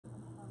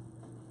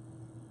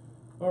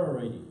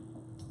Alrighty,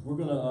 we're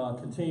going to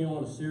continue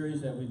on a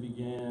series that we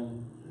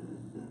began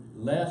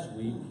last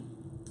week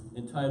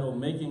entitled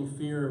Making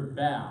Fear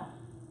Bow.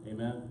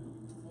 Amen?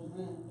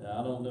 Amen.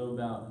 I don't know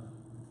about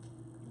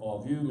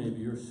all of you,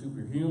 maybe you're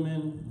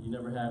superhuman, you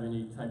never have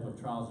any type of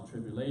trials and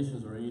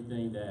tribulations or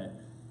anything that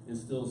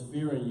instills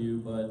fear in you,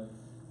 but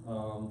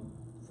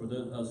for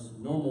us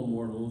normal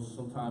mortals,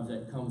 sometimes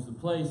that comes to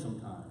play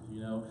sometimes,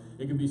 you know.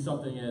 It could be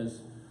something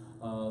as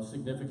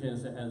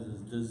significant as a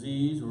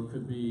disease, or it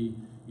could be,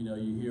 you know,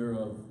 you hear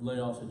of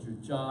layoffs at your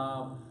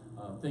job,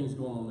 things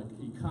going on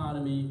in the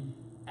economy,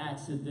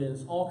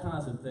 accidents, all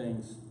kinds of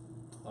things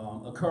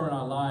occur in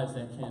our lives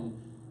that can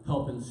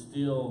help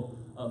instill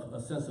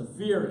a sense of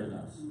fear in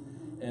us.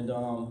 And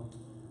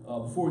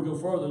before we go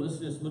further, let's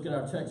just look at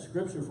our text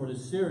scripture for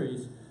this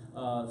series.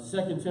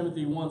 2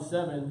 Timothy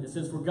 1:7, it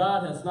says, "For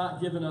God has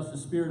not given us the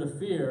spirit of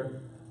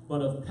fear,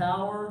 but of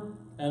power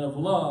and of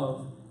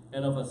love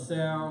and of a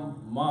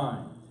sound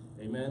mind."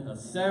 Amen. A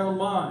sound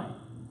mind.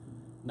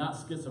 Not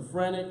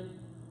schizophrenic,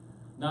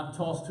 not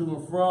tossed to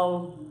and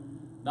fro,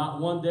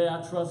 not one day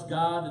I trust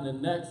God and the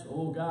next,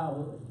 oh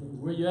God,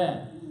 where you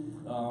at?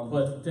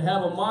 But to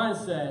have a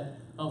mindset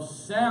of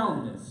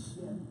soundness.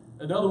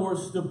 In other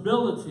words,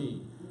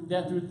 stability.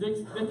 That through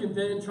thick and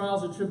thin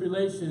trials and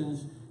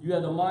tribulations, you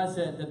have the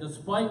mindset that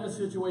despite the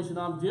situation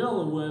I'm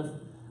dealing with,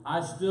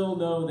 I still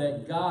know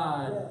that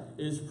God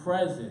is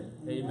present.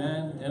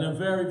 Amen. And a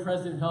very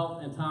present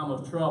help in time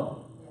of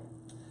trouble.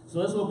 So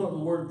let's open up the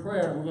word of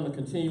prayer, and we're going to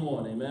continue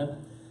on. Amen.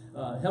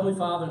 Heavenly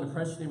Father, in the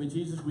precious name of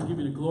Jesus, we give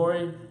you the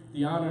glory,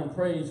 the honor, and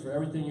praise for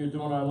everything you're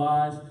doing in our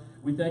lives.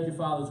 We thank you,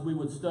 Father, as we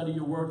would study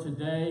your word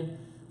today.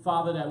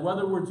 Father, that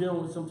whether we're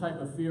dealing with some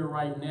type of fear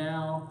right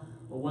now,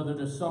 or whether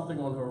there's something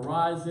on the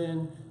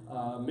horizon,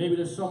 maybe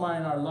there's somebody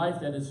in our life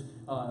that is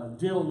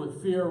dealing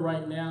with fear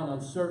right now and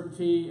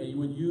uncertainty, and you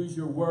would use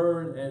your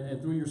word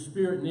and through your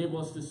spirit enable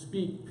us to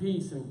speak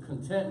peace and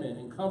contentment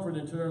and comfort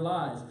into their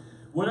lives.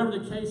 Whatever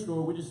the case,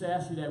 Lord, we just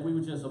ask you that we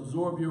would just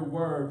absorb your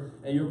word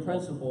and your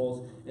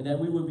principles, and that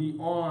we would be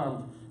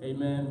armed,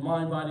 amen,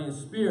 mind, body, and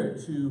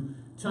spirit to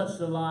touch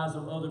the lives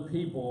of other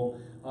people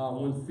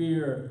when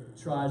fear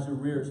tries to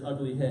rear its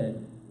ugly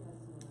head.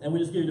 And we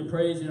just give you the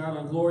praise and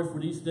honor and glory for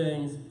these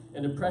things.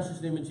 In the precious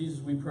name of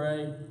Jesus we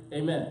pray.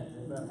 Amen.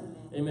 Amen.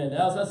 Amen.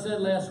 Now, as I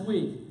said last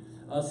week,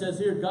 it says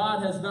here,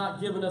 God has not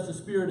given us a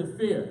spirit of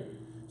fear.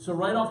 So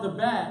right off the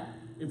bat,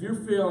 if you're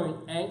feeling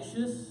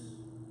anxious,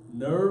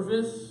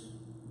 nervous,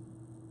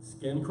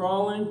 skin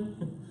crawling,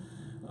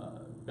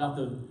 about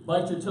to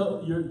bite your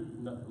toe,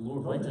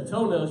 bite your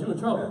toenails, you're in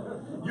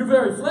trouble. You're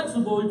very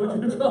flexible, but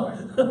you're in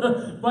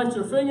trouble. Bite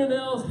your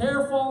fingernails,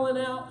 hair falling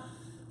out,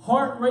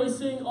 heart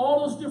racing,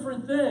 all those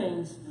different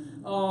things.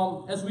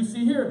 As we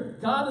see here,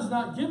 God has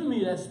not given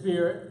me that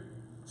spirit.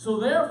 So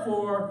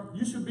therefore,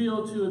 you should be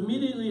able to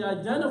immediately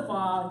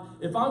identify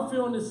if I'm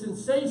feeling this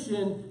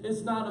sensation,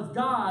 it's not of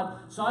God.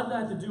 So I'd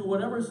have to do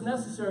whatever is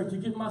necessary to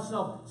get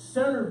myself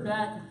centered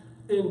back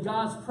in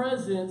God's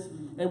presence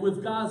and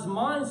with God's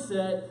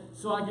mindset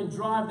so I can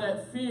drive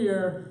that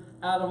fear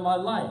out of my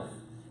life.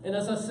 And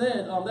as I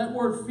said, that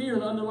word fear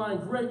in underlying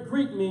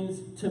Greek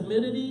means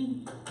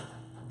timidity,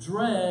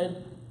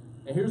 dread,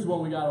 and here's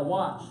one we got to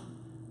watch,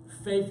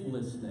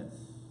 faithlessness.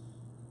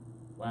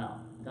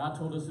 Wow. God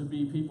told us to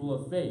be people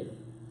of faith.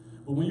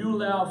 But when you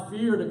allow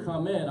fear to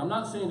come in, I'm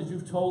not saying that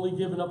you've totally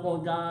given up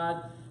on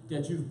God,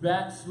 that you've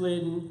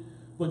backslidden,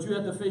 but you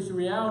have to face the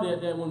reality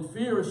that when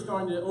fear is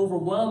starting to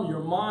overwhelm your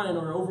mind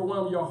or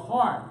overwhelm your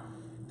heart,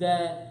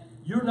 that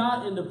you're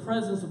not in the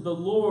presence of the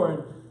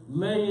Lord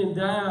laying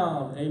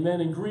down,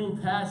 amen, in green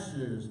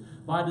pastures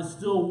by the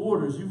still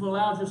waters. You've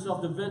allowed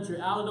yourself to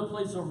venture out of the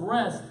place of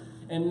rest,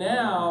 and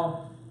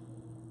now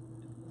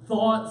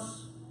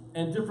thoughts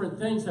and different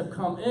things have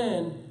come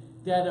in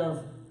that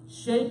have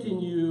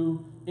shaken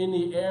you in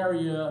the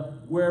area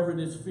wherever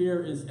this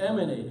fear is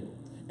emanating.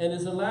 And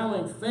is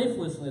allowing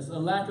faithlessness, a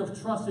lack of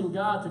trust in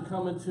God, to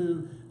come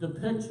into the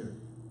picture.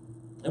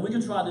 And we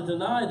can try to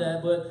deny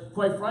that, but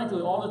quite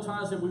frankly, all the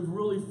times that we've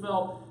really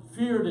felt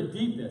fear the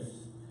deepest,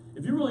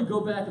 if you really go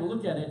back and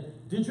look at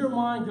it, did your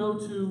mind go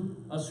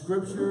to a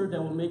scripture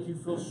that will make you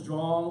feel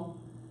strong?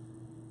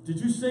 Did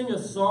you sing a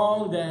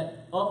song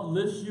that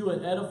uplifts you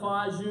and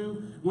edifies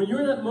you? When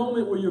you're in that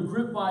moment where you're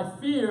gripped by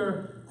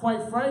fear,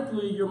 quite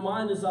frankly, your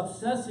mind is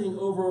obsessing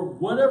over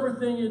whatever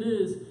thing it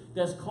is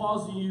that's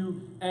causing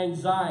you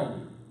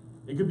anxiety.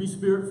 It could be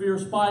fear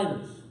of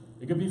spiders.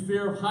 It could be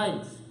fear of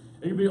heights.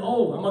 It could be,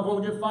 oh, am I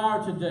going to get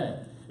fired today?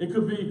 It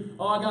could be,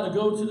 oh, I got to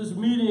go to this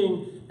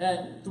meeting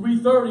at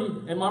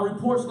 3:30 and my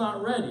report's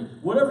not ready.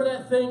 Whatever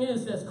that thing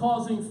is that's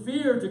causing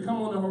fear to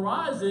come on the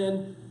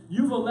horizon,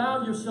 you've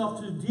allowed yourself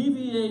to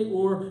deviate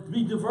or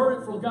be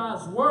diverted from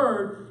God's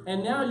word,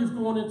 and now you've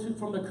gone into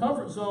from the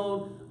comfort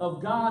zone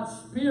of God's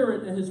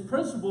spirit and his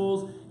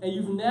principles, and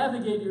you've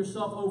navigated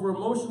yourself over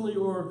emotionally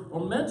or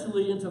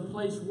mentally into a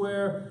place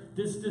where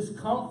this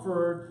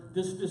discomfort,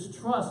 this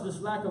distrust, this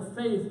lack of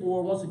faith,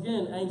 or once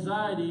again,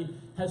 anxiety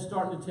has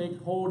started to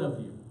take hold of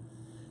you.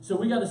 So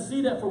we got to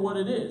see that for what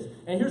it is.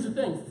 And here's the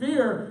thing,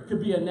 fear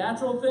could be a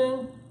natural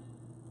thing,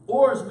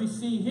 Or as we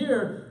see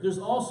here, there's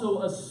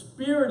also a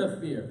spirit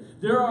of fear.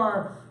 There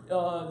are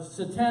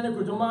satanic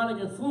or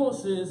demonic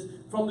influences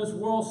from this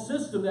world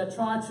system that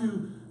try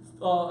to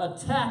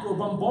attack or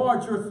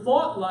bombard your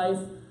thought life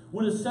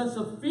with a sense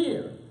of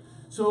fear.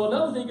 So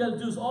another thing you got to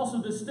do is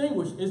also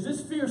distinguish, is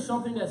this fear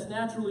something that's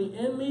naturally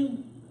in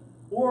me,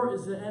 or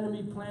is the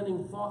enemy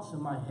planting thoughts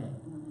in my head?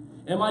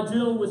 Am I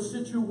dealing with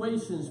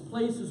situations,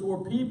 places,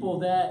 or people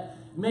that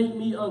make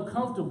me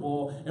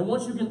uncomfortable? And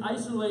once you can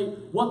isolate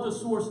what the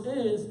source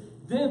is,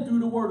 then through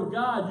the Word of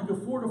God, you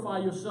can fortify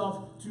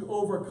yourself to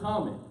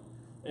overcome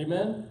it.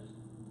 Amen?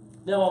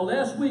 Now,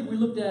 last week we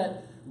looked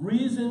at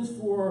reasons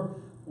why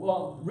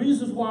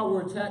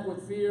we're attacked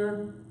with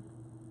fear.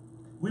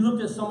 We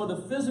looked at some of the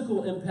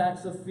physical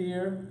impacts of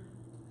fear.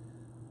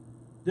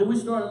 Then we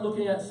started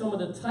looking at some of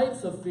the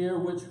types of fear,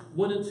 which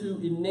went into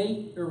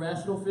innate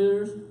irrational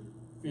fears.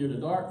 Fear of the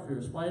dark, fear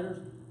of spiders,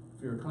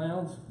 fear of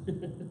clowns.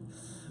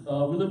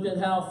 We looked at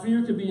how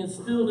fear can be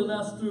instilled in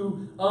us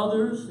through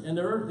others and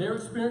their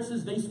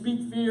experiences. They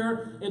speak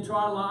fear into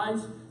our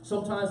lives,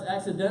 sometimes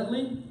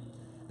accidentally.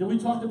 Then we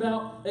talked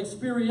about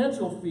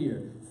experiential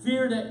fear.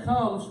 Fear that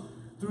comes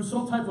through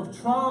some type of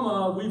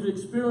trauma we've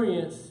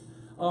experienced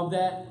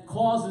that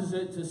causes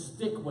it to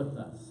stick with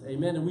us.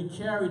 Amen. And we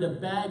carry the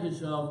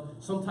baggage of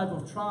some type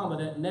of trauma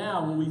that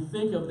now when we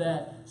think of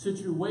that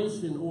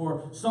situation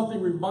or something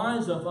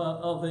reminds us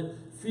of it,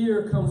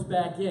 fear comes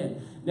back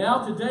in.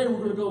 Now today we're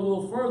going to go a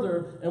little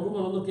further and we're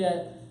going to look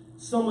at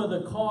some of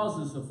the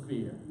causes of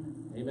fear.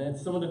 Amen.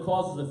 Some of the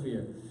causes of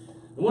fear.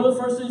 And one of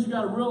the first things you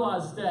got to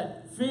realize is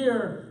that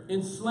fear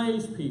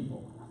enslaves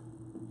people.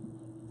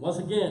 Once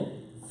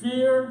again,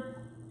 fear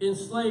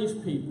enslaves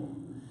people.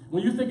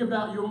 When you think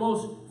about your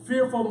most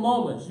fearful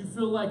moments, you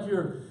feel like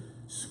you're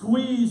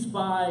squeezed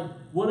by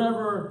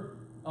whatever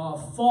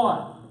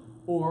thought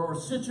or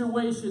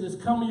situation is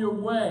coming your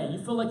way.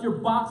 You feel like you're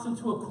boxed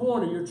into a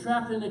corner. You're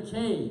trapped in a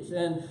cage.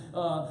 And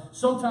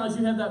sometimes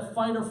you have that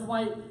fight or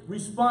flight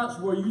response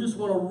where you just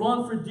want to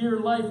run for dear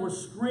life or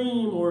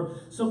scream, or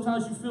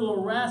sometimes you feel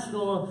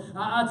irrational.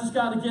 I just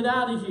got to get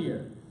out of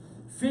here.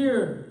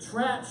 Fear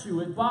traps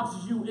you. It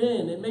boxes you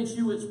in. It makes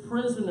you its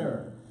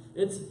prisoner.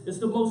 It's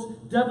the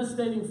most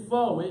devastating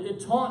foe. It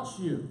taunts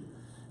you.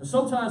 And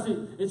sometimes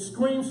it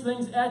screams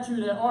things at you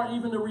that aren't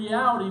even the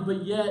reality,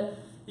 but yet,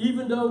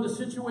 even though the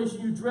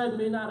situation you dread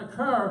may not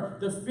occur,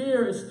 the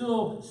fear is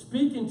still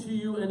speaking to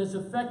you and it's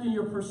affecting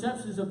your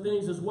perceptions of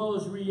things as well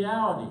as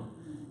reality.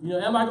 You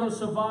know, am I going to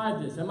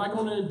survive this? Am I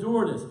going to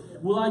endure this?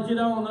 Will I get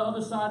out on the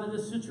other side of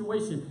this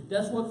situation?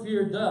 That's what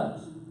fear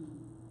does.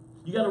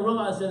 You got to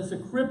realize that it's a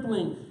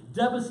crippling,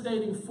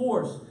 devastating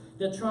force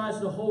that tries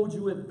to hold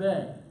you at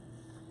bay.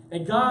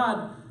 And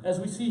God,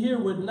 as we see here,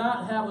 would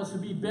not have us to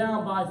be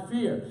bound by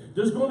fear.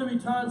 There's going to be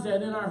times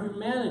that in our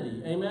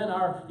humanity, amen,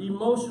 our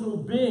emotional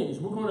beings,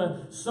 we're going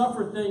to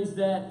suffer things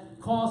that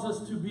cause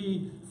us to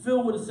be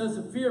filled with a sense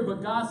of fear.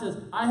 But God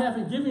says, I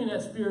haven't given you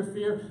that spirit of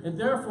fear, and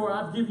therefore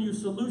I've given you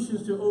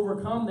solutions to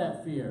overcome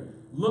that fear.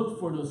 Look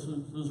for those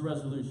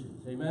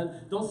resolutions,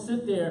 amen? Don't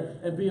sit there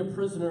and be a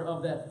prisoner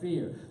of that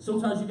fear.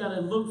 Sometimes you got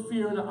to look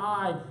fear in the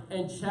eye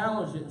and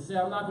challenge it and say,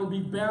 I'm not going to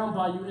be bound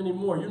by you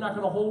anymore. You're not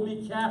going to hold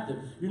me captive.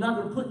 You're not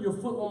going to put your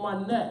foot on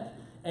my neck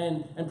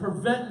and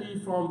prevent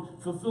me from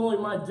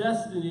fulfilling my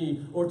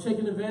destiny or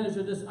taking advantage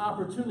of this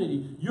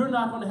opportunity. You're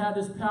not going to have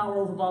this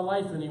power over my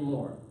life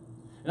anymore.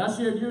 And I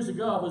shared years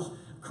ago, I was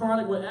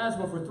chronic with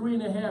asthma for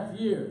 3.5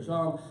 years.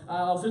 I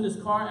was in this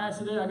car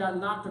accident. I got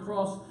knocked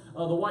across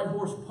the White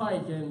Horse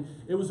Pike, and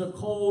it was a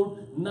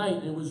cold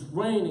night. It was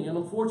raining, and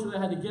unfortunately,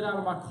 I had to get out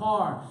of my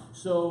car.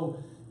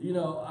 So, you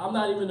know, I'm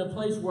not even in a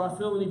place where I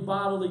feel any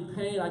bodily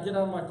pain. I get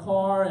out of my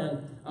car,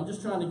 and I'm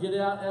just trying to get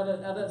out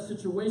of that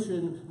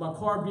situation. My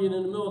car being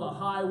in the middle of the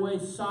highway,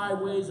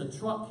 sideways, a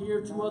truck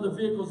here, 2 other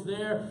vehicles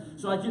there.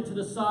 So I get to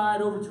the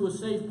side over to a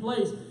safe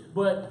place.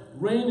 But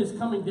rain is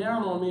coming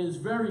down on me. It's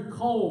very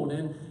cold.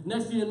 And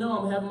next thing you know,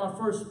 I'm having my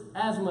first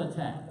asthma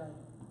attack.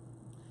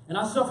 And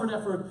I suffered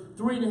that for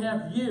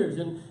 3.5 years.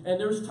 And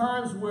there's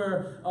times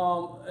where,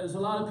 as a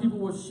lot of people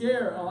will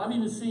share, I've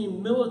even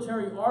seen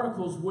military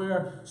articles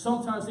where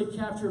sometimes they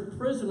capture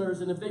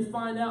prisoners, and if they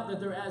find out that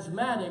they're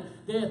asthmatic,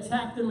 they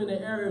attack them in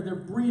the area of their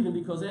breathing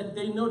because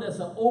they know that's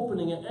an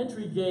opening, an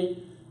entry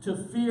gate to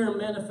fear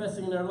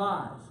manifesting in their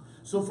lives.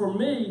 So for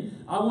me,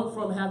 I went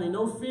from having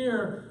no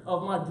fear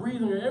of my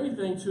breathing or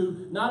everything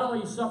to not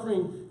only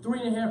suffering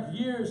 3.5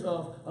 years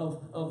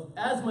of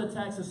asthma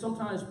attacks and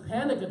sometimes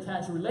panic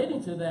attacks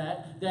relating to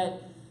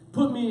that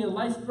put me in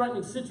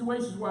life-threatening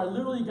situations where I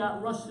literally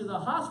got rushed to the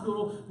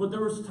hospital, but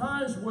there was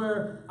times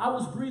where I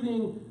was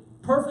breathing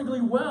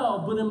perfectly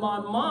well, but in my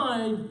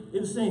mind,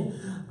 it was saying,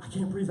 I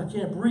can't breathe, I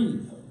can't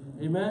breathe.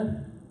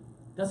 Amen?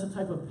 That's the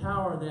type of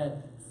power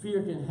that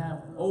fear can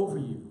have over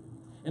you.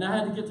 And I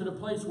had to get to the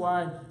place where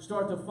I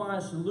start to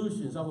find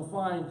solutions. I would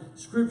find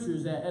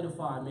scriptures that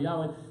edify me. I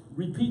would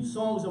repeat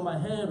songs in my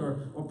head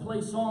or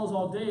play songs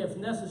all day if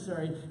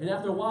necessary. And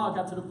after a while, I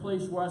got to the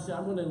place where I said,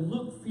 I'm going to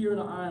look fear in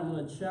the eye. I'm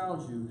going to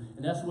challenge you.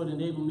 And that's what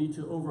enabled me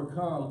to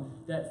overcome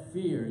that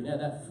fear,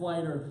 that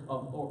fight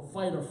or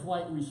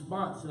flight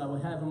response that I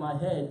would have in my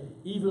head,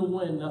 even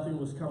when nothing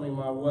was coming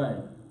my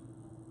way.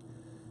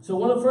 So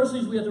one of the first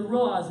things we have to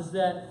realize is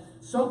that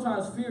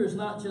sometimes fear is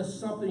not just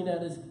something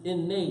that is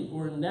innate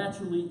or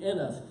naturally in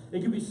us.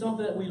 It can be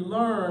something that we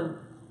learn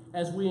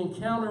as we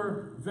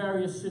encounter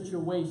various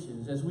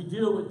situations, as we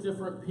deal with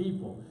different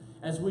people,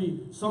 as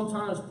we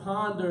sometimes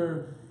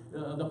ponder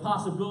the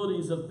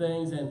possibilities of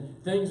things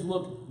and things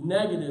look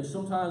negative.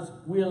 Sometimes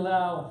we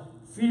allow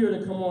fear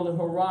to come on the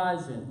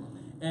horizon.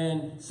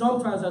 And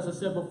sometimes, as I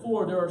said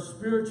before, there are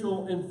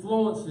spiritual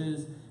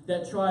influences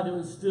that try to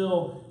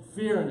instill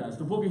fear in us.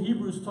 The book of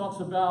Hebrews talks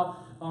about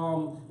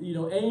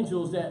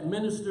angels that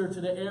minister to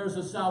the heirs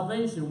of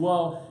salvation.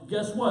 Well,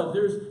 guess what?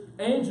 There's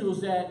angels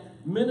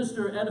that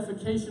minister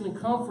edification and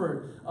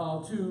comfort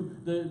to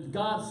the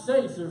God's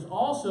saints. There's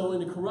also, in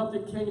the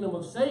corrupted kingdom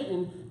of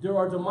Satan, there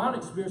are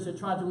demonic spirits that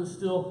try to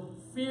instill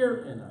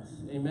fear in us.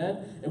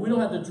 Amen? And we don't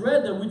have to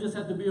dread them. We just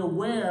have to be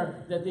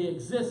aware that they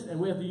exist, and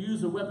we have to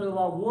use the weapon of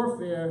our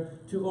warfare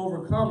to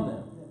overcome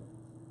them.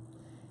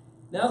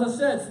 Now, as I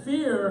said,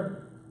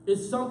 fear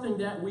is something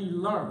that we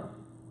learn.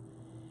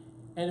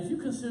 And if you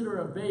consider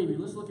a baby,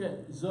 let's look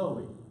at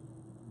Zoe.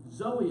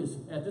 Zoe is,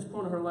 at this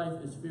point in her life,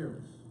 is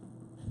fearless.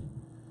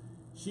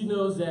 She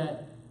knows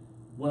that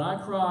when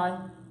I cry,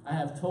 I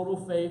have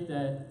total faith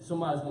that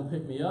somebody's going to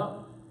pick me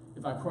up.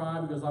 If I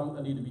cry because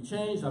I need to be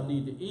changed, I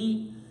need to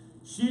eat.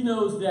 She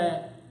knows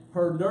that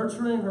her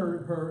nurturing,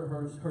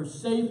 her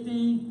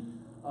safety,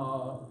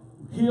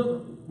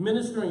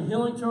 ministering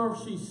healing to her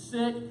if she's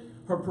sick,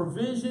 her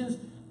provisions,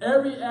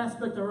 every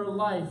aspect of her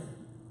life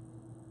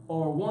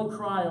are one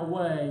cry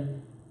away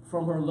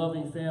from her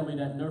loving family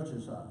that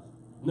nurtures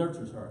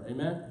her.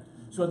 Amen?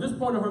 So at this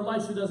point in her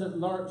life, she doesn't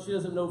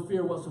know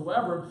fear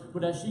whatsoever,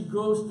 but as she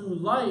goes through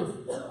life,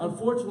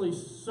 unfortunately,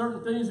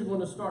 certain things are going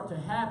to start to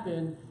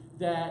happen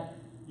that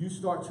you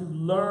start to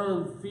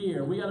learn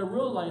fear. We got to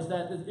realize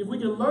that if we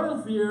can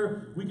learn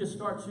fear, we can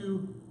start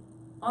to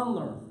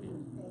unlearn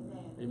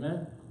fear.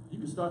 Amen? You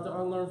can start to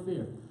unlearn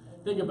fear.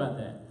 Think about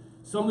that.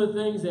 Some of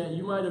the things that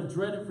you might have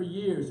dreaded for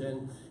years,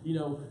 and,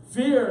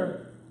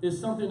 fear is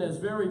something that's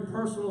very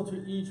personal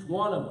to each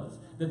one of us.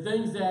 The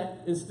things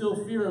that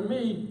instill fear in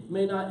me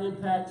may not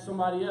impact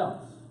somebody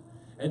else.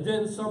 And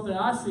then something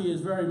I see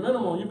is very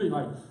minimal. You'd be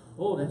like,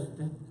 oh, that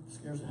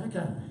scares the heck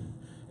out of me.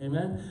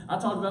 Amen? I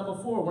talked about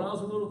before, when I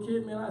was a little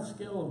kid, man, I'd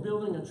scale a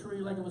building, a tree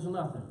like it was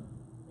nothing.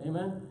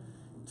 Amen?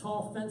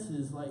 Tall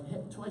fences, like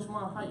twice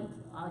my height.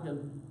 I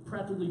could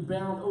practically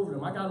bound over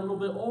them. I got a little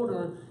bit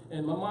older,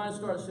 and my mind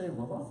started saying,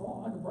 well, if I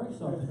fall, I could break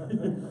something.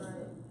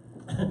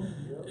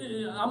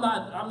 I'm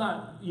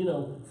not,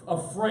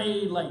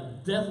 afraid,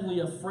 like deathly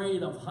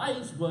afraid of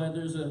heights, but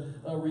there's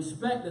a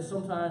respect that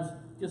sometimes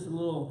gets a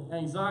little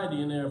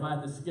anxiety in there if I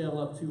have to scale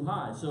up too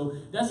high. So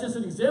that's just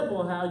an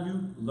example of how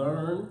you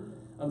learn,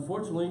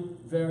 unfortunately,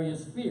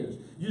 various fears.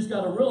 You just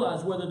got to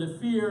realize whether the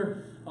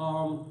fear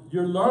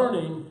you're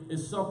learning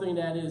is something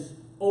that is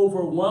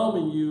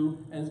overwhelming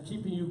you and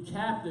keeping you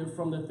captive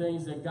from the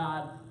things that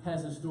God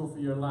has in store for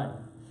your life.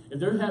 If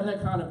they have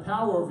that kind of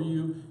power over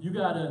you, you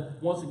got to,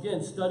 once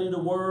again, study the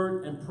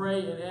Word and pray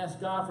and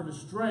ask God for the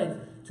strength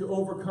to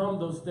overcome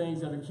those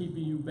things that are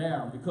keeping you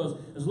bound. Because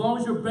as long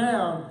as you're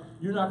bound,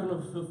 you're not going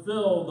to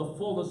fulfill the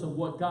fullness of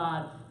what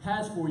God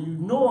has for you,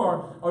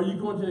 nor are you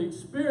going to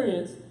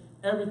experience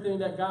everything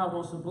that God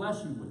wants to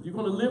bless you with. You're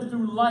going to live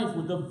through life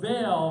with the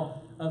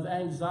veil of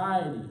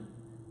anxiety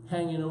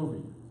hanging over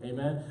you.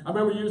 Amen. I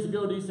remember years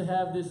ago they used to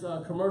have this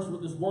commercial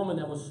with this woman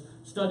that was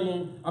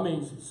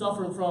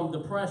suffering from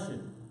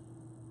depression.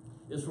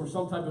 It's for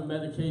some type of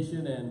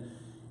medication, and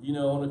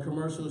on the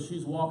commercial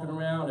she's walking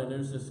around and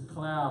there's this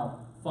cloud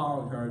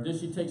following her. Then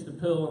she takes the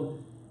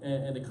pill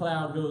and the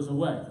cloud goes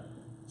away.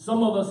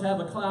 Some of us have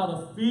a cloud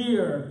of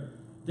fear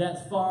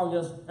that's following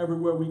us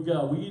everywhere we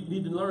go. We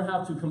need to learn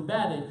how to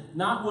combat it,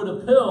 not with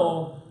a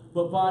pill,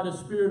 but by the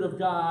Spirit of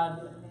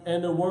God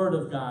and the Word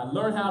of God.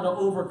 Learn how to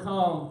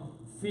overcome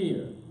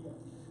fear.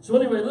 So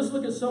anyway, let's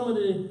look at some of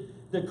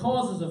the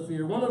causes of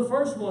fear. One of the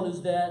first one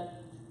is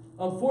that,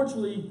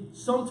 unfortunately,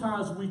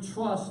 sometimes we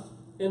trust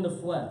in the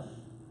flesh.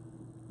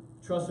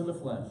 Trust in the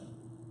flesh.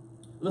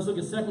 Let's look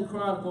at 2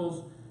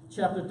 Chronicles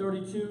chapter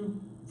 32,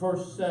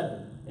 verse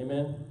 7.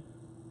 Amen.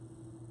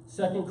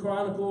 2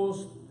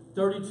 Chronicles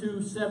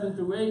 32, 7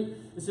 through 8.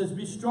 It says,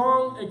 be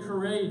strong and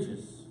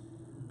courageous.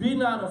 Be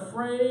not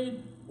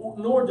afraid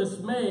nor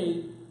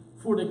dismayed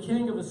for the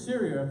king of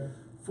Assyria,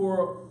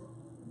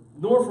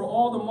 nor for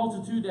all the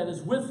multitude that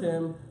is with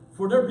him,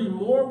 for there be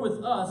more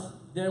with us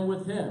than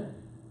with him.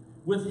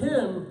 With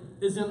him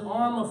is an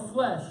arm of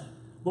flesh,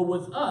 but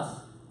with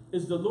us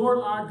is the Lord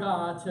our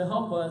God to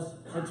help us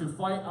and to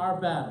fight our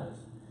battles.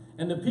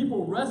 And the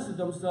people rested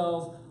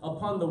themselves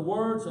upon the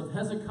words of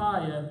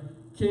Hezekiah,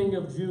 king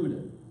of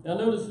Judah. Now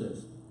notice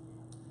this.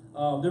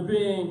 They're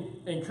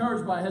being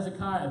encouraged by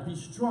Hezekiah, be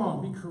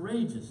strong, be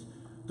courageous.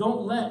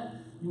 Don't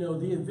let,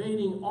 the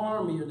invading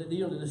army or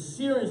the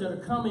Syrians that are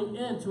coming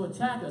in to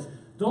attack us,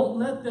 don't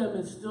let them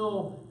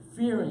instill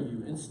fear in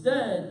you.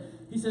 Instead,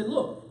 he said,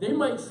 look, they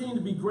might seem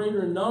to be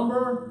greater in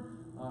number.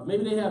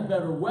 Maybe they have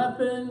better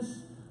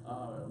weapons.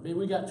 Maybe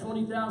we got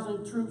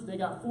 20,000 troops. They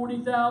got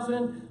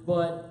 40,000.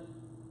 But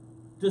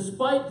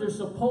despite their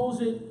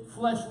supposed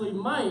fleshly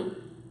might,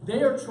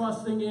 they are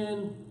trusting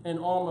in an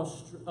arm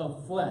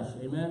of flesh.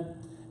 Amen?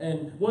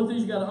 And one thing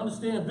you got to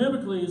understand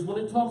biblically is when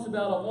it talks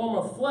about an arm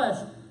of flesh,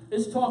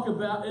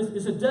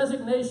 it's a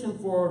designation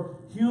for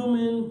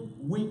human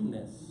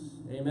weakness.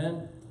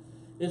 Amen?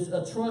 It's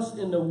a trust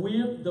in the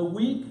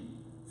weak,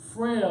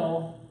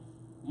 frail,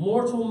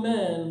 mortal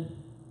men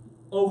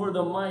over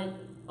the might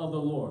of the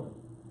Lord.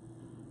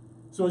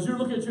 So as you're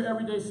looking at your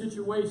everyday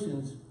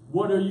situations,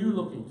 what are you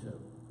looking to?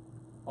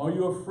 Are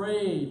you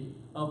afraid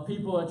of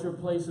people at your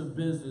place of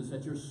business,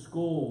 at your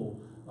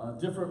school,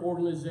 different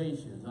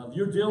organizations? If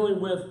you're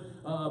dealing with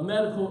a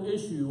medical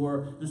issue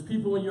or there's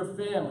people in your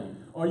family,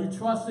 are you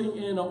trusting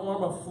in an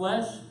arm of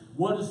flesh?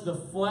 What is the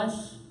flesh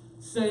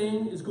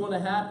saying is going to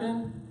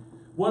happen?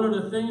 What are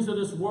the things of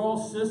this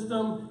world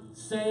system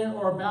saying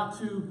are about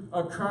to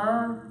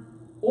occur?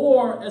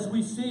 Or, as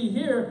we see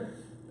here,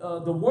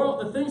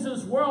 the things of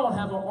this world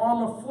have an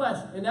arm of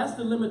flesh, and that's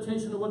the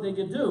limitation of what they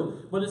can do.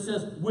 But it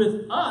says,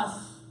 with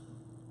us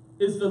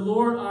is the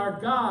Lord our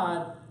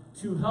God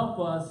to help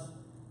us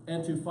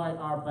and to fight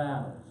our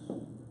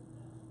battles.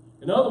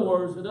 In other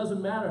words, it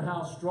doesn't matter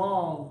how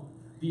strong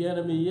the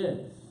enemy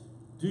is.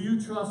 Do you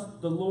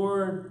trust the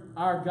Lord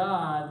our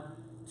God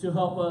to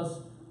help us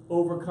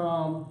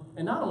overcome,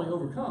 and not only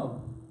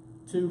overcome,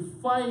 to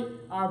fight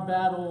our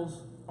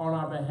battles on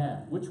our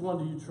behalf? Which one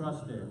do you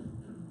trust in?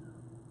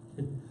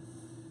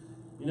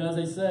 As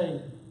they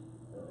say,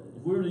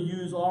 if we were to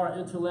use our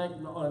intellect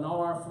and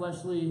all our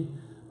fleshly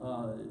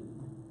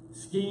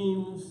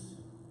schemes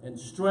and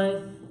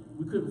strength,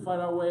 we couldn't fight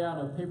our way out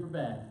of a paper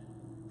bag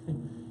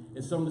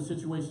in some of the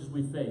situations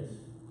we face.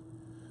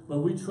 But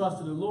we trust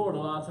in the Lord. A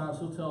lot of times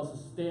He'll tell us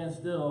to stand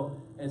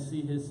still and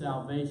see His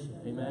salvation.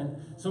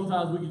 Amen.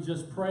 Sometimes we can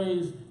just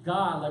praise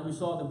God like we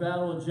saw at the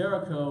Battle of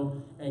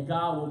Jericho, and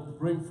God will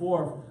bring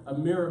forth a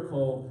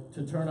miracle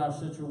to turn our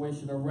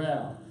situation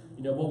around.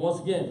 But once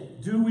again,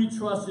 do we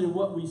trust in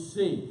what we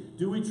see?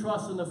 Do we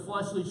trust in the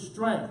fleshly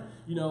strength,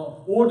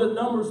 or the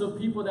numbers of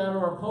people that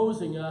are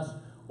opposing us?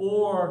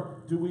 Or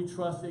do we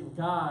trust in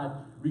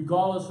God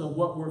regardless of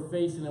what we're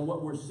facing and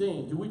what we're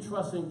seeing? Do we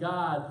trust in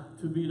God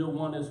to be the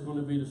one that's going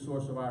to be the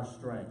source of our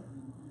strength?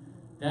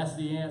 That's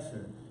the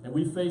answer. And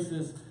we face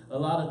this a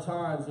lot of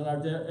times in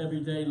our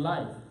everyday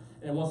life.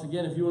 And once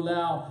again, if you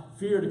allow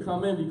fear to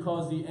come in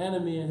because the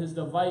enemy and his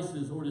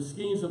devices or the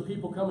schemes of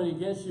people coming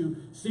against you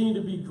seem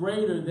to be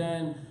greater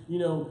than,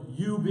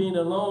 you being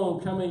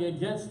alone coming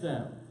against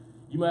them,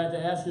 you might have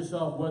to ask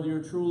yourself whether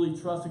you're truly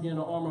trusting in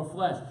the arm of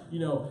flesh.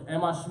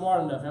 Am I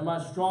smart enough? Am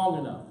I strong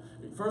enough?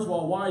 First of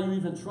all, why are you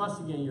even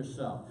trusting in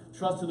yourself?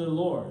 Trust in the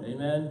Lord.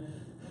 Amen.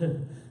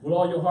 With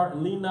all your heart,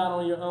 and lean not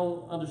on your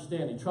own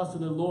understanding. Trust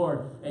in the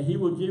Lord, and He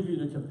will give you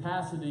the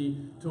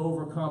capacity to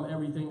overcome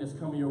everything that's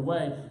coming your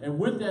way. And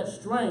with that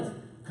strength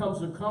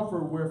comes the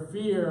comfort where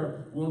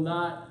fear will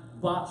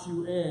not box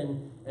you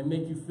in and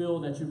make you feel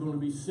that you're going to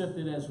be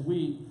sifted as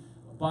wheat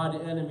by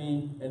the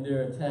enemy and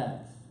their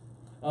attacks.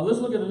 Let's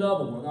look at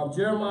another one.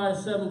 Jeremiah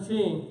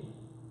 17,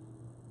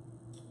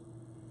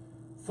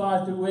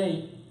 5 through 8.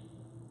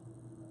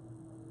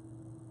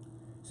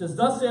 It says,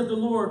 thus saith the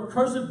Lord,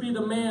 cursed be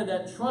the man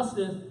that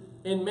trusteth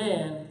in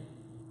man,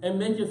 and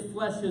maketh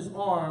flesh his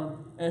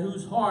arm, and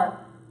whose heart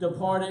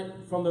departed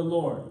from the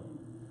Lord.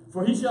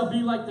 For he shall be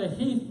like the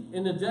heath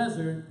in the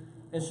desert,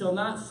 and shall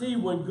not see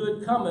when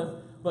good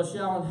cometh, but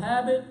shall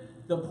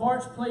inhabit the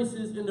parched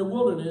places in the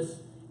wilderness,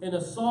 in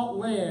a salt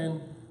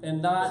land,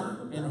 and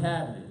not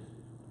inhabited.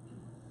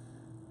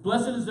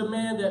 Blessed is the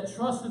man that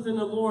trusteth in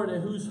the Lord,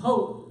 and whose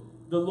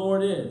hope the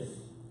Lord is.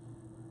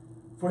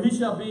 For he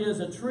shall be as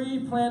a tree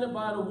planted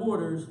by the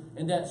waters,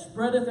 and that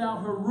spreadeth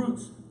out her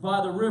roots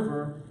by the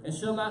river, and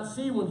shall not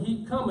see when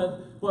heat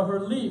cometh, but her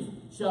leaf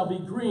shall be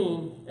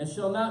green, and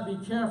shall not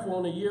be careful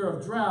in a year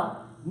of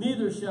drought,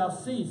 neither shall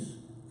cease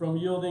from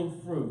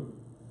yielding fruit.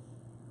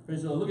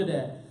 Praise the Lord. Look at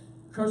that.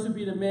 Cursed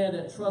be the man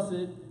that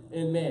trusted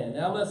in man.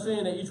 Now, I'm not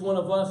saying that each one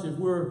of us, if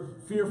we're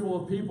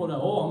fearful of people, that,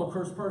 I'm a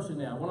cursed person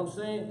now. What I'm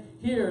saying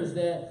here is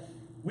that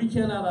we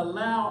cannot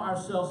allow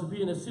ourselves to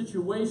be in a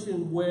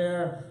situation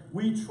where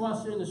we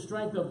trust in the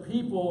strength of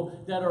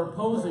people that are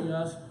opposing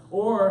us,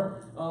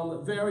 or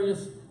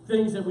various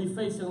things that we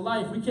face in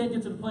life. We can't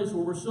get to the place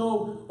where we're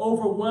so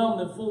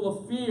overwhelmed and full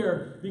of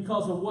fear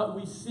because of what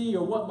we see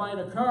or what might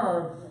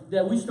occur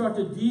that we start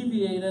to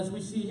deviate. As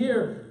we see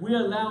here, we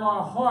allow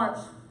our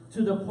hearts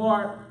to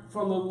depart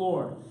from the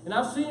Lord. And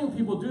I've seen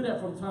people do that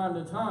from time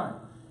to time.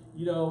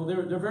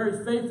 They're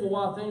very faithful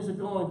while things are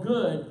going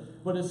good,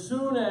 but as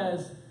soon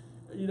as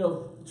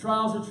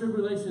trials and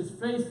tribulations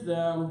face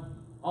them,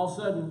 all of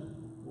a sudden,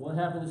 what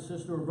happened to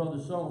sister or brother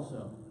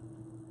so-and-so?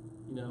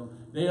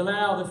 They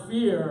allow the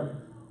fear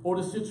or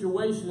the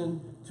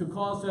situation to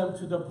cause them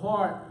to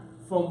depart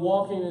from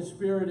walking in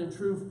spirit and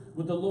truth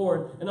with the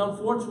Lord. And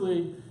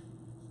unfortunately,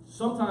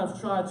 sometimes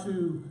try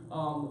to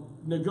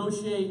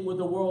negotiate with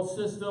the world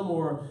system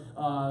or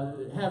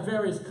have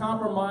various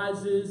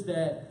compromises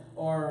that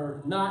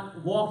are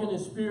not walking in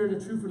spirit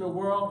and truth in the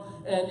world.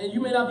 And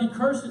you may not be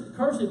cursed,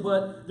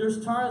 but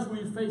there's times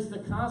where you face the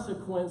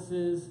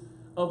consequences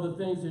of the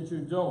things that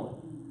you're doing.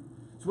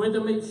 So we have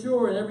to make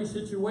sure in every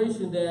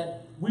situation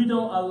that we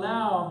don't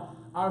allow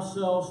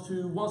ourselves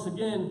to once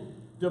again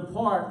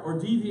depart or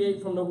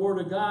deviate from the Word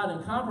of God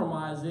and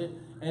compromise it,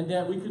 and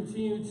that we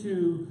continue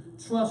to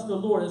trust the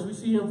Lord. As we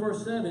see here in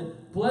verse 7,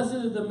 blessed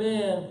is the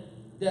man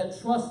that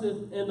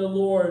trusteth in the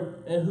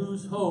Lord and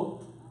whose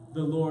hope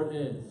the Lord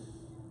is.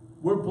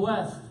 We're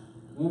blessed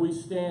when we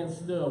stand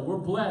still. We're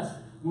blessed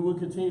when we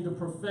continue to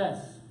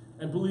profess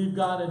and believe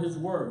God and His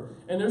Word.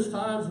 And there's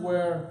times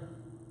where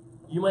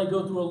you might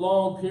go through a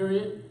long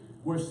period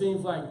where it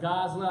seems like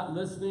God's not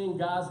listening,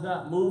 God's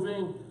not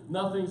moving,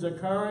 nothing's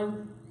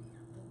occurring.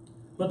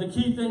 But the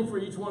key thing for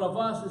each one of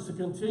us is to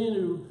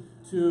continue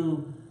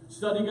to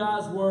study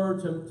God's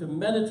Word, to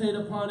meditate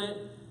upon it,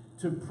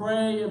 to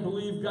pray and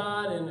believe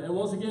God, and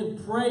once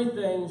again, pray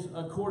things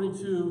according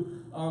to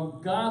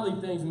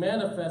godly things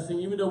manifesting,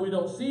 even though we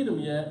don't see them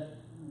yet.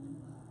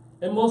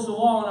 And most of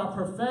all, in our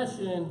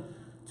profession,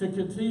 to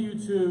continue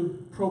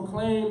to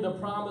proclaim the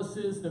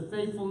promises, the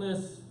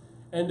faithfulness,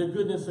 and the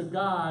goodness of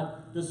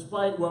God,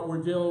 despite what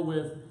we're dealing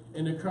with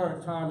in the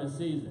current time and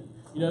season.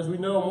 You know, as we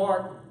know,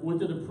 Mark went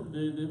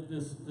through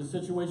the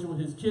situation with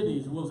his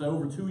kidneys. What was that,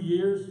 over 2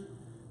 years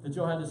that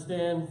y'all had to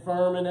stand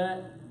firm in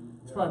that?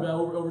 It's probably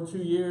about over 2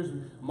 years.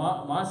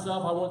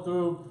 Myself, I went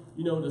through,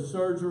 you know, the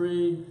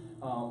surgery,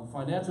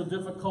 financial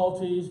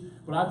difficulties.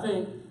 But I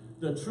think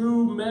the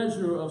true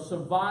measure of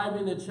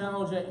surviving the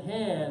challenge at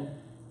hand,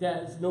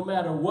 that no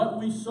matter what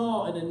we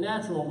saw in the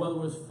natural, whether it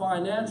was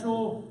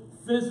financial,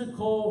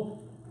 physical,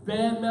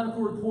 bad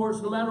medical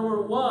reports, no matter what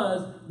it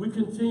was, we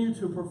continue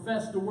to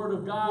profess the Word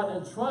of God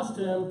and trust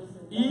Him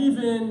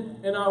even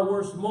in our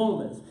worst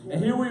moments.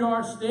 And here we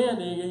are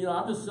standing, and you know,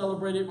 I've just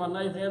celebrated my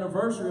 9th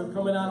anniversary of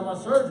coming out of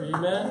my surgery.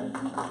 Amen.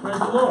 Praise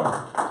the Lord.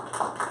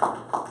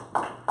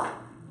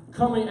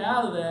 Coming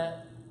out of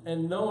that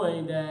and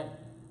knowing that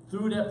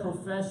through that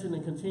profession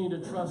and continue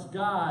to trust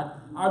God,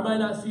 I might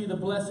not see the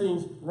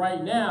blessings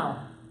right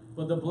now,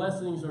 but the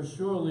blessings are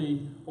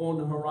surely on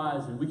the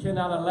horizon. We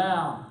cannot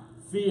allow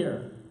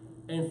fear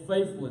and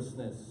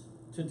faithlessness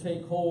to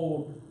take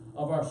hold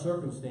of our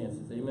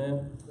circumstances.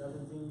 Amen.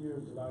 17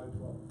 years, July the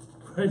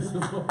 12th. Praise the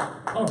Lord.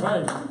 All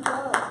right.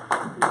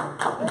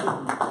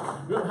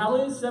 How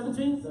many?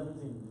 17?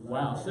 17.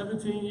 Wow,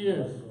 17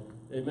 years.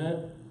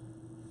 Amen.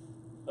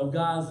 Of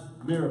God's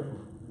miracle.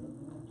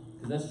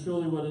 Because that's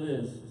truly what it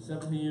is.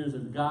 17 years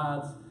of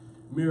God's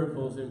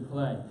miracles in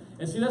play.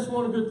 And see, that's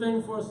one good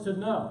thing for us to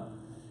know.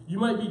 You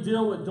might be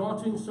dealing with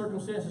daunting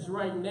circumstances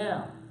right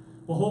now,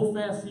 but hold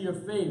fast to your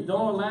faith.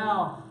 Don't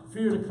allow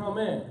fear to come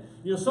in.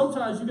 You know,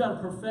 sometimes you got to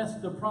profess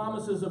the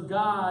promises of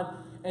God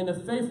and the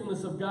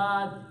faithfulness of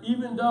God,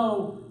 even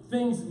though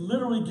things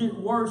literally get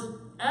worse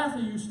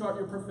after you start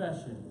your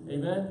profession.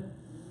 Amen?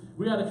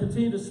 We got to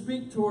continue to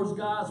speak towards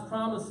God's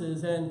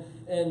promises, and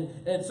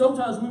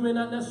sometimes we may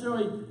not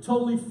necessarily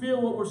totally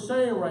feel what we're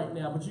saying right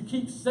now, but you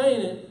keep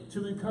saying it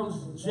till it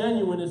becomes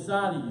genuine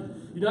inside of you.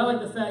 You know, I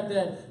like the fact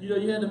that, you know,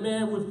 you had a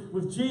man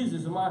with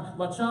Jesus, and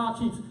my child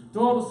keeps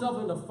throwing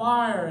himself in the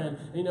fire, and,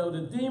 you know,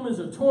 the demons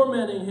are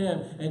tormenting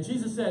him. And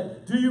Jesus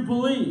said, do you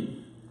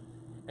believe?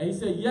 And he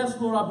said, yes,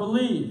 Lord, I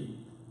believe.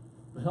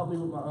 But help me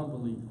with my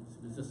unbelief.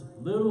 There's this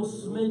little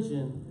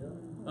smidgen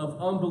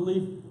of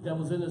unbelief that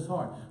was in his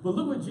heart. But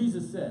look what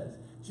Jesus says.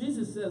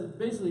 Jesus says,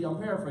 basically,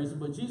 I'm paraphrasing,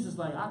 but Jesus is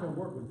like, I can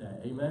work with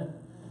that. Amen?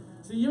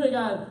 See, you ain't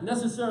got to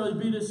necessarily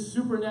be this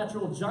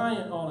supernatural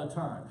giant all the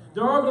time.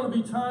 There are going to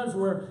be times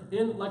where,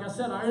 like I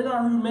said, in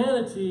our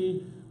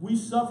humanity, we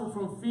suffer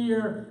from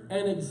fear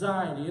and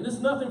anxiety. And it's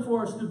nothing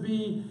for us to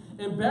be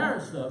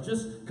embarrassed of.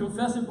 Just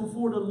confess it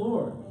before the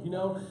Lord. You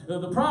know,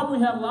 the problem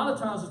we have a lot of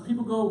times is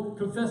people go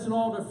confessing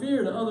all their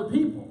fear to other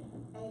people.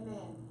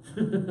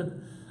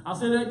 Amen. I'll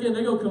say that again.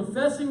 They go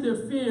confessing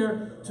their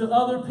fear to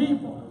other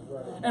people.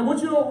 And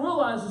what you don't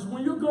realize is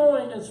when you're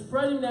going and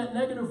spreading that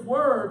negative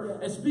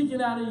word and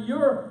speaking out of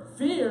your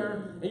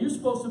fear, and you're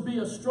supposed to be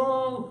a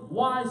strong,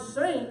 wise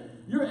saint,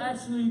 you're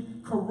actually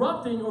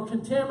corrupting or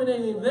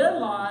contaminating their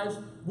lives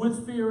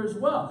with fear as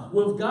well.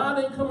 Well, if God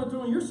ain't coming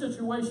through in your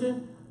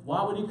situation,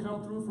 why would He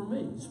come through for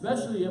me?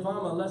 Especially if I'm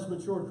a less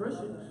mature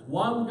Christian.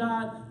 Why would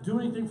God do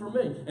anything for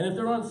me? And if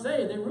they're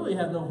unsaved, they really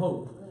have no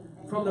hope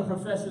from the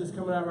profession that's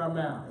coming out of our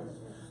mouths.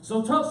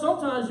 So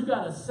sometimes you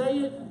got to say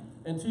it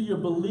until you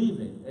believe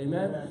it.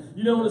 Amen? Amen.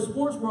 You know, in the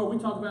sports world, we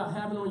talk about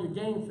having on your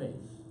game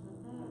face.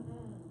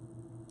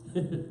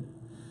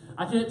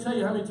 I can't tell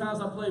you how many times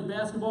I played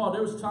basketball.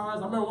 There was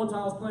times, I remember one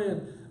time I was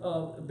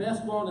playing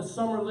basketball in the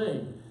summer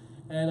league.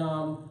 And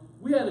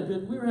we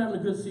were having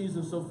a good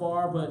season so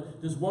far,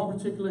 but this one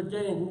particular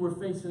game, we were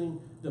facing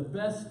the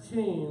best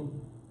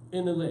team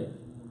in the league.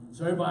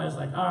 So everybody's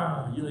like,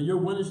 you know, your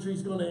winning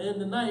streak's going to end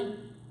tonight.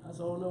 I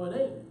said, oh, no, it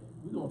ain't.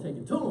 We're going to take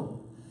it to them.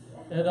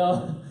 And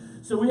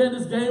so we had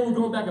this game. We're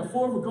going back and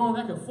forth. We're going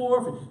back and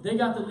forth. They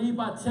got the lead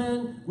by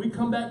 10. We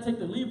come back, take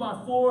the lead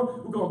by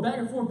 4. We're going back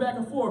and forth, back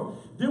and forth.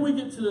 Then we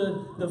get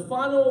to the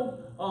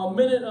final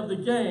minute of the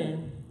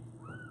game.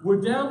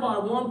 We're down by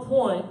 1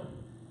 point.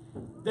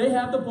 They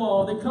have the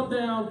ball. They come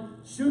down,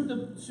 shoot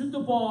the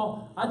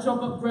ball. I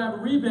jump up, grab a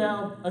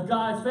rebound. A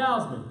guy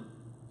fouls me.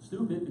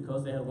 Stupid,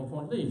 because they had a 1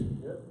 point lead.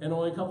 Yep. And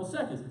only a couple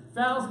seconds.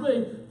 Fouls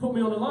me, put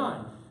me on the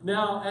line.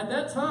 Now, at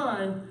that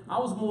time, I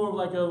was more of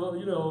like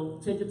a,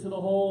 take it to the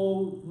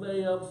hole,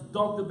 layups,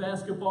 dunk the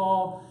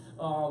basketball.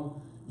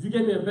 If you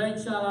gave me a bank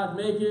shot, I'd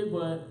make it,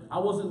 but I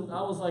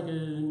was like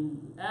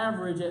an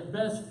average at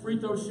best free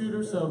throw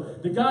shooter. So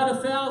the guy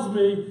that fouls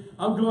me,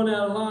 I'm going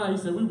down the line. He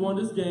said, we won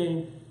this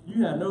game.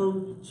 You have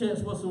no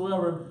chance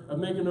whatsoever of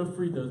making those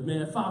free throws.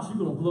 Man, Fox, you're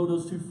going to blow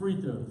those 2 free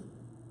throws.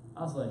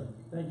 I was like,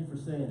 thank you for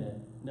saying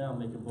that. Now I'm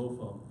making both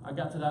of them. I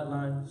got to that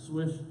line,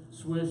 swish,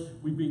 swish.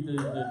 We beat the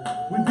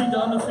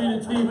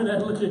undefeated team in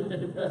that league.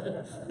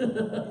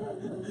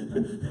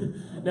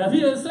 Now, if he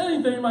hadn't said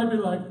anything, he might be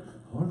like,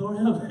 oh, Lord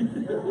help me.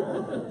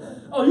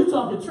 Oh, you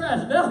talking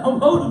trash. Now I'm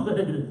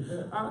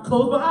motivated. I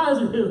close my eyes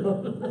and hit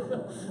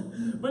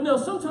him. But no,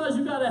 sometimes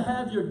you got to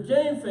have your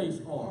game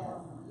face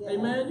on.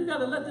 Amen. You got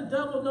to let the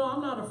devil know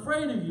I'm not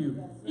afraid of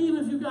you,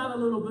 even if you got a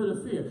little bit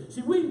of fear.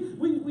 See,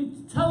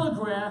 we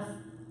telegraph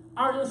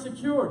our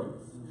insecurities.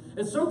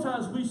 And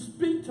sometimes we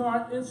speak to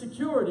our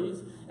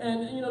insecurities,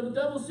 and, the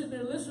devil's sitting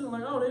there listening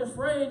like, oh, they're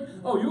afraid.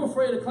 Oh, you're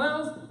afraid of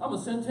clowns? I'm going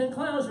to send 10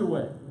 clowns your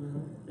way.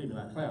 Maybe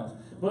not clowns.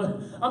 But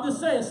I'm just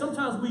saying,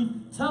 sometimes we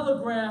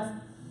telegraph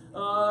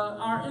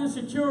our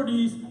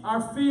insecurities,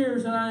 our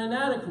fears, and our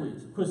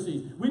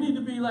inadequacies. We need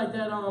to be like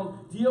that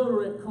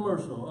deodorant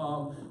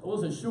commercial.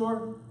 Was it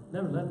Sure?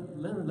 Never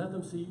let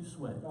them see you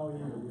sweat. Oh,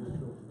 yeah,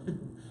 sure.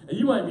 And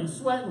you might be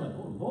sweating like,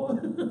 oh, Lord.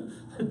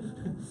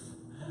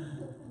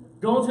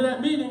 Going to that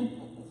meeting,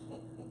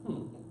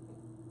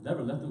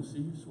 never let them see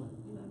you sweat.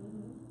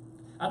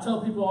 I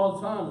tell people all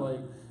the time, like,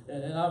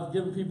 and I've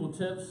given people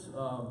tips.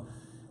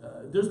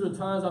 There's been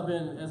times I've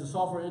been, as a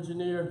software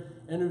engineer,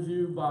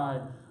 interviewed by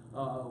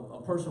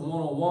a person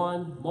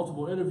one-on-one,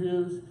 multiple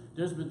interviews.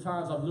 There's been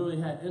times I've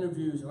literally had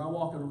interviews, and I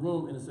walk in a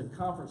room, and it's a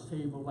conference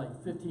table,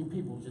 like 15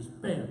 people,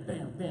 just bam,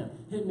 bam, bam,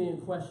 hit me in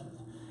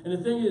questions. And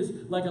the thing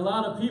is, like a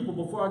lot of people,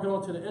 before I go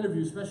into the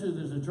interview, especially if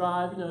there's a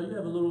drive, you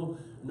have a little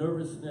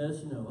nervousness,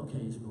 okay,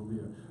 it's going to be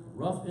a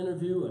rough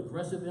interview,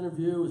 aggressive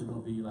interview, it's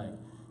going to be like,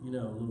 a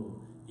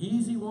little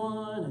easy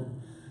one,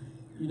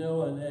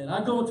 and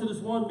I go into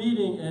this one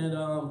meeting, and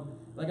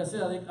like I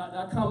said,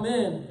 I come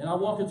in, and I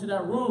walk into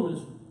that room, and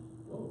it's,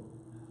 whoa,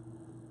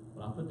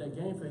 but I put that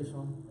game face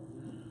on,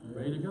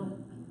 ready to go.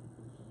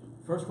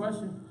 First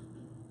question,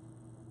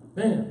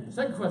 bam.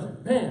 Second question,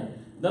 bam.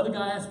 Another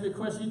guy asked me a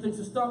question he thinks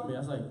to stump me. I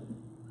was like,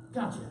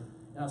 gotcha.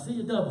 And I see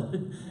you double.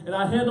 And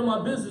I handled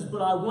my business, but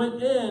I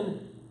went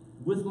in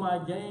with my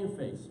game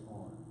face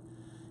on.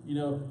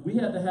 We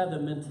have to have the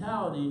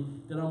mentality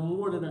that I'm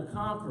more than a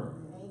conqueror.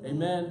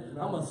 Amen.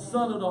 I'm a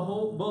son of the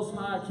Most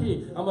High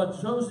King. I'm a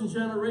chosen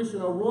generation,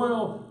 a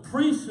royal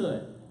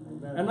priesthood.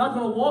 I'm not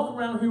going to walk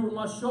around here with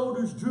my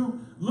shoulders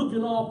drooped,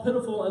 looking all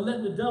pitiful and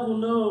letting the devil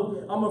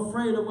know I'm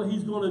afraid of what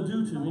he's going to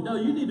do to me. No,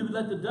 you need to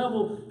let the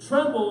devil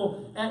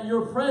tremble at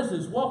your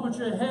presence. Walk with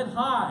your head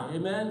high,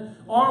 amen.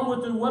 Armed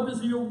with the weapons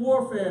of your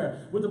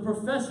warfare, with the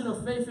profession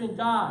of faith in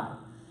God,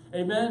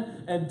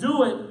 amen. And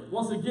do it,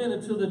 once again,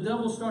 until the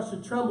devil starts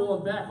to tremble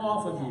and back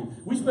off of you.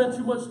 We spend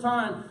too much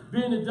time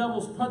being the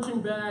devil's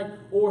punching bag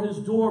or his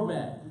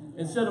doormat,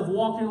 instead of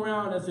walking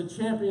around as the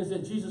champions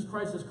that Jesus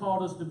Christ has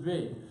called us to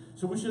be.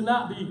 So we should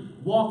not be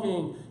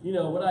walking,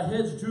 with our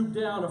heads drooped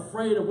down,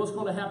 afraid of what's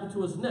going to happen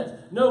to us next.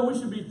 No, we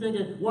should be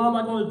thinking, what am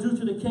I going to do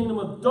to the kingdom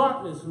of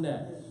darkness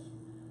next?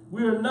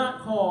 We are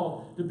not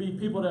called to be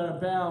people that are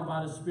bound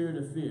by the spirit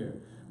of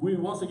fear.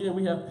 Once again,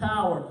 we have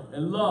power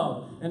and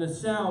love and a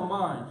sound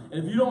mind.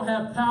 And if you don't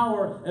have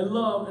power and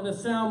love and a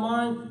sound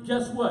mind,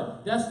 guess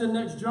what? That's the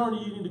next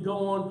journey you need to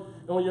go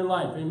on your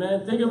life.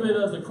 Amen? Think of it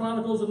as the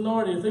Chronicles of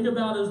Narnia. Think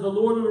about it as the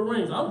Lord of the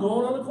Rings. I'm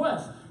going on a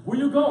quest. Where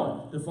you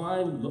going? To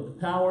find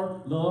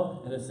power,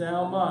 love, and a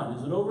sound mind.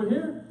 Is it over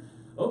here?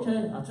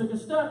 Okay, I took a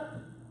step.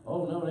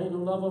 Oh, no, there ain't no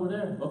love over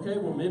there. Okay,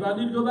 well, maybe I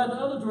need to go back the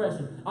other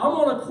direction. I'm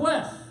on a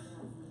quest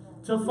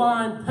to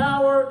find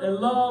power and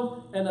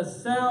love and a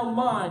sound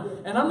mind.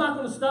 And I'm not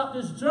going to stop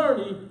this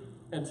journey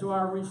until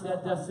I reach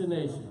that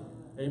destination.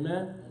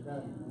 Amen?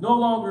 No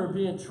longer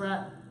being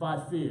trapped by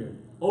fear,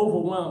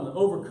 overwhelmed,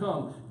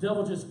 overcome.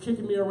 Devil just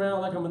kicking me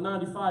around like I'm a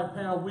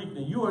 95-pound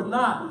weakling. You are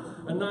not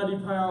a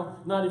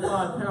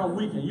 95-pound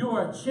weakling. You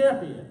are a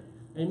champion.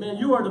 Amen?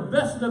 You are the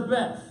best of the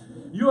best.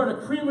 You are the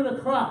cream of the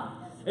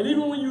crop. And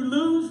even when you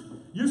lose,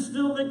 you're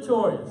still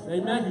victorious.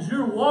 Amen? Because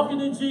you're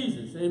walking in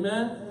Jesus.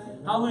 Amen?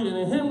 Hallelujah. And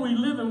in him we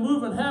live and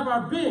move and have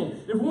our being.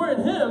 If we're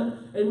in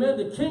him, amen,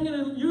 the King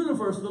of the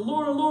universe, the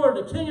Lord of Lords,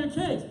 the King of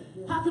kings,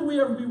 how can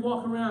we ever be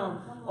walking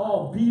around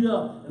all beat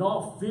up and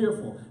all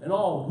fearful and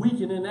all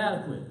weak and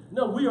inadequate?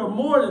 No, we are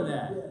more than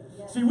that.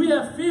 See, we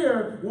have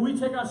fear when we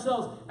take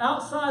ourselves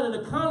outside of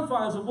the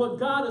confines of what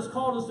God has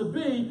called us to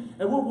be,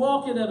 and we're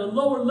walking at a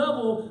lower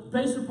level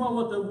based upon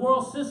what the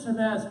world system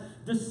has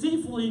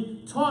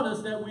deceitfully taught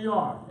us that we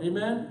are.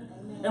 Amen?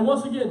 And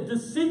once again,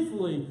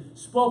 deceitfully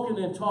spoken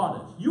and taught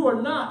us. You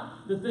are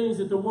not the things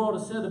that the world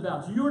has said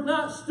about you. You are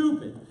not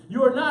stupid.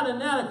 You are not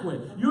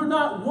inadequate. You are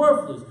not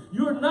worthless.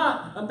 You are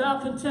not a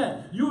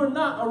malcontent. You are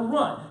not a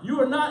runt.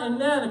 You are not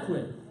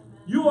inadequate.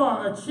 You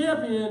are a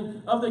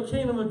champion of the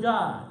kingdom of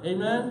God.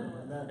 Amen?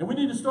 Amen. And we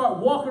need to start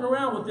walking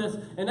around with this,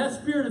 and that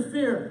spirit of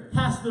fear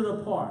has to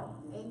depart.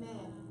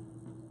 Amen.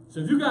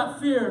 So if you got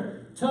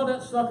fear, tell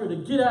that sucker to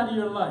get out of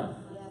your life.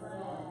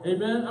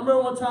 Amen. I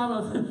remember one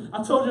time,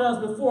 I told you guys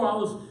before, I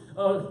was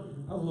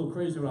a little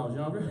crazy when I was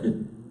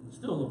younger.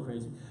 Still a little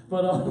crazy.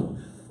 But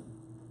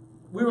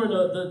we were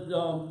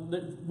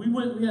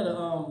in we had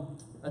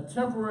a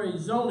temporary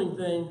zoning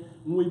thing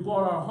when we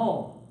bought our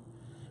home.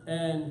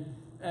 And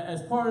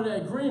as part of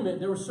that agreement,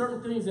 there were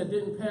certain things that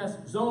didn't pass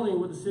zoning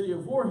with the city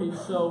of Voorhees.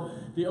 So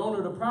the owner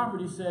of the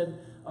property said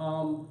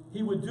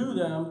he would do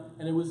them,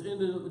 and it was in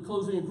the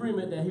closing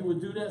agreement that he would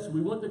do that. So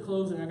we went to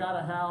closing. I got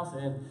a house,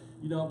 and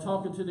I'm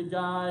talking to the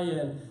guy,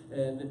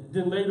 and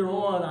then later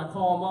on, I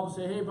call him up and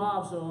say, hey,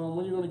 Bob, so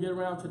when are you going to get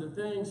around to the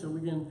thing so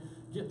we can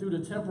get through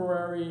the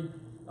temporary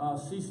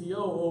CCO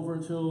over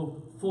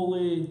until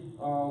fully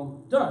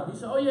done? He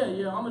said, oh,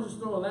 yeah, I'm going to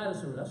just throw a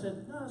lattice over it. I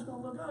said, no, it's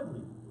going to look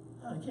ugly.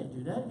 No, you can't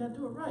do that. You got to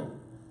do it right.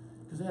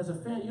 Because it has a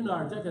fan,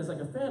 our deck has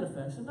like a fan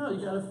effect. I said, no, you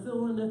got to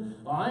fill in the,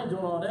 I ain't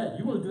doing all that.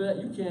 You want to do that,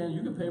 you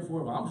can pay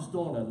for it, but I'm just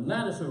throwing a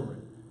lattice over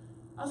it.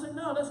 I said,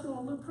 no, that's going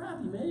to look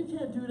crappy, man. You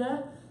can't do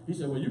that. He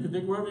said, well, you can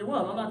think wherever you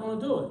want. I'm not going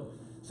to do it.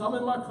 So I'm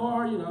in my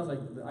car, I was like,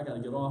 I got to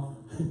get off.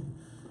 And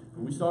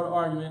we started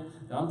arguing.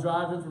 And I'm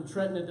driving from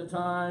Trenton at the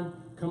time,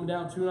 coming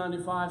down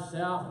 295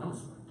 south, and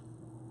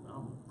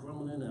I'm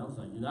grumbling, and I was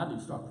like, I need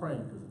to start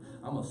praying because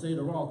I'm going to say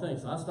the wrong thing.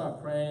 So I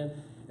start praying,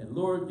 and the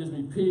Lord gives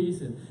me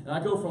peace, and I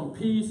go from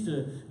peace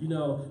to, then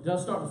I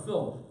start to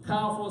feel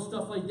powerful and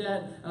stuff like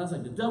that. And I was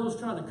like, the devil's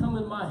trying to come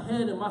in my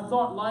head and my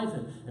thought life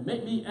and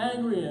make me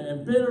angry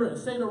and bitter and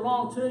say the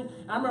wrong thing.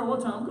 And I remember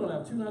one time I'm going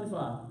down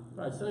 295,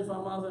 probably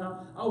 75 miles an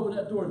hour. I opened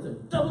that door and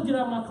said, devil, get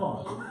out of my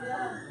car.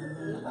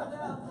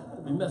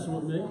 You messing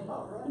with me?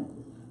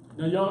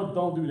 Now, y'all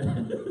don't do that.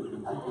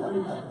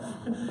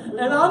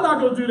 And I'm not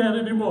going to do that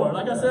anymore.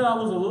 Like I said, I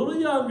was a little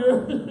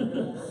younger.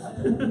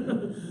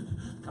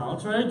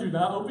 Contrary, do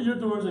not open your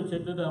doors and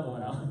kick the devil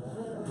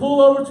out.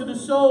 Pull over to the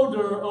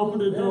shoulder, open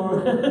the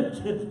door.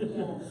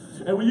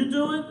 And when you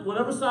do it,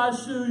 whatever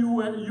size shoe you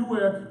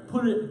wear,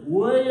 put it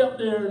way up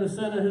there in the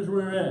center of his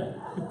rear end.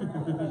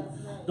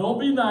 Don't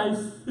be nice.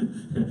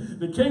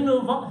 The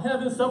kingdom of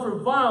heaven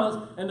suffered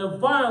violence, and the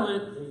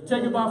violent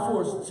take it by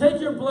force. Take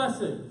your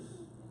blessings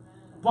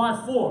by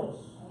force.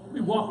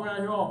 We walk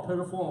around here all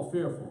pitiful and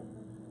fearful.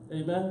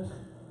 Amen?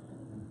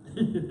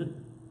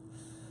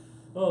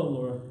 Oh,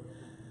 Lord.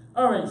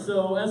 All right,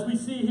 so as we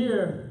see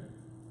here,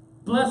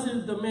 blessed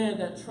is the man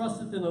that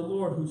trusteth in the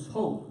Lord, whose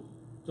hope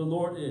the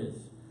Lord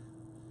is.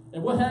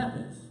 And what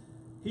happens?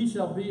 He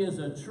shall be as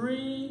a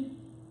tree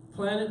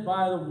planted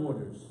by the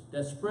waters,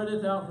 that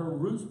spreadeth out her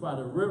roots by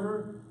the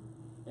river,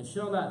 and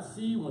shall not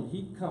see when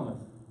heat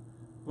cometh,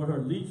 but her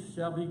leaf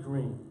shall be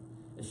green,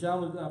 and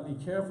shall not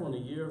be careful in the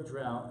year of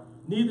drought,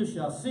 neither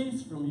shall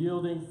cease from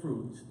yielding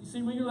fruit. You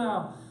see, when you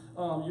allow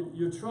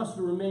your trust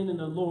to remain in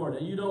the Lord,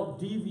 and you don't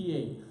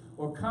deviate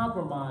or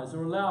compromise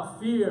or allow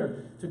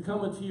fear to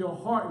come into your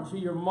heart, into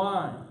your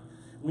mind,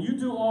 when you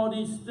do all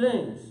these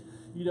things,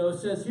 it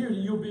says here that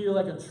you'll be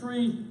like a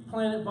tree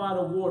planted by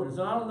the waters.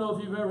 And I don't know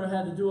if you've ever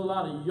had to do a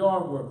lot of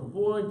yard work, but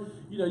boy,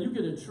 you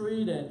get a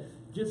tree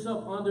that gets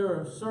up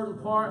under a certain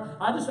part.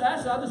 I just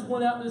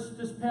went out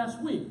this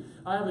past week.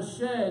 I have a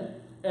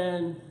shed,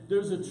 and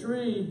there's a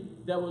tree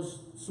that was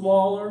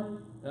smaller,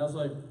 and I was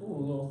like, oh,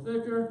 a little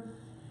thicker.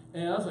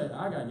 And I was like,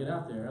 I got to get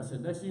out there. I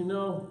said, next thing you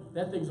know,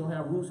 that thing's going to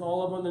have roots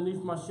all up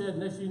underneath my shed.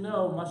 Next thing you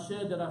know, my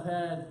shed that I've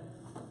had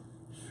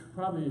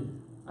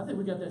I think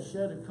we got that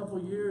shed a couple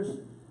of years,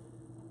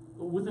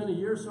 within a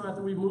year or so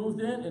after we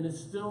moved in, and it's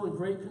still in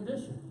great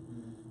condition.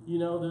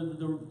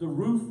 The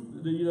roof,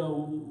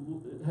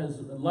 has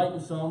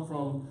lightened some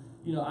from,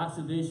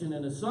 oxidation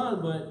in the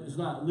sun, but it's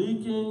not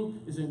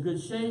leaking, it's in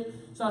good shape.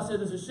 So I said,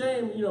 it's a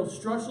shame,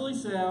 structurally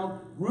sound,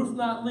 roof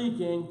not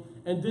leaking,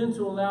 and then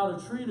to allow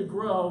the tree to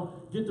grow,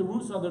 get the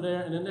roots under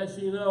there, and the next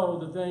thing you know,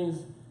 the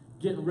thing's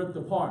getting ripped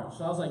apart.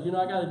 So I was like,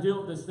 I got to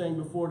deal with this thing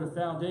before the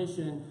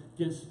foundation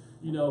gets,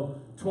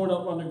 torn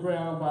up on the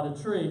ground by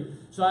the tree.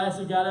 So I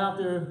actually got out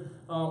there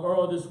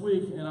earlier this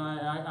week, and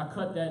I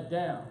cut that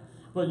down.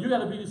 But you got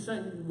to be the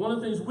same. One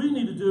of the things we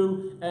need to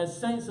do as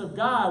saints of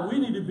God, we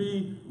need to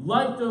be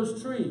like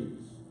those trees.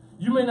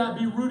 You may not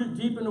be rooted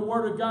deep in the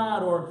Word of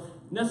God or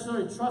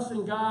necessarily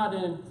trusting God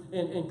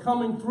and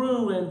coming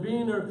through and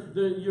being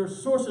your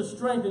source of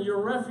strength and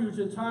your refuge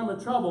in time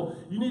of trouble.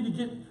 You need to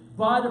get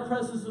by the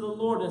presence of the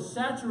Lord and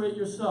saturate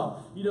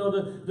yourself. You know,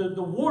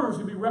 the waters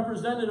will be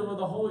representative of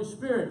the Holy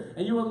Spirit.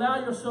 And you allow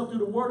yourself through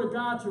the Word of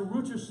God to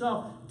root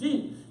yourself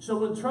deep. So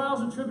when trials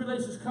and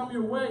tribulations come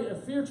your way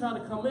and fear try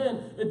to come in,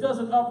 it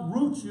doesn't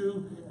uproot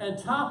you and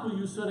topple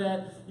you so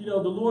that, you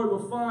know, the Lord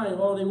will find,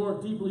 oh, they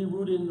weren't deeply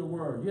rooted in the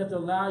Word. You have to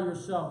allow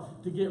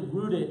yourself to get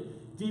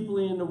rooted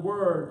deeply in the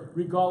Word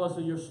regardless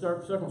of your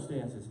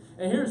circumstances.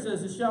 And here it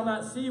says, it shall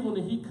not see when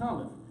the heat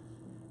cometh.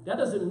 That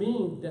doesn't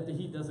mean that the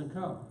heat doesn't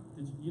come.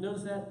 Did you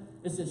notice that?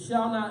 It says,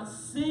 shall not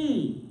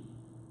see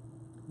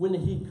when the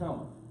heat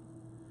cometh.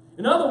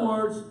 In other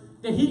words,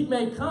 the heat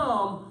may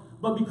come,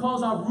 but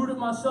because I've rooted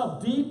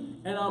myself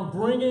deep and I'm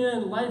bringing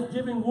in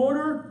life-giving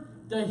water,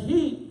 the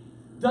heat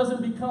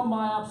doesn't become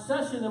my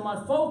obsession and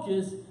my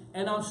focus,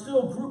 and I'm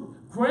still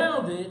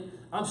grounded,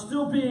 I'm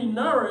still being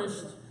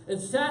nourished and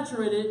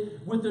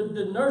saturated with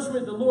the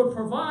nourishment the Lord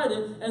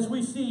provided. As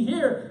we see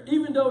here,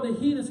 even though the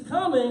heat is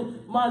coming,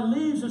 my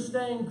leaves are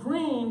staying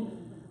green,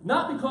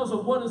 not because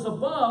of what is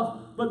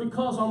above, but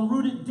because I'm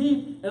rooted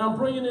deep and I'm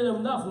bringing in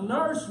enough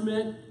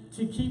nourishment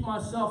to keep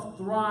myself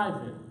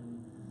thriving.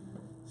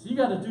 So you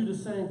got to do the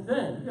same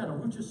thing. You got to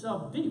root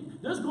yourself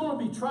deep. There's going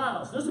to be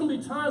trials. There's going to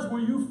be times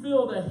where you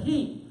feel the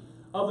heat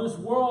of this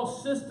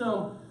world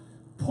system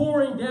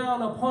pouring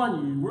down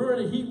upon you. We're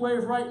in a heat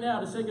wave right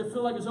now. They say it can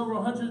feel like it's over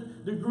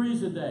 100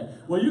 degrees a day.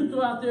 Well, you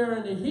go out there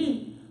in the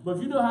heat, but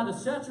if you know how to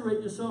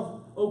saturate yourself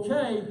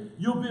okay,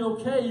 you'll be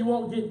okay. You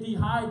won't get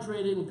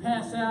dehydrated and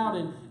pass out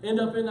and end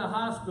up in the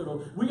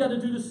hospital. We got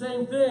to do the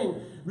same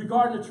thing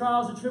regarding the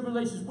trials and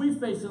tribulations we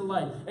face in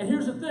life. And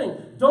here's the thing.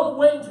 Don't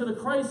wait until the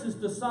crisis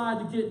decide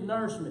to get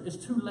nourishment. It's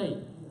too late.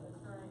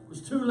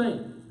 It's too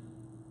late.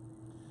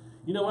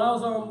 You know, when I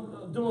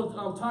was doing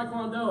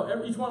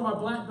Taekwondo, each one of our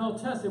black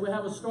belt tests, they would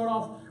have us start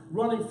off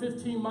running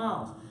 15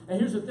 miles. And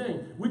here's the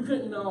thing. We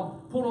couldn't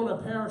put on a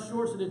pair of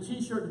shorts and a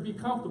T-shirt to be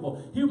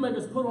comfortable. He would make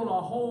us put on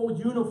a whole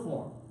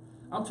uniform.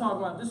 I'm talking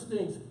about this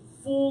thing's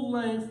full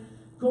length,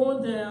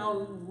 going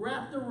down,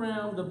 wrapped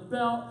around the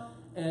belt.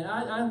 And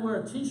I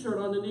wear a T-shirt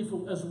underneath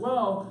as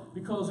well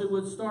because it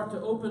would start to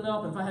open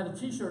up. And if I had a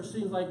T-shirt, it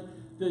seems like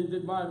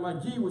my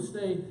gi would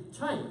stay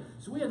tight.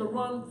 So we had to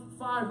run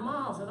 5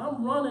 miles, and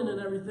I'm running and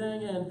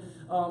everything. And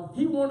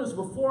he warned us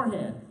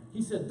beforehand.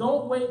 He said,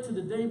 don't wait till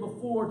the day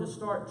before to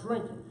start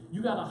drinking.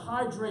 You got to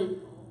hydrate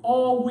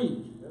all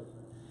week.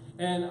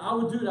 And I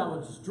would do that. I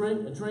would just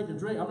drink and drink and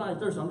drink. I'm not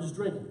even thirsty. I'm just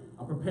drinking.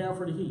 I'm preparing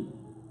for the heat.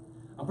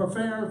 I'm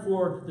preparing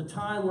for the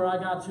time where I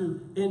got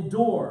to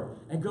endure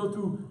and go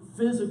through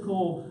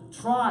physical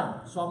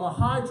trial. So I'm going to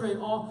hydrate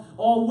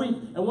all week.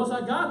 And once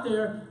I got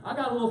there, I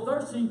got a little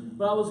thirsty,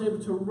 but I was able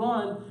to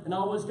run, and I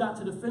always got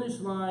to the finish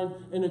line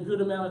in a good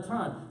amount of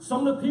time.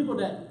 Some of the people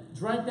that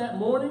drank that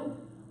morning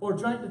or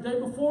drank the day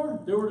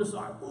before, they were just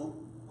like,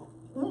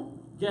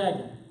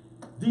 gagging,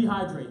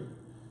 dehydrated.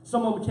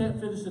 Some of them can't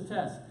finish the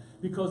test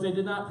because they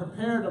did not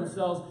prepare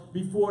themselves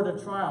before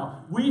the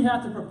trial. We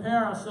have to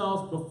prepare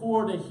ourselves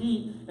before the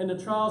heat and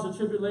the trials and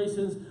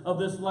tribulations of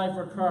this life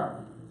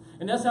occur.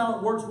 And that's how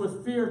it works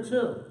with fear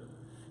too.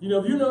 You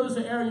know, if you notice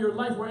an area in your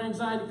life where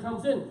anxiety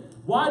comes in,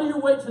 why do you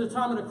wait till the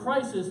time of the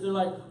crisis? They're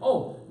like,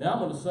 oh, now I'm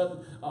going to study,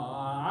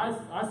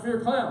 I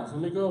fear clowns.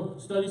 Let me go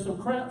study some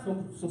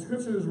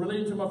scriptures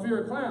relating to my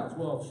fear of clowns.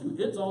 Well, shoot,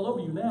 it's all over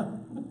you now.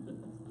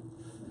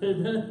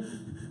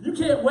 Amen. You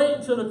can't wait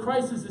until the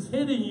crisis is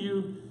hitting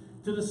you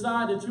to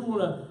decide that you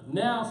want to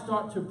now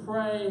start to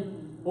pray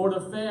or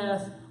to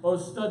fast or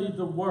study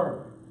the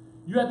Word.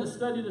 You have to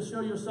study to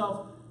show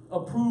yourself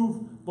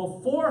approved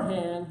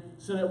beforehand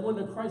so that when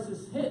the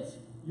crisis hits,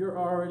 you're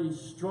already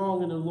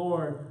strong in the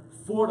Lord,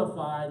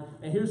 fortified.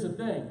 And here's the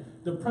thing.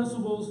 The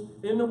principles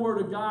in the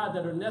Word of God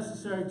that are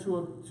necessary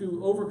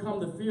to overcome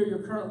the fear you're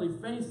currently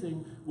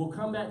facing will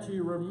come back to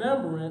your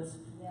remembrance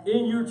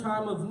in your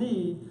time of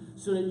need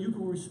so that you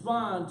can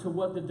respond to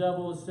what the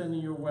devil is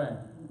sending your way.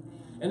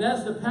 And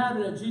that's the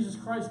pattern that Jesus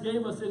Christ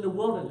gave us in the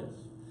wilderness.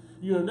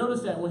 You know,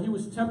 notice that when he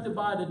was tempted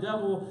by the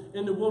devil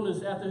in the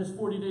wilderness after his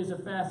 40 days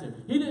of fasting,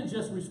 he didn't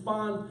just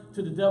respond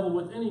to the devil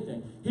with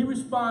anything. He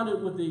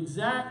responded with the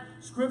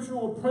exact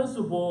scriptural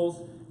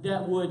principles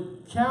that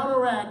would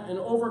counteract and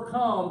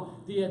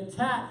overcome the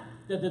attack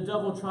that the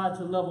devil tried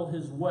to level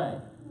his way.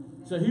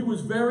 So he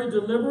was very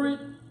deliberate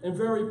and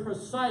very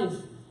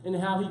precise in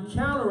how he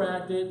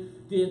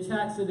counteracted the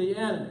attacks of the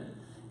enemy.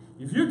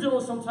 If you're dealing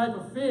with some type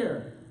of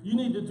fear, you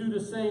need to do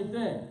the same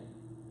thing.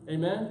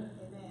 Amen?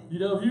 You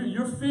know, if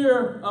your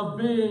fear of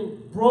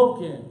being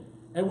broken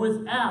and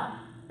without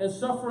and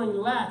suffering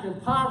lack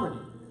and poverty,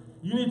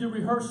 you need to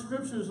rehearse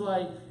scriptures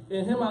like,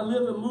 in him I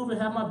live and move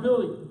and have my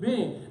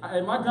being.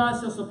 And my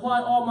God shall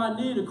supply all my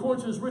need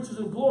according to his riches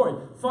and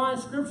glory. Find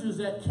scriptures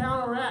that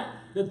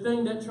counteract the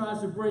thing that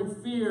tries to bring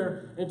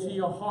fear into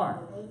your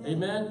heart.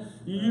 Amen.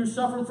 You're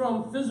suffering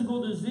from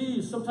physical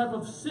disease, some type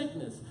of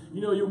sickness.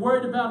 You know, you're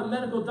worried about a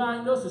medical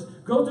diagnosis.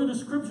 Go through the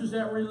scriptures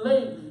that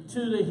relate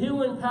to the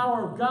healing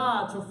power of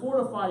God to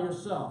fortify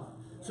yourself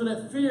so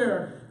that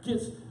fear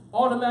gets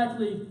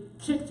automatically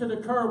kicked to the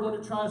curb when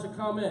it tries to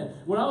come in.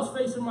 When I was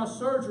facing my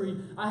surgery,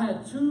 I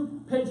had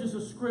 2 pages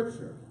of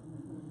scripture.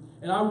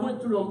 And I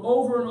went through them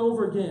over and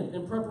over again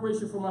in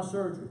preparation for my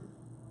surgery.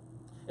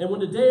 And when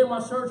the day of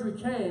my surgery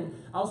came,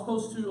 I was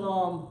supposed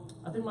to,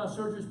 I think my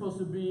surgery was supposed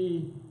to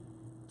be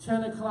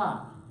 10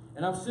 o'clock.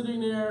 And I'm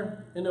sitting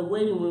there in the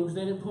waiting room because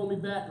they didn't pull me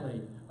back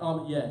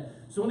yet.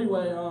 So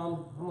anyway,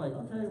 I'm like,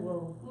 okay,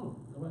 well,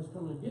 nobody's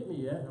coming to get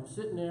me yet. I'm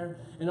sitting there.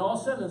 And all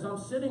of a sudden, as I'm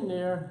sitting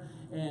there,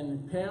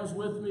 and Pam's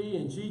with me,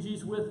 and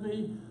Gigi's with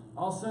me,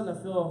 all of a sudden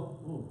I feel,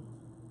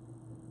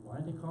 why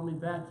didn't they call me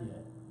back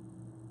yet?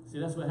 See,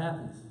 that's what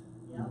happens.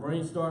 Your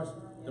brain starts,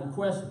 them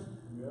questions.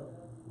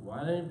 Why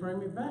didn't they bring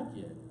me back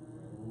yet?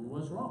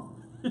 What's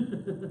wrong?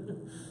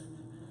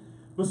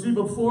 But see,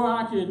 before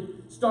I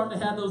could start to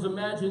have those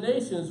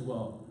imaginations,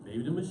 well,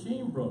 maybe the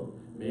machine broke.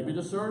 Maybe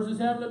the surgeon's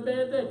having a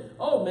bad day.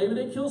 Oh, maybe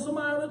they killed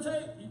somebody on the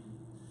tape.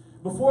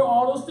 Before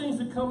all those things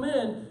would come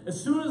in,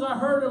 as soon as I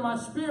heard in my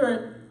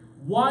spirit,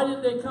 why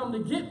didn't they come to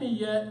get me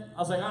yet? I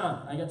was like,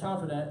 I ain't got time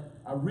for that.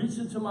 I reached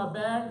into my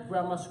bag,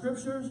 grabbed my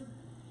scriptures,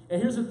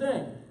 and here's the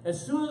thing.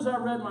 As soon as I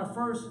read my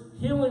first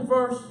healing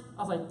verse,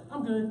 I was like,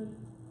 I'm good.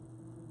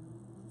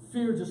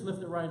 Fear just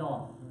lifted right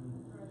off.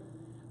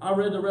 I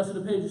read the rest of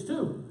the pages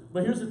too.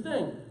 But here's the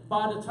thing.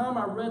 By the time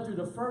I read through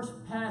the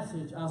first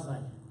passage, I was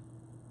like,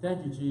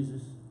 thank you,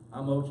 Jesus.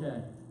 I'm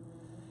okay.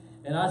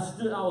 And I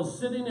was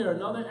sitting there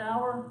another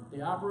hour.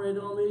 They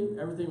operated on me.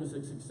 Everything was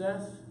a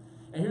success.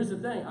 And here's the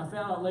thing. I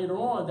found out later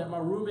on that my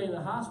roommate in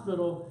the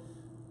hospital,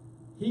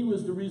 he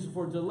was the reason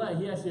for delay.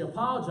 He actually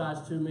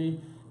apologized to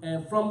me.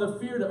 And from the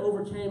fear that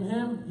overcame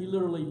him, he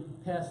literally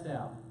passed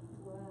out.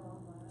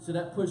 So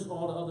that pushed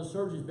all the other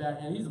surgeries back.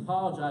 And he's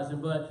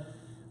apologizing. But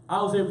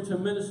I was able to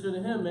minister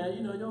to him, man.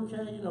 You know, you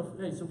okay? You know,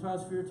 hey,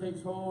 sometimes fear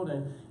takes hold.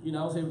 And, you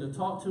know, I was able to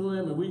talk to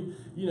him. And we,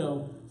 you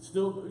know,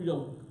 still, you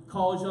know,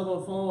 call each other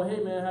on the phone.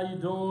 Hey, man, how you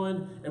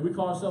doing? And we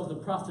call ourselves the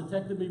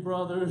prostatectomy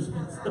brothers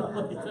and stuff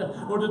like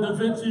that. Or the Da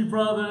Vinci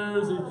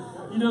brothers.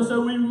 And, you know,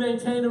 so we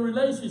maintain a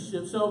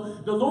relationship.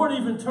 So the Lord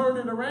even turned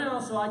it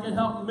around so I could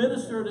help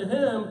minister to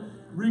him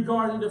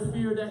regarding the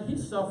fear that he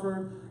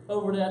suffered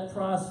over that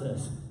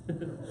process.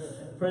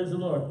 Praise the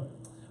Lord.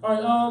 All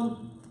right,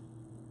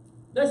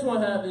 next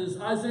one I have is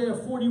Isaiah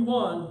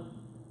 41,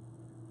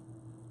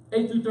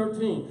 8 through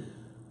 13.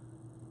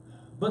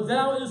 But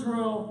thou,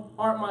 Israel,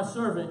 art my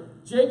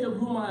servant, Jacob,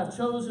 whom I have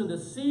chosen, the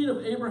seed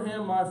of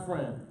Abraham, my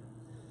friend.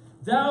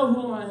 Thou,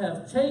 whom I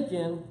have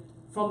taken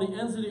from the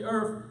ends of the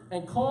earth,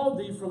 and called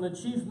thee from the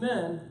chief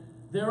men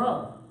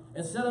thereof,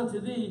 and said unto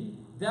thee,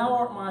 Thou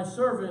art my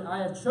servant, I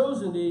have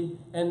chosen thee,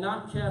 and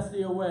not cast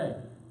thee away.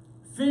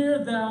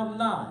 Fear thou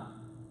not,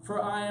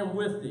 for I am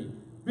with thee.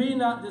 Be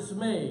not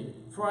dismayed,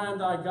 for I am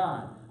thy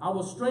God. I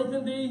will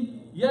strengthen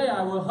thee, yea,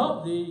 I will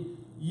help thee,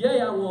 yea,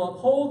 I will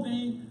uphold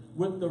thee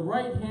with the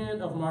right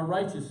hand of my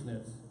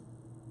righteousness.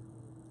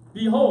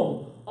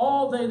 Behold,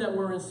 all they that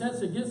were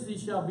incensed against thee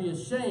shall be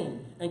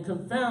ashamed and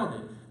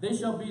confounded. They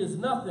shall be as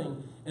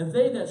nothing, and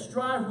they that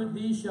strive with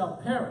thee shall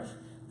perish.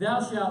 Thou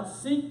shalt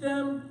seek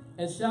them,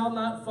 and shalt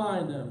not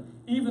find them.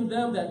 Even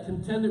them that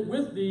contended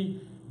with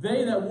thee,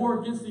 they that war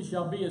against thee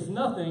shall be as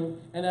nothing,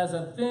 and as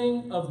a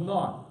thing of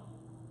naught.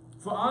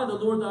 For I, the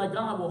Lord thy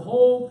God, will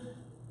hold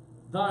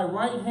thy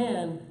right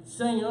hand,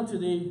 saying unto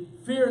thee,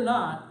 Fear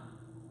not,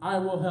 I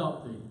will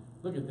help thee.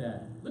 Look at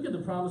that. Look at the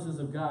promises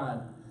of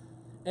God.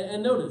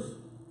 And notice,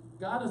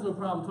 God has no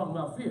problem talking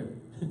about fear.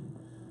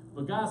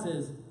 But God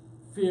says,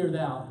 Fear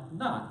thou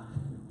not.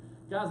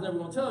 God's never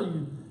going to tell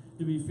you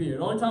to be feared.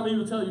 The only time he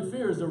will tell you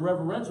fear is the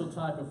reverential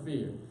type of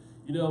fear.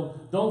 You know,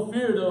 don't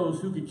fear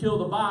those who could kill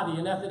the body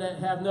and after that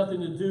have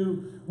nothing to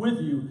do with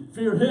you.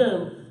 Fear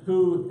him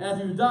who,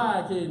 after you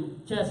die,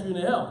 can cast you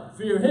into hell.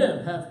 Fear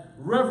him. Have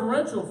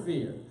reverential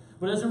fear.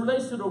 But as it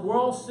relates to the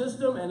world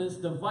system and its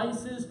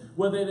devices,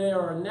 whether they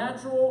are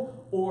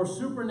natural or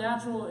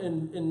supernatural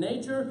in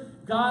nature,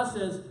 God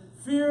says,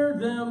 fear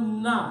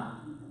them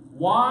not.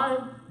 Why?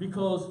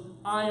 Because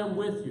I am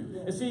with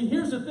you. And see,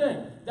 here's the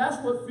thing.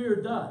 That's what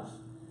fear does.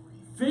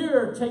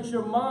 Fear takes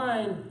your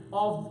mind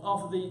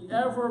off the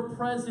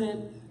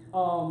ever-present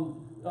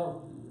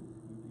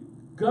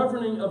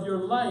governing of your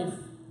life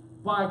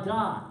by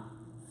God.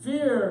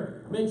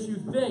 Fear makes you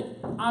think,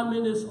 I'm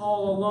in this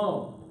all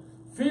alone.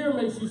 Fear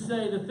makes you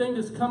say, the thing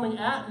that's coming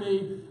at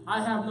me,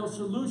 I have no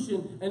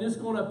solution, and it's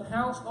going to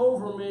pounce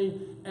over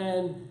me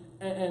and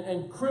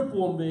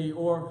cripple me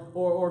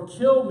or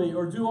kill me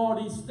or do all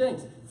these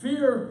things.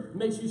 Fear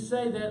makes you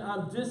say that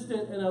I'm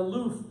distant and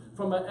aloof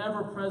from an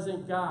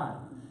ever-present God.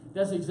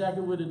 That's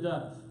exactly what it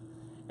does.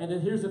 And then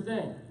here's the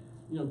thing.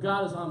 You know,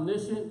 God is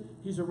omniscient.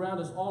 He's around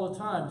us all the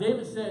time.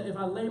 David said, if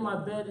I lay my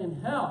bed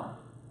in hell,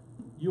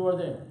 you are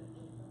there.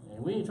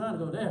 And we ain't trying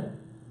to go there.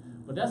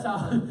 But that's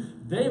how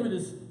David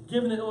is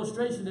giving an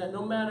illustration that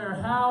no matter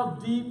how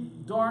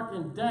deep, dark,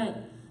 and dank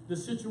the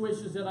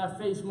situations that I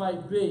face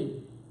might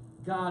be,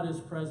 God is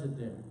present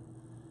there.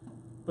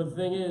 But the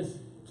thing is,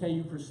 can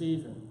you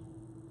perceive him?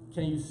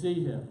 Can you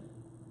see him?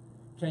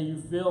 Can you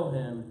feel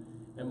him?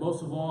 And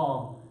most of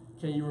all,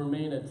 can you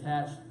remain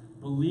attached,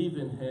 believe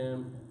in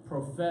him,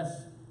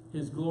 profess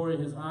his glory,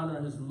 his honor,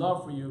 his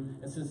love for you,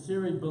 and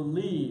sincerely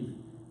believe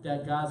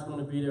that God's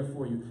going to be there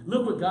for you.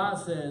 Look what God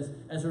says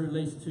as it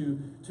relates to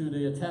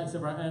the attacks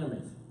of our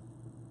enemies.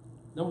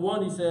 Number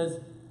one, he says,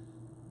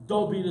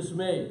 don't be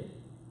dismayed.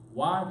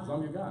 Why? Because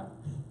I'm your God.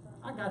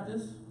 I got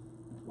this.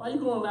 Why are you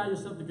going to allow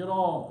yourself to get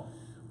all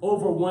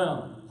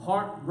overwhelmed,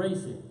 heart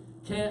racing,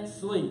 can't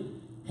sleep,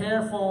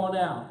 hair falling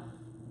out,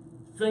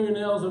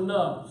 fingernails and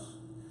nubs?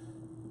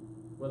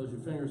 Whether it's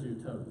your fingers or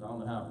your toes. I don't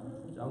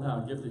know how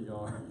gifted you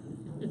are.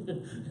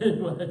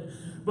 Anyway,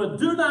 but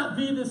do not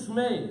be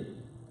dismayed.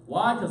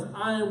 Why? Because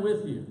I am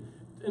with you.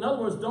 In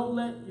other words, don't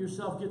let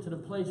yourself get to the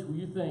place where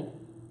you think,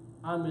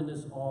 I'm in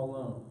this all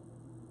alone.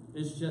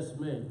 It's just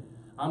me.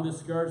 I'm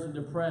discouraged and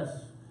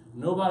depressed.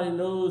 Nobody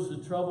knows the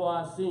trouble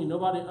I've seen.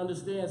 Nobody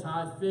understands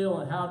how I feel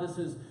and how this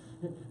is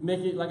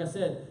making, like I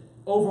said,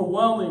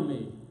 overwhelming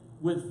me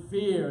with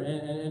fear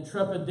and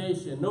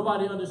trepidation.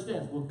 Nobody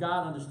understands. Well,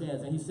 God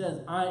understands. And he says,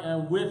 I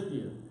am with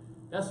you.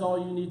 That's all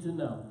you need to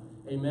know.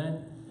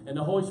 Amen. And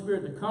the Holy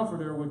Spirit, the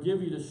Comforter, will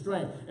give you the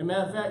strength. And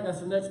matter of fact, that's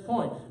the next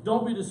point.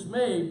 Don't be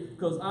dismayed,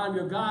 because I'm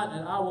your God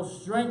and I will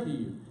strengthen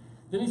you.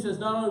 Then he says,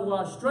 not only will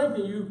I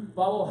strengthen you,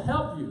 but I will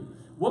help you.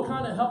 What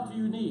kind of help do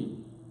you need?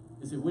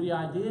 Is it witty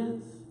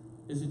ideas?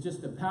 Is it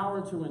just the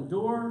power to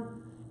endure?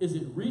 Is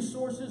it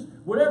resources?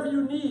 Whatever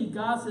you need,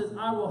 God says,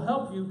 I will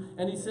help you.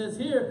 And he says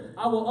here,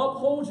 I will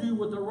uphold you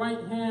with the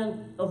right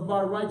hand of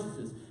my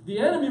righteousness. The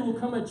enemy will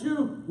come at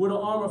you with an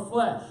arm of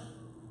flesh.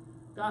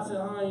 God said,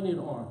 I ain't need an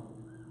arm.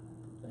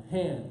 The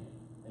hand,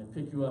 and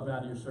pick you up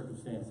out of your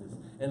circumstances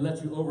and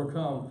let you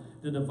overcome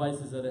the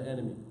devices of the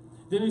enemy.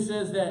 Then he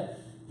says that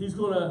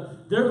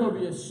they're going to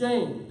be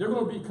ashamed. They're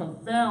going to be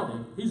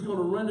confounded. He's going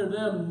to render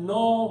them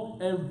null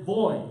and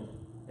void.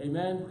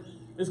 Amen.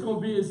 It's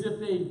going to be as if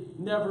they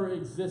never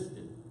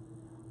existed.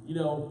 You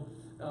know,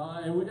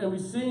 and we've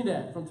seen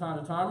that from time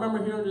to time. I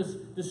remember hearing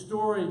this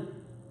story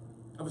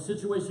of a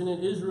situation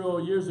in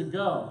Israel years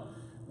ago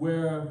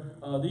where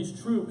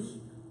these troops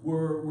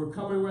were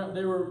coming around.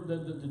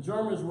 The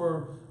Germans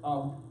were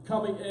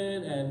coming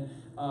in, and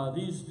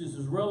these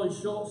Israeli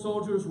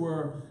soldiers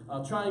were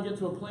trying to get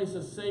to a place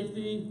of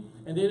safety,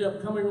 and they ended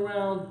up coming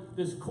around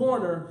this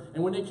corner.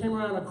 And when they came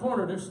around the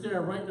corner, they're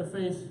staring right in the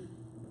face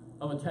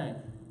of a tank.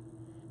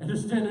 And they're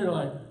standing there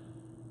like,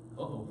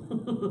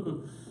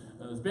 uh-oh.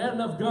 It's bad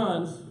enough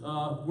guns.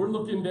 We're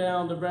looking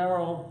down the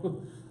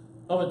barrel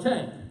of a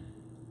tank.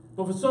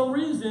 But for some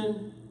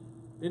reason,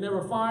 they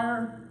never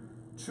fire.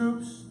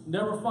 Troops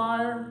never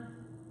fire.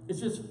 It's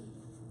just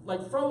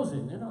like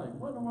frozen. They're like,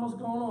 what in the world's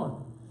going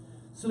on?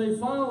 So they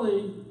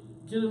finally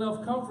get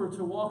enough comfort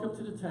to walk up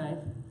to the tank.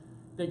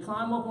 They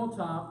climb up on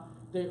top.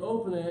 They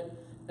open it.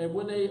 And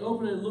when they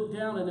open it and look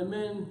down, and the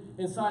men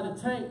inside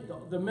the tank,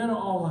 the men are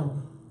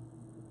all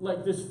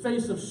like this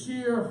face of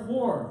sheer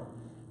horror.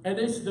 And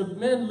the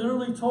men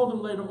literally told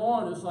them later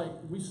on, it's like,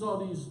 we saw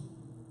these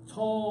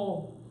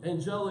tall,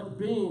 angelic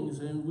beings,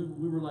 and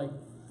we were like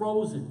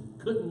frozen,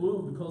 couldn't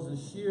move because of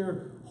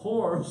sheer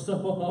horror.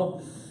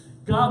 So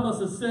God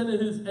must have sent in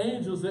his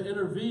angels to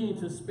intervene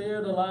to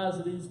spare the lives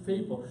of these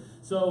people.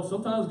 So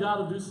sometimes God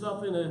will do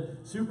something in the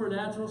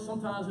supernatural,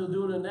 sometimes he'll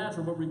do it in the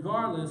natural, but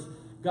regardless,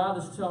 God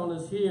is telling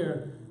us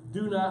here,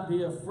 do not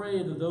be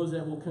afraid of those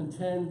that will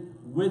contend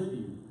with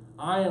you.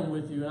 I am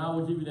with you, and I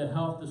will give you the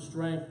health, the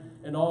strength,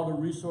 and all the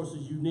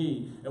resources you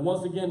need. And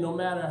once again, no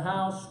matter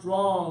how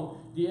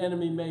strong the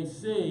enemy may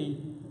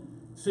seem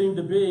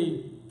to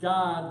be,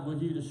 God will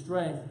give you the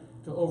strength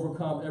to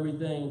overcome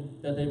everything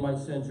that they might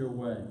send your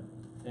way.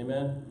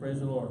 Amen. Praise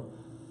the Lord.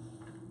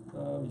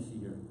 Let me see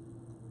here.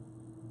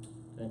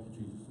 Thank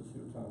you, Jesus. Let's see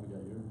what time we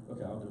got here.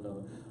 Okay, I'll do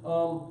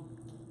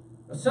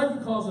another. A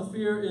second cause of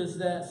fear is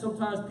that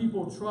sometimes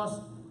people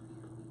trust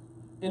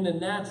in the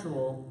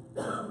natural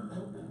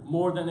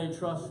more than they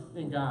trust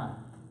in God.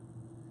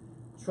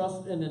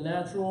 Trust in the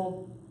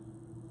natural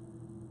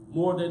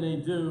more than they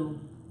do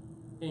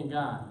in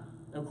God.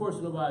 And of course,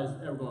 nobody's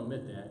ever going to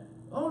admit that.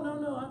 Oh,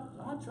 no,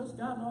 I trust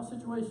God in all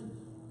situations.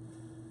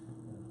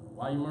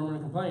 Why are you murmuring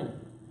and complaining?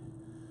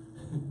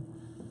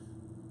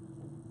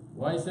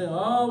 Why are you saying,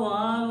 oh, well,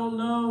 I don't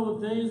know,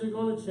 things are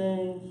going to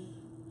change.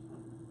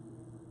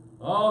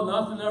 Oh,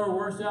 nothing ever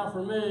works out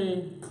for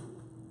me.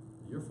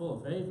 You're full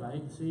of faith. I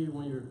hate to see you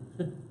when you're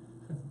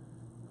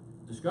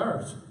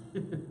discouraged.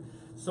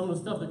 Some of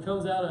the stuff that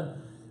comes out of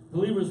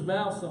believers'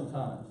 mouths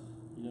sometimes.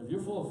 You know, if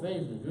you're full of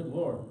faith, then good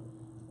Lord.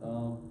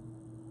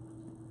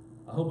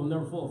 I hope I'm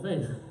never full of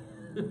faith.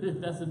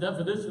 That's the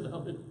definition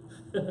of it.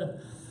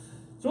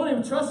 So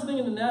anyway, trusting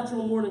in the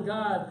natural more than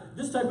God,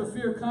 this type of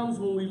fear comes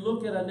when we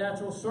look at our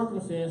natural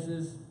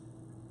circumstances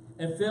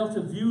and fail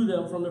to view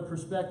them from the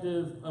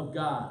perspective of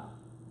God.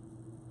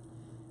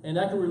 And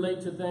that can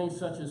relate to things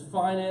such as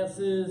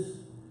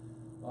finances,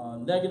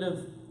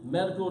 negative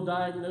medical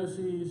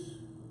diagnoses,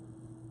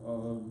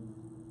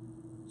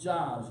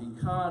 jobs,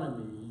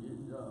 economy,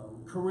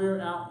 career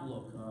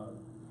outlook,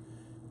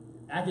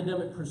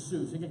 academic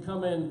pursuits. It can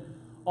come in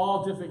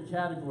all different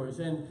categories.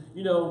 And,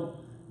 you know,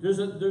 there's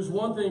a difference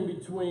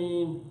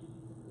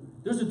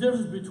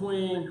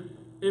between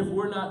if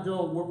we're not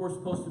doing what we're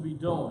supposed to be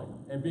doing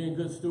and being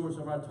good stewards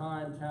of our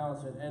time,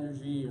 talents, and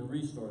energy and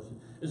resources.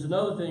 It's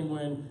another thing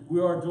when we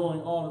are doing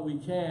all that we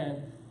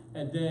can,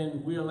 and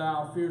then we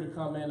allow fear to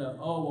come in of,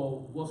 oh,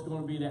 well, what's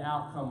going to be the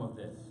outcome of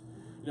this?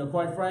 You know,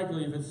 quite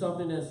frankly, if it's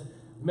something that's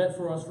meant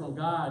for us from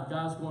God,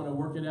 God's going to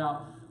work it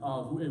out.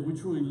 If we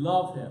truly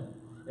love him,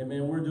 and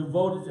man, we're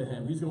devoted to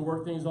him, he's going to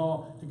work things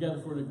all together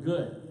for the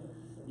good,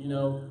 you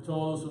know, to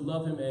all those who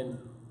love him and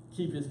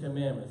keep his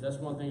commandments. That's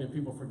one thing that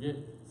people forget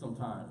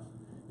sometimes.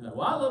 You're like,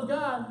 well, I love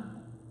God.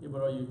 Yeah,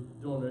 but are you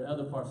doing the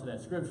other parts of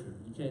that scripture?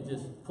 You can't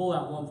just pull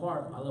out one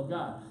part, I love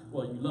God.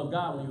 Well, you love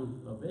God when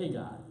you obey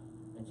God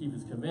and keep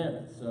his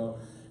commandments. So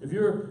if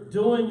you're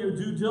doing your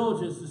due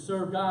diligence to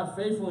serve God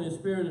faithfully in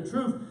spirit and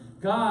truth,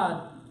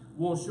 God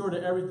will ensure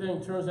that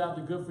everything turns out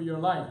to good for your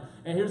life.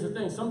 And here's the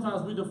thing.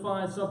 Sometimes we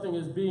define something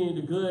as being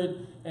the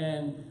good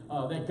and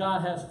that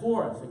God has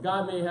for us. And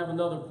God may have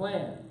another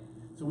plan.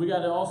 So we got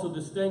to also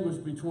distinguish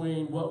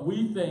between what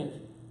we think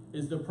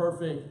is the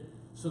perfect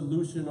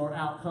solution or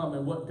outcome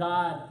and what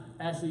God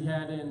actually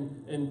had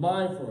in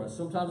mind for us.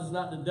 Sometimes it's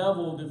not the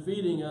devil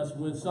defeating us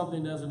when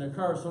something doesn't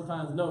occur.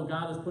 Sometimes, no,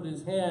 God has put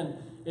his hand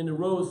in the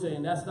road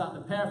saying, that's not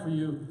the path for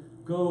you.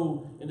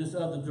 Go in this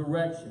other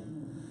direction.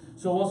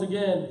 So once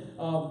again,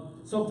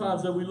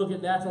 sometimes we look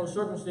at natural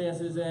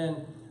circumstances and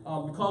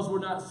because we're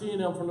not seeing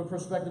them from the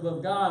perspective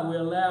of God, we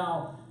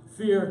allow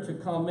fear to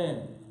come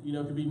in. You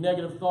know, it could be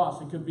negative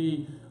thoughts. It could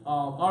be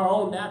our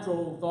own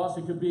natural thoughts.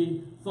 It could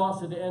be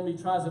thoughts that the enemy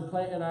tries to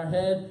plant in our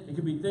head. It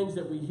could be things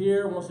that we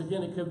hear. Once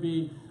again, it could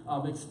be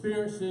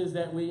experiences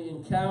that we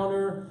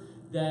encounter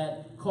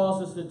that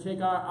cause us to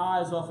take our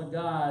eyes off of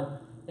God,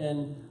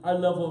 and our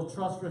level of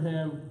trust for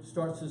him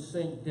starts to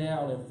sink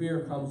down and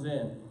fear comes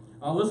in.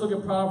 Let's look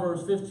at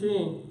Proverbs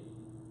 15,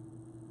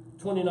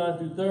 29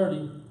 through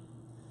 30.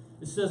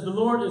 It says, the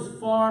Lord is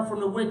far from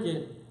the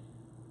wicked,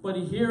 but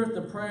he heareth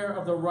the prayer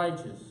of the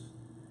righteous.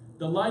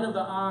 The light of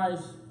the eyes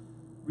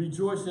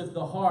rejoiceth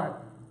the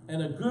heart,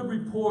 and a good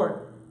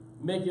report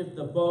maketh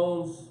the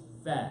bones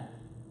fat.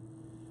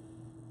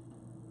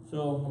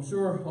 So I'm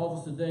sure all of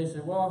us today say,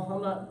 well,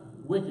 I'm not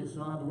wicked,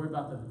 so I don't have to worry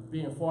about the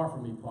being far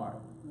from me part.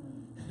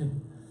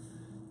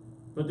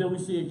 But then we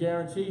see a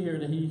guarantee here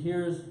that he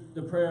hears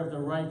the prayer of the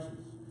righteous.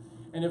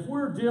 And if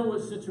we're dealing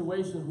with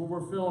situations where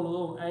we're feeling a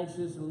little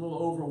anxious and a little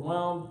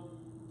overwhelmed,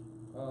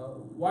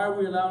 why are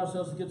we allowing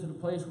ourselves to get to the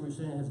place where we're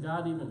saying, has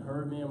God even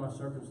heard me in my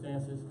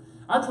circumstances?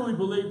 I truly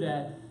believe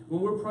that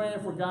when we're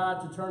praying for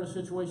God to turn the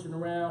situation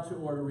around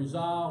or to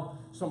resolve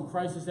some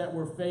crisis that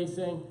we're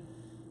facing,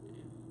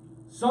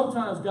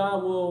 sometimes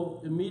God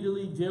will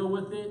immediately deal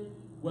with it,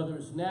 whether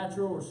it's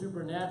natural or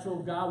supernatural.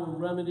 God will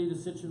remedy the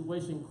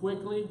situation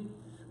quickly.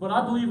 But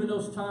I believe in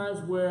those times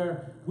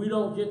where we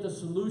don't get the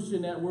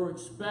solution that we're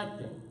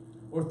expecting,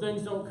 or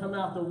things don't come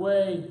out the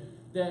way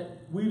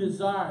that we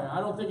desire. I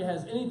don't think it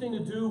has anything to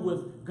do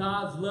with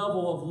God's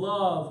level of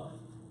love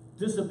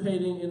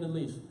dissipating in the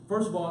least.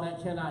 First of all,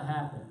 that cannot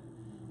happen.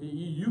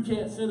 You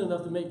can't sin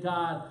enough to make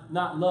God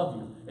not love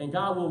you. And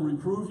God will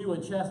reprove you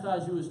and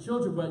chastise you as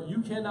children, but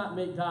you cannot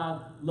make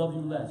God love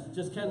you less. It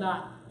just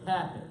cannot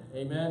happen.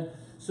 Amen?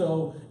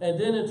 So, and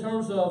then in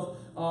terms of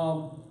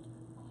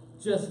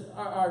just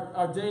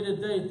our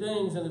day-to-day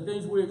things and the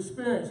things we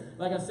experience,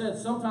 like I said,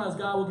 sometimes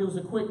God will give us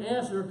a quick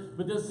answer,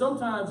 but then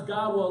sometimes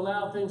God will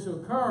allow things to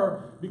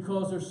occur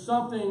because there's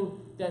something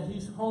that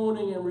he's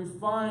honing and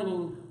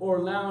refining or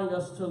allowing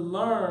us to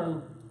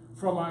learn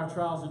from our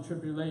trials and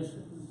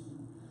tribulations.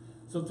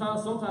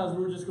 Sometimes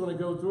we're just going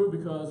to go through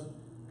because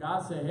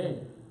God said, hey,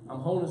 I'm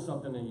honing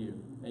something in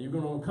you. And you're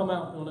going to come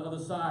out on the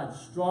other side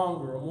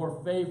stronger or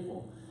more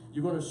faithful.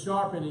 You're going to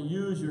sharpen and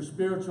use your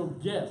spiritual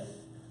gifts.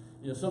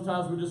 You know,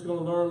 sometimes we're just going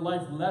to learn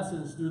life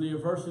lessons through the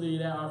adversity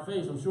that I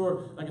face. I'm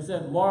sure, like I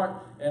said,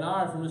 Mark and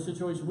I, from the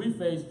situation we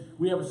face,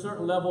 we have a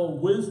certain level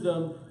of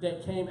wisdom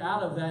that came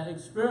out of that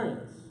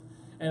experience.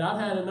 And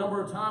I've had a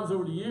number of times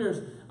over the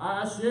years,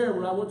 I shared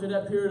when I went through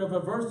that period of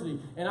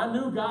adversity, and I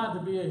knew God to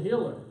be a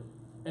healer,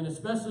 and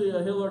especially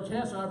a healer of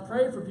cancer. I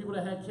prayed for people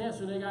that had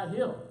cancer and they got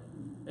healed.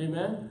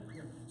 Amen?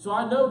 So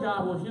I know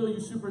God will heal you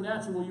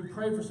supernaturally when you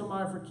pray for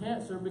somebody for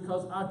cancer,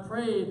 because I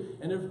prayed,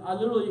 and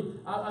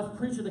I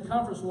preached at a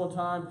conference one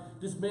time.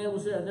 This man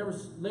was there. I never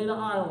laid an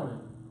eye on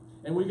him.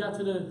 And we got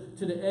to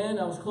the end.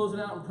 I was closing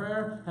out in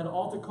prayer, had an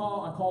altar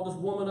call. I called this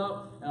woman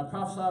up, and I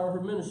prophesied over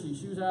her ministry.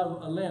 She was out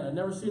of Atlanta. I'd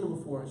never seen her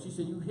before. And she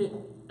said, you hit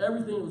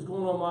everything that was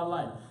going on in my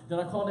life. Then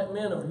I called that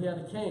man over. He had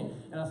a cane.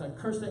 And I said,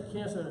 curse that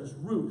cancer at its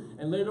root.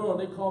 And later on,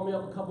 they called me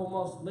up a couple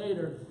months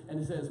later, and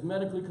he said, it's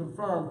medically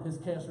confirmed his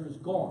cancer is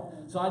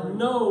gone. So I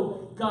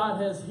know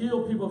God has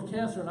healed people of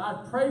cancer, and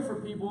I pray for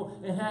people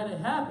and had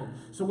it happen.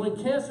 So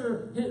when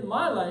cancer hit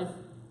my life,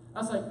 I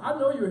was like, I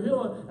know you're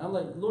healing. And I'm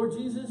like, Lord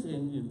Jesus,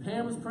 and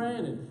Pam was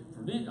praying, and for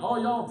me, all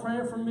y'all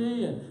praying for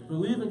me and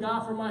believing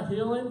God for my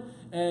healing.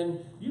 And,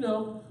 you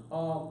know,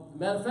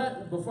 matter of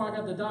fact, before I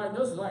got the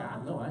diagnosis,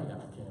 I know I ain't got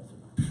no cancer.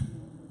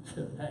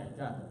 I ain't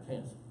got no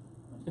cancer.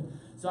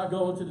 So I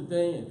go into the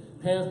thing,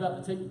 and Pam's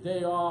about to take the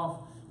day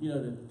off, you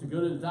know, to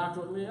go to the doctor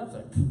with me. I was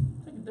like,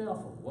 take a day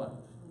off for what?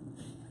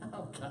 I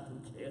don't got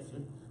no cancer.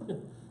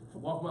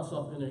 walk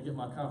myself in there and get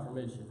my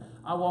confirmation.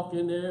 I walk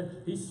in there,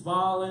 he's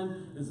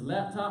smiling, his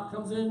laptop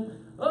comes in.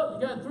 Oh,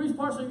 you got 3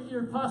 parts of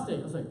your prostate.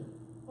 I was like,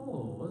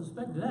 oh, I wasn't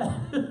expecting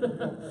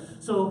that.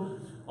 So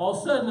all of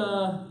a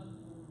sudden,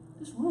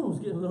 this room's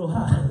getting a little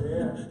hot.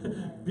 Yeah.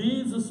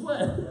 Beads of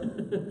sweat. I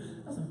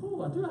was like,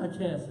 oh, I do have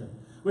cancer.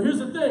 But here's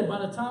the thing, by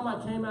the time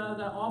I came out of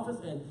that office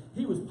and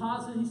he was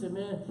positive, he said,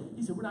 man,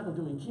 we're not going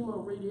to do any chemo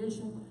or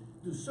radiation,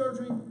 do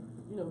surgery,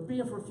 be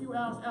in for a few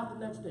hours out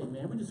the next day,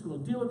 man. We're just going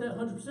to deal with that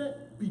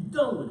 100%, be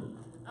done with it.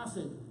 I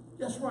said,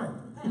 that's right.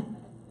 I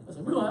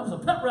said, we're going to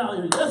have a pep rally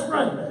here. That's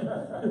right.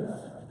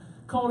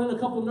 Called in a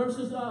couple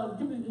nurses,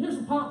 here's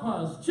some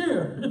pom-poms,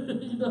 cheer.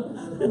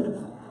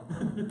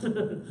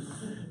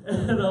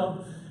 And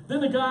then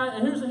the guy,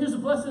 and here's the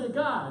blessing of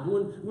God.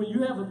 When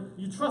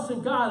you trust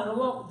in God and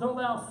don't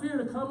allow fear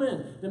to come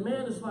in, the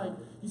man is like,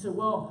 he said,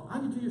 well, I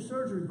can do your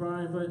surgery,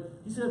 Brian,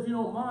 but he said, if you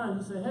don't mind,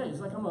 he said, hey, it's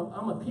like I'm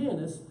a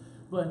pianist,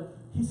 but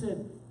he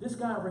said, this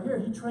guy over here,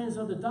 he trains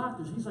other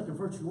doctors. He's like a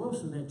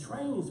virtuoso that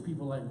trains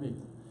people like me.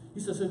 He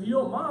said, so if you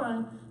don't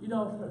mind,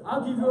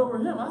 I'll give you over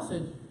him. I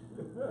said,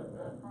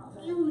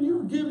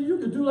 you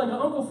could do like an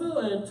Uncle Phil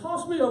and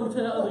toss me over to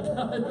the other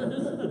guy.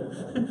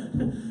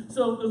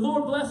 So the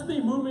Lord blessed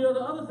me, moved me on the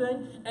other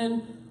thing,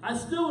 and I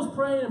still was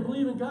praying and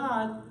believing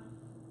God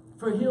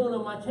for healing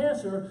of my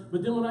cancer.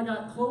 But then when I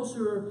got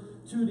closer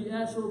to the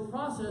actual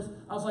process,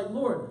 I was like,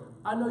 Lord,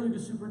 I know you can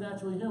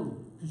supernaturally heal me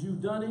because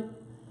you've done it,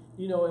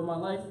 in my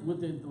life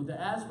with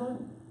the asthma.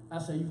 I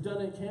said, you've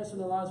done it, cancer in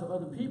the lives of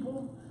other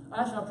people.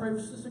 Actually, I prayed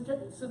for Sister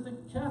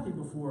Kathy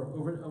before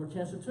over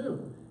cancer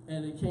too.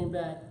 And it came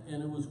back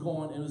and it was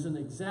gone. It was in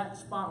the exact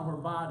spot on her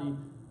body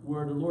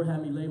where the Lord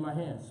had me lay my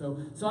hands. So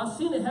I've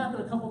seen it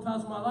happen a couple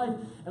times in my life.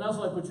 And I was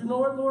like, but you know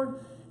what,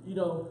 Lord?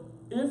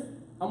 If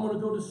I'm going to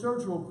go the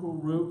surgical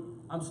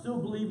route, I'm still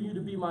believing you to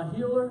be my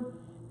healer.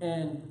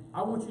 And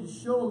I want you to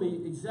show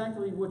me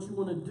exactly what you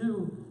want to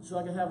do so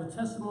I can have a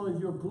testimony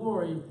of your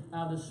glory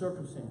out of the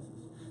circumstances.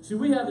 See,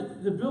 we have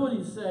the ability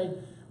to say,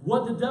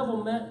 what the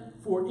devil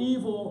meant for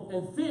evil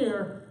and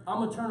fear, I'm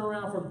going to turn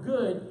around for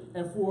good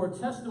and for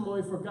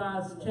testimony for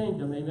God's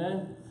kingdom.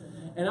 Amen?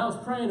 And I was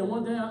praying, and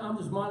one day I'm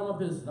just minding my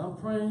business. I'm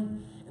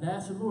praying, and I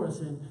asked the Lord, I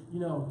said,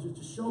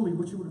 just show me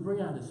what you would bring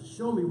out of this.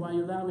 Show me why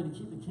you allowed me to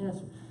keep the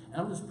cancer.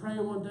 And I'm just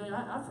praying one day.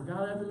 I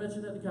forgot I ever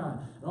mentioned that to God.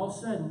 And all of a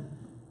sudden,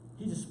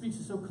 he just speaks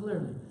it so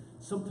clearly.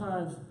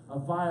 Sometimes a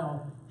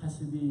vial has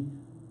to be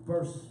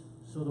burst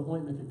so the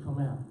ointment can come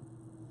out.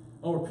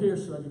 Or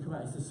pierced so it can come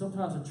out. He said,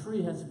 sometimes a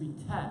tree has to be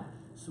tapped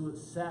so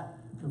its sap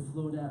can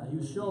flow down. He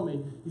was showing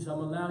me, he said, I'm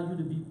allowing you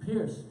to be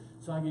pierced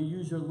so I can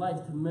use your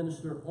life to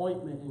minister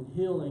ointment and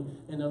healing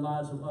in the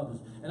lives of others.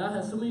 And I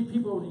had so many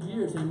people over the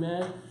years,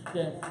 amen,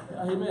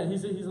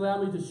 he's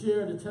allowed me to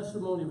share the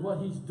testimony of what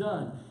he's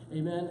done,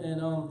 amen.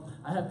 And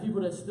I have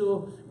people that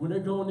still, when they're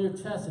going their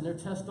tests and their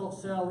tests don't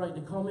sound right,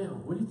 they call me,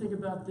 what do you think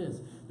about this?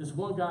 This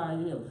one guy,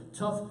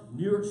 tough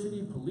New York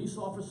City police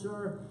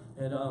officer,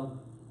 and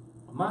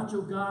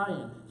macho guy,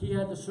 and he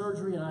had the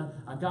surgery, and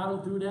I got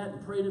him through that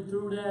and prayed him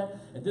through that.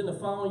 And then the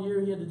following year,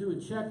 he had to do a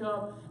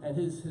checkup, and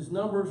his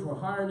numbers were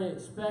higher than they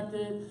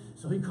expected.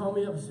 So he called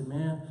me up. He said,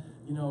 man,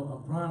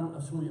 Brian, I'm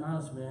just going to be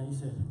honest, man. He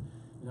said,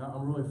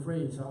 I'm really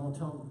afraid. He said, I want to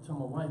tell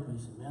my wife. But he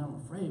said, man, I'm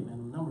afraid,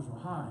 man. The numbers were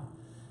high.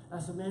 I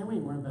said, man, we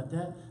ain't worried about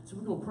that. So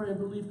we're going to pray and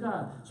believe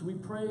God. So we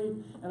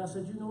prayed, and I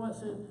said, you know what? I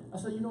said,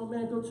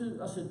 man,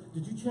 I said,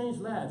 did you change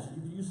labs?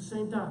 Did you use the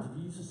same doctor? Did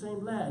you use the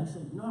same lab? He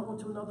said, I went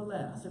to another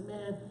lab. I said,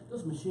 man,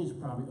 those machines are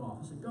probably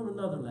off. I said, go to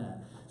another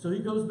lab. So he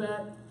goes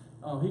back.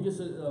 He gets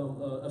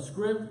a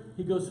script.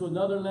 He goes to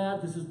another lab,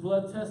 gets his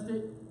blood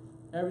tested.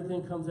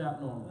 Everything comes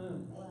out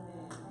normal.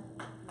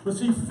 But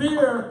see,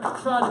 fear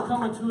tried to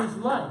come into his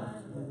life.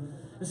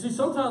 And see,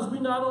 sometimes we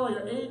not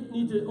only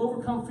need to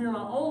overcome fear in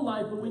our own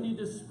life, but we need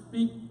to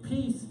speak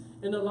peace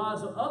in the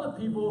lives of other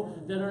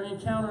people that are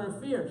encountering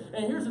fear.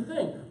 And here's the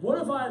thing.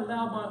 What if I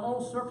allowed my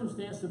own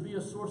circumstance to be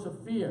a source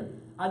of fear?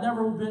 I've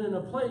never been in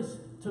a place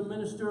to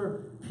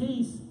minister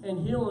peace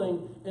and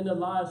healing in the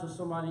lives of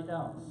somebody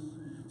else.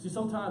 See,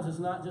 sometimes it's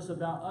not just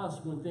about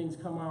us when things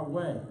come our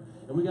way.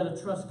 And we got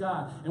to trust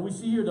God. And we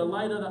see here the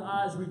light of the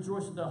eyes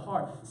rejoices the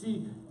heart.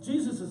 See,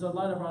 Jesus is the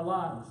light of our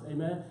lives.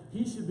 Amen.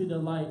 He should be the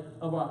light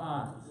of our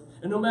eyes.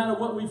 And no matter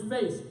what we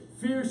face,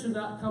 fear should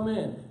not come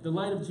in. The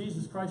light of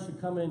Jesus Christ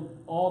should come in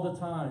all the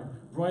time,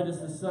 bright as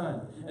the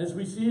sun. As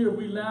we see here,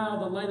 we allow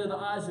the light of the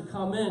eyes to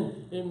come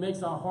in. It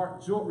makes our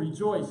heart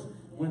rejoice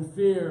when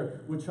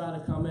fear would try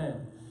to come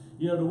in.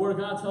 The Word of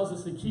God tells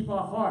us to keep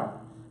our heart.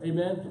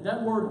 Amen.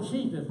 That word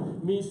keep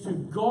means to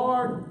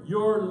guard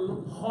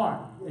your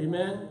heart.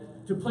 Amen.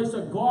 To place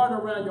a guard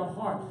around your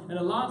heart. And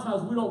a lot of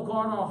times we don't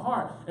guard our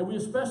heart. And we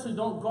especially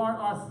don't guard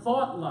our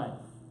thought life.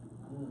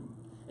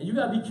 And you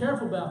got to be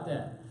careful about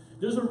that.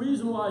 There's a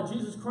reason why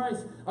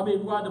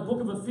why the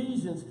book of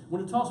Ephesians,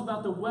 when it talks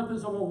about the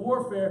weapons of our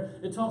warfare,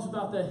 it talks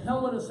about the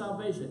helmet of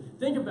salvation.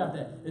 Think about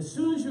that. As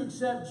soon as you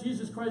accept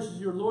Jesus Christ as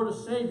your Lord and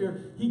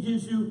Savior, he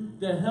gives you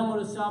the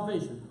helmet of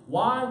salvation.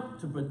 Why?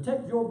 To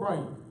protect your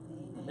brain.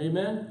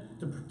 Amen?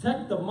 To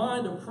protect the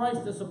mind of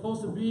Christ that's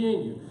supposed to be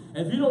in you.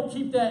 And if you don't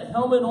keep that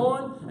helmet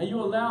on and you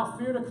allow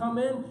fear to come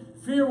in,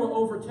 fear will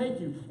overtake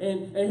you.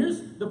 And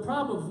here's the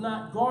problem of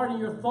not guarding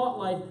your thought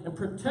life and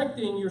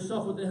protecting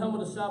yourself with the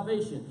helmet of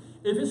salvation.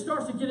 If it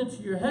starts to get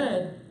into your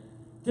head,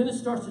 then it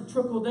starts to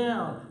trickle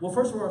down. Well,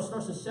 first of all, it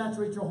starts to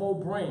saturate your whole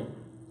brain.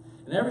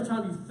 And every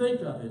time you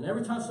think of it, and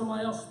every time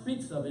somebody else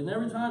speaks of it, and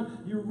every time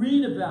you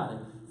read about it,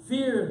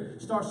 fear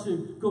starts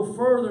to go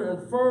further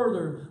and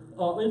further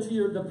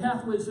into the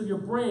pathways of your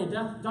brain.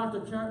 Dr.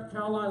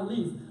 Caroline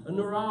Leaf, a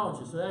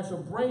neurologist, an actual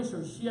brain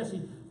surgeon, she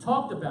actually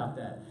talked about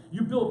that.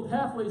 You build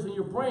pathways in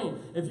your brain.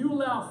 If you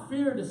allow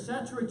fear to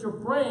saturate your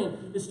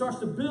brain, it starts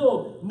to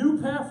build new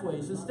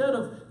pathways. Instead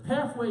of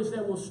pathways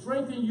that will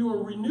strengthen you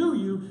and renew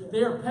you,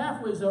 they are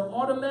pathways that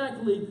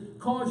automatically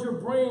cause your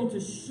brain to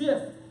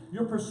shift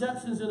your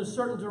perceptions in a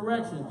certain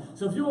direction.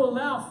 So if you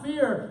allow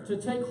fear to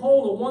take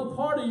hold of one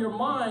part of your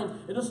mind,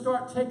 it'll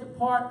start taking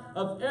part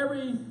of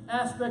every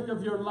aspect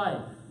of your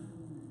life.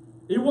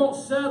 It won't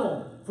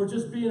settle for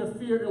just being a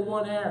fear in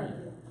one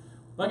area.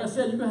 Like I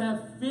said, you can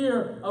have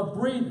fear of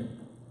breathing,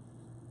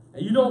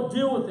 and you don't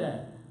deal with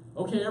that.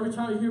 Okay, every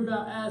time you hear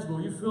about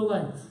asthma, you feel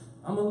like,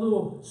 I'm a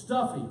little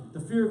stuffy. The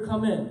fear will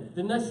come in.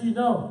 The next you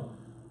know,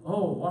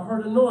 oh, I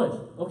heard a noise.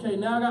 Okay,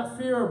 now I got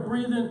fear of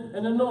breathing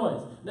and the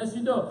noise. Next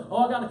you know,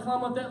 oh, I got to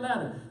climb up that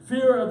ladder.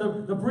 Fear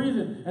of the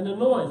breathing and the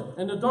noise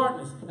and the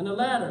darkness and the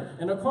ladder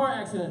and a car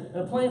accident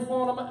and a plane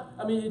falling on my...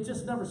 I mean, it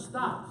just never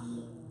stops.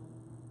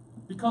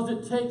 Because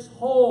it takes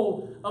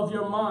hold of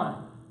your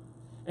mind.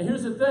 And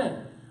here's the thing.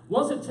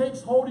 Once it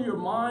takes hold of your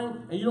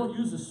mind and you don't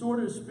use the sword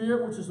of the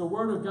Spirit, which is the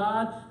Word of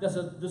God, that's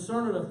a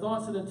discerner of the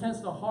thoughts and intents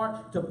of the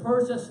heart, to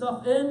purge that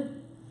stuff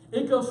in,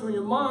 it goes from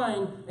your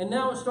mind, and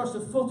now it starts to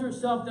filter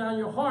itself down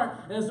your heart.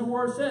 And as the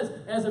Word says,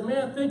 as a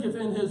man thinketh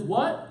in his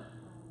what?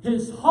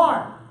 His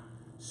heart,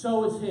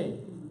 so is he.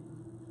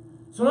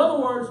 So in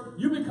other words,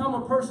 you become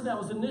a person that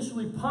was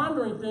initially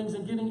pondering things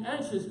and getting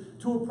anxious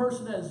to a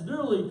person that is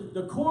literally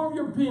the core of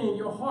your being,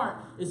 your heart,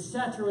 is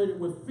saturated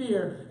with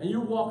fear, and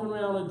you're walking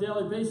around on a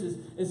daily basis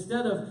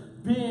instead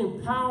of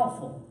being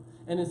powerful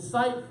and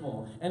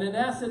insightful and an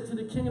asset to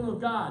the kingdom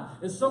of God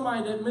and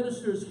somebody that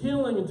ministers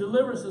healing and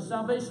deliverance and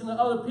salvation to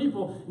other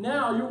people.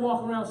 Now you're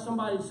walking around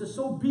somebody that's just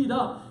so beat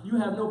up you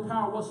have no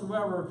power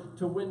whatsoever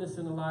to witness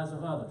in the lives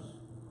of others.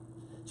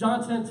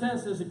 John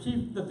 10:10 says,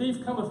 the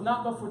thief cometh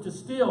not but for to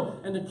steal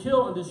and to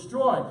kill and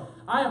destroy.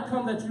 I have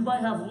come that you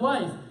might have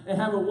life and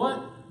have it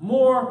what?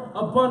 More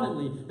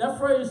abundantly. That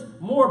phrase,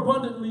 more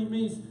abundantly,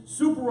 means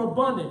super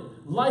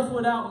abundant, life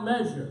without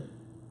measure.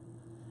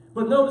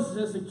 But notice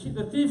it says,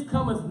 the thief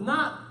cometh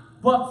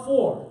not but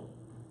for.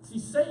 See,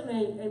 Satan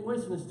ain't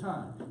wasting his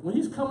time. When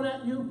he's coming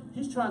at you,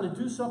 he's trying to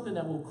do something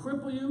that will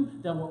cripple you,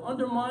 that will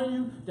undermine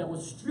you, that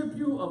will strip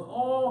you of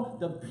all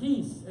the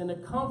peace and the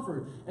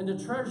comfort and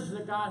the treasures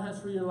that God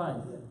has for your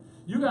life.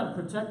 You got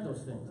to protect those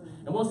things.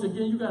 And once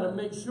again, you got to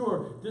make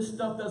sure this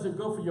stuff doesn't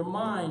go for your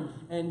mind,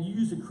 and you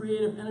use the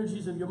creative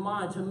energies of your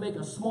mind to make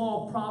a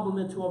small problem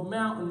into a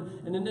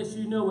mountain, and the next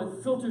you know,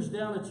 it filters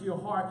down into your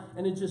heart,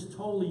 and it just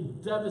totally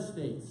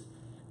devastates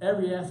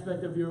every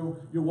aspect of your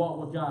walk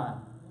with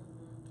God.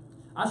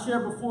 I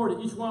shared before that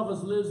each one of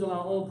us lives in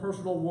our own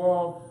personal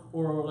world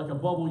or like a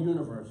bubble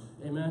universe.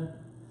 Amen?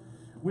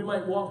 We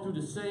might walk through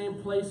the same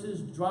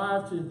places,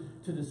 drive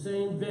to the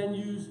same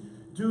venues,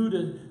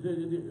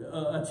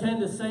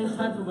 attend the same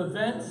type of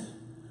events,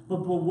 but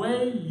the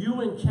way you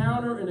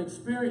encounter and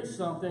experience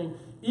something,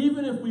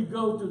 even if we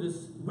go through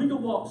this, we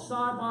can walk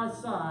side by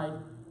side,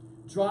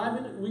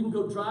 we can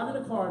go drive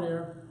in a car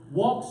there,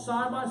 walk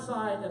side by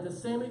side at the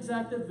same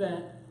exact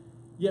event,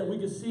 yet we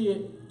can see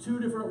it two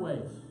different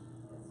ways.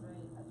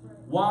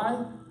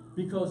 Why?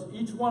 Because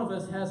each one of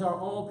us has our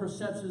own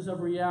perceptions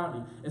of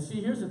reality. And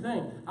see, here's the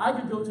thing. I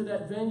could go to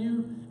that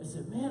venue and say,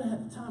 man, I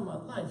had the time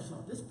of my life.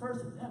 So this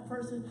person, that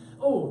person.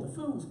 Oh, the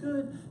food was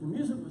good. The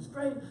music was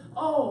great.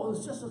 Oh, it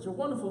was just such a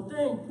wonderful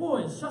thing.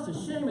 Boy, it's such a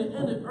shame it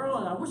ended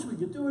early, and I wish we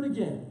could do it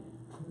again.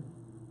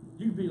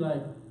 You'd be like,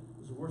 it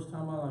was the worst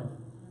time of my life.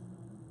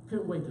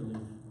 Couldn't wait to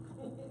leave.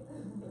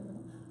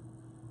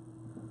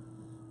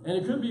 And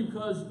it could be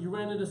because you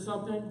ran into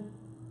something.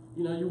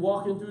 You know, you're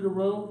walking through the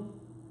room.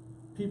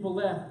 People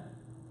laugh,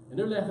 and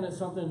they're laughing at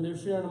something and they're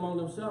sharing among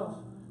themselves.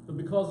 But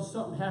because of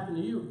something happened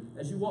to you,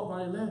 as you walk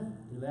by and laugh,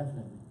 you're laughing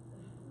at me.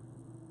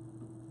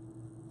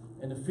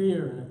 And the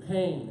fear and the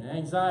pain and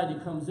anxiety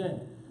comes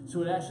in.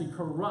 So it actually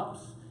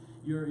corrupts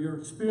your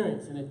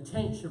experience, and it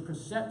taints your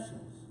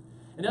perceptions.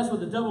 And that's what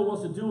the devil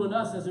wants to do in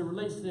us as it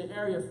relates to the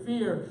area of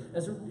fear,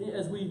 as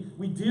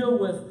we deal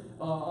with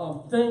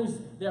things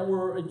that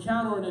we're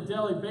encountering on a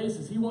daily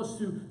basis. He wants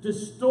to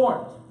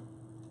distort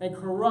and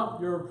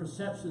corrupt your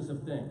perceptions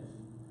of things.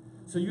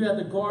 So you have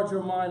to guard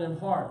your mind and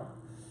heart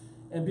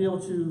and be able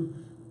to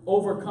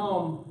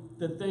overcome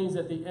the things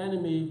that the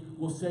enemy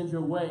will send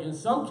your way. In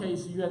some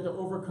cases, you have to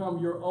overcome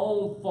your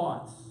own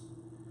thoughts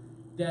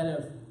that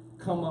have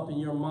come up in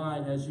your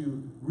mind as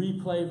you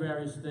replay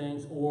various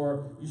things,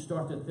 or you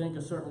start to think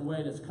a certain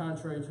way that's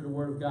contrary to the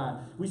Word of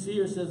God. We see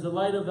here it says, the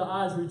light of the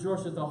eyes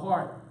rejoiceth the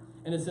heart,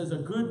 And it says, a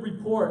good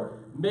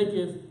report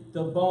maketh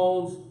the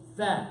bones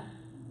fat.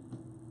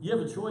 You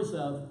have a choice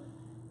of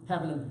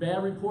having a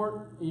bad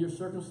report in your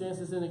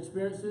circumstances and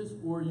experiences,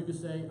 or you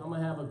could say, I'm going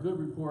to have a good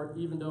report,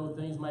 even though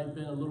things might have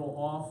been a little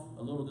off,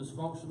 a little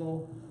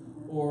dysfunctional,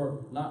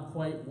 or not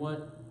quite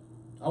what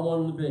I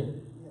want them to be.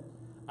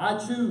 I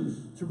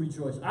choose to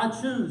rejoice. I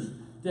choose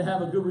to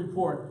have a good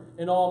report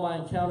in all my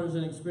encounters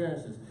and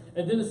experiences.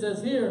 And then it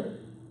says here,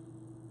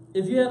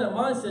 if you have that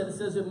mindset, it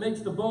says it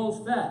makes the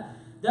bones fat.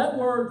 That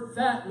word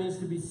fat means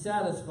to be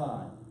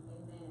satisfied.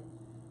 Amen.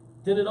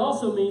 Then it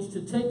also means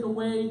to take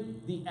away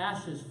the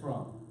ashes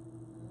from.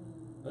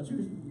 Don't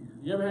you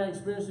ever had an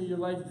experience in your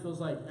life that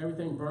feels like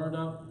everything burned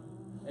up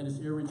and it's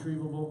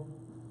irretrievable,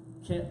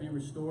 can't be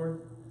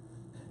restored?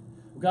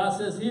 God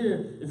says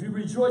here, if you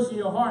rejoice in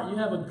your heart, you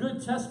have a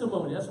good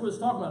testimony. That's what it's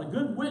talking about, a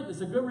good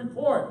witness, a good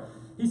report.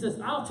 He says,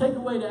 I'll take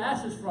away the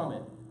ashes from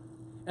it,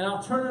 and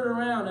I'll turn it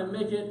around and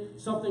make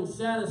it something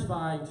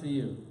satisfying to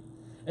you.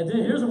 And then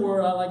here's a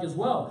word I like as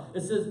well.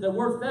 It says the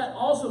word fat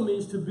also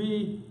means to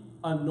be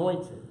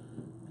anointed.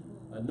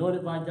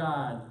 Anointed by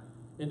God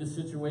in the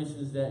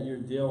situations that you're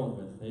dealing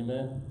with.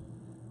 Amen.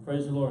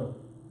 Praise the Lord.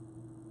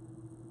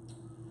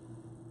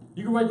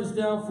 You can write this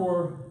down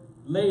for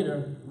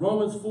later.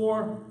 Romans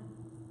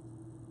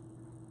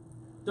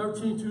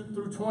 4:13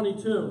 through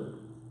 22.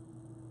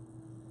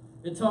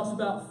 It talks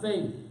about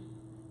faith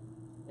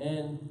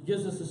and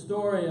gives us a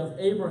story of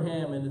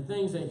Abraham and the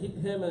things that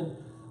him and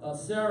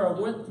Sarah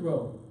went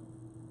through.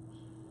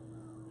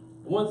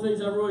 One of the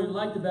things I really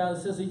liked about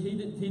it says he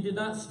did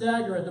not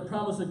stagger at the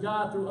promise of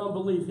God through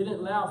unbelief. He didn't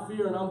allow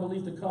fear and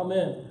unbelief to come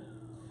in.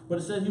 But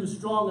it said he was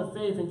strong in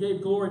faith and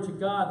gave glory to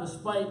God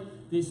despite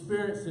the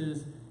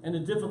experiences and the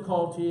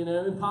difficulty and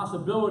the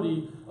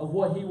impossibility of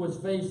what he was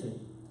facing.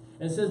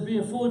 And it says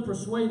being fully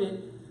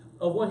persuaded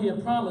of what he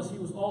had promised, he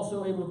was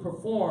also able to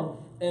perform.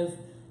 And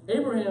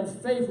Abraham's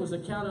faith was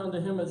accounted unto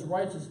him as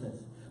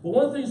righteousness. But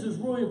one of the things that's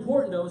really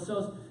important, though, it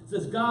says,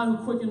 God who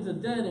quickens the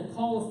dead and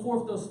calleth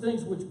forth those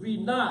things which be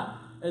not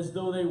as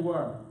though they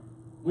were.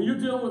 When you're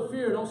dealing with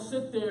fear, don't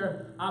sit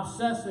there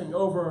obsessing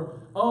over,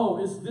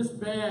 oh, it's this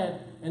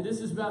bad, and this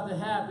is about to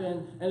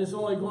happen, and it's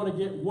only going to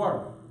get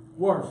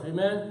worse.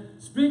 Amen?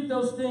 Speak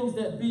those things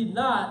that be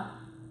not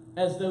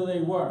as though they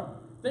were.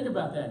 Think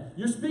about that.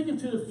 You're speaking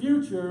to the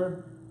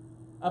future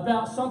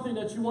about something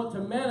that you want to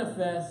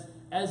manifest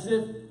as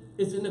if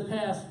it's in the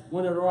past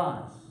when it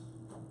arrives.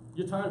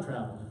 You're time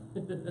traveling.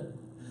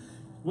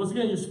 Once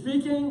again, you're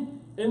speaking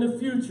in the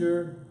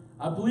future.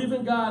 I believe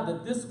in God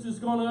that this is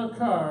going to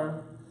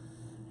occur.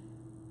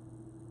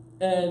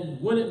 And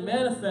when it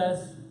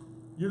manifests,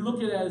 you're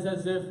looking at it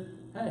as if,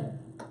 hey,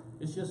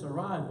 it's just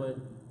arrived, but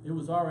it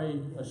was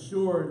already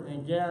assured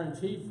and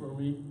guaranteed for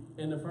me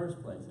in the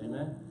first place.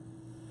 Amen?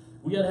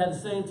 We got to have the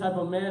same type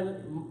of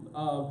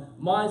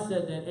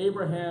mindset that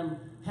Abraham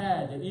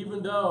had. And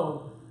even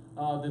though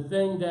the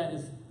thing that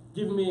is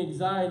giving me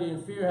anxiety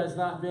and fear has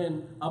not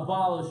been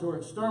abolished or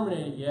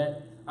exterminated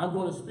yet, I'm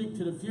going to speak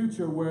to the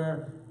future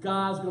where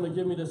God's going to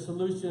give me the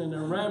solution and the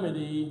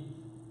remedy,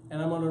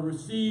 and I'm going to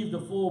receive the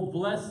full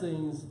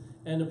blessings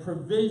and the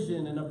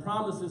provision and the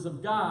promises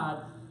of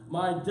God.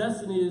 My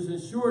destiny is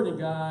assured in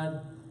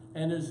God,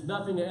 and there's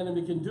nothing the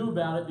enemy can do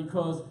about it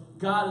because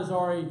God has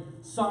already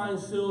signed,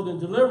 sealed, and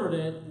delivered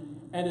it,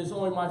 and it's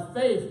only my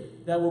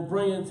faith that will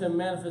bring it into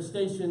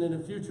manifestation in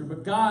the future.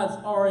 But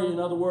God's already, in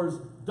other words,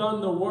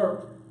 done the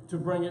work to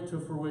bring it to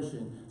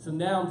fruition. So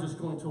now I'm just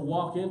going to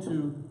walk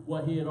into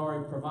what he had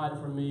already provided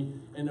for me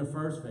in the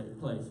first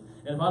place.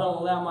 And if I don't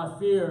allow my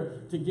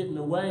fear to get in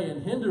the way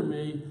and hinder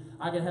me,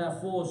 I can have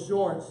full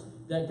assurance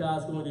that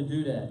God's going to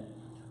do that.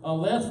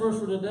 Last verse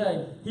for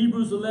today,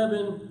 Hebrews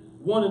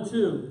 11:1 and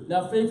 2.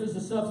 Now faith is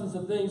the substance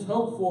of things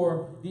hoped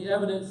for, the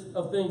evidence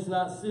of things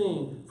not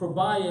seen. For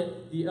by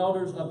it the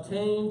elders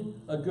obtained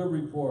a good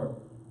report.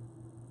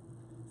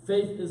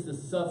 Faith is the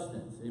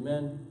substance.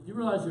 Amen. Do you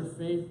realize your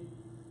faith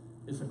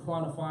is a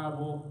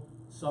quantifiable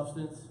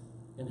substance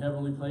in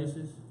heavenly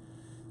places?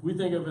 We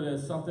think of it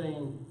as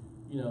something,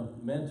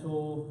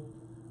 mental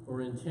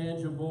or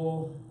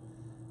intangible.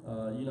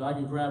 I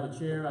can grab a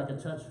chair, I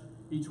can touch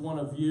each one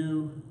of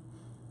you.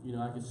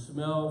 I can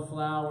smell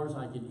flowers,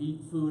 I can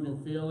eat food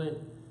and feel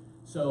it.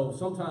 So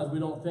sometimes we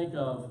don't think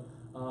of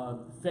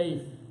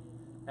faith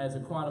as a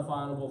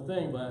quantifiable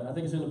thing, but I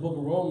think it's in the book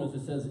of Romans,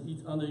 it says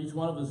under each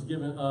one of us is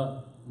given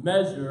a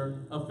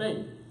measure of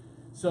faith.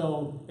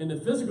 So in the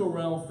physical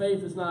realm,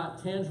 faith is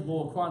not tangible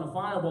or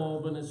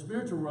quantifiable, but in the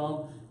spiritual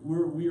realm,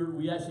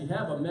 we actually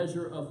have a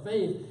measure of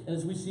faith. And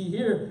as we see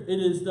here, it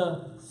is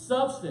the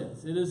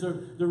substance. It is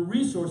the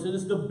resource. It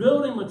is the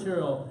building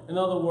material, in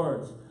other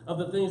words, of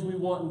the things we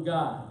want in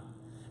God.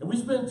 And we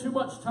spend too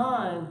much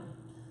time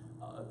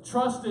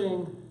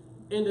trusting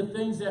in the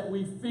things that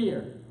we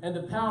fear and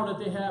the power that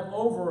they have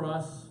over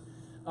us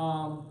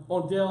on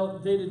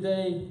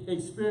day-to-day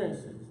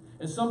experiences.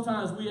 And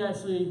sometimes we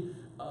actually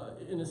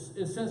in a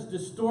sense,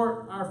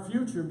 distort our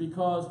future,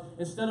 because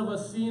instead of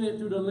us seeing it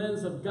through the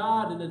lens of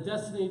God and the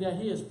destiny that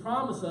He has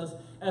promised us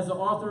as the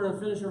author and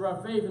finisher of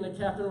our faith and the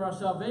captain of our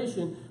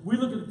salvation, we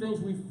look at the things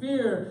we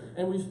fear,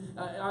 and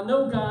I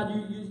know, God,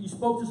 you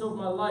spoke this over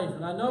my life,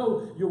 and I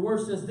know your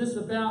word says this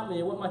about me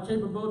and what my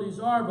capabilities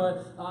are,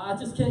 but I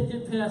just can't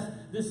get past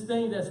this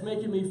thing that's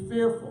making me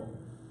fearful.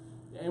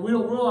 And we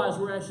don't realize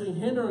we're actually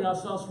hindering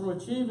ourselves from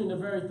achieving the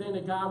very thing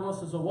that God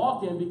wants us to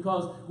walk in,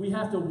 because we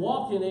have to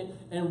walk in it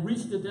and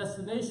reach the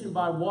destination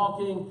by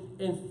walking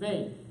in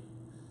faith.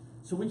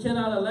 So we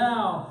cannot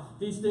allow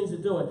these things to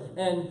do it.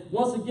 And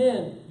once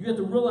again, you have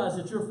to realize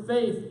that your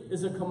faith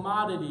is a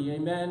commodity,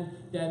 amen?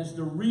 That is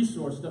the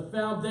resource, the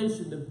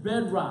foundation, the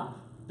bedrock,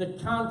 the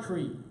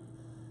concrete,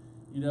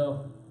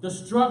 the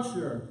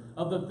structure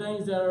of the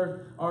things that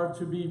are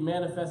to be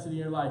manifested in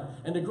your life.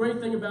 And the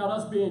great thing about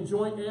us being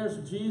joint heirs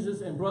of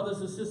Jesus and brothers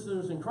and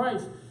sisters in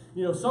Christ,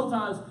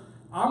 sometimes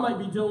I might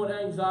be dealing with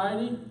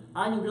anxiety.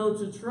 I can go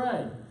to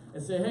Trey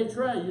and say, hey,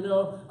 Trey,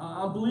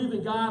 I'm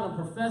believing God, I'm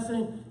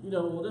professing,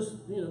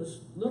 this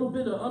little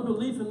bit of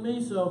unbelief in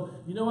me, so,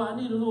 I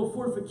need a little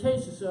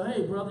fortification. So,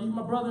 hey, brother, you're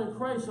my brother in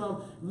Christ,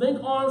 so link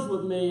arms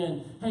with me,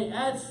 and, hey,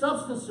 add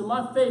substance to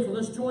my faith, and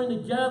let's join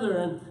together,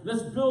 and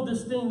let's build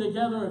this thing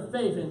together in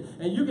faith,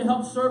 and you can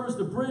help serve as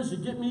the bridge to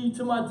get me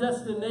to my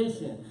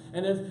destination.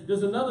 And if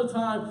there's another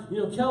time,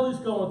 Kelly's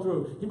going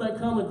through, he might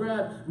come and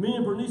grab me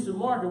and Bernice and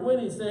Mark and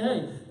Winnie and say,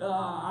 hey,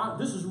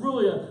 this is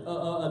really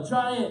a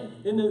giant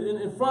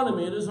in front of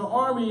me. There's an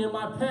army in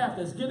my path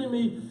that's giving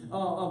me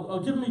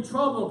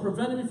trouble and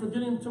preventing me from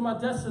getting to my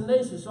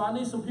destination. So I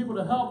need some people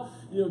to help,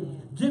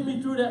 get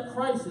me through that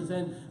crisis.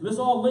 And let's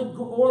all link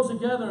arms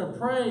together and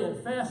pray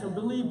and fast and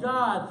believe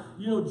God,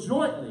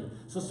 jointly.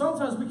 So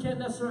sometimes we can't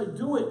necessarily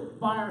do it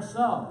by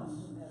ourselves.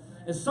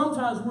 And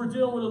sometimes we're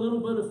dealing with a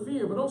little bit of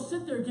fear. But don't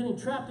sit there getting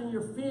trapped in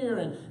your fear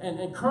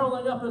and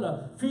curling up in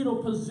a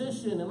fetal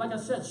position. And like I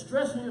said,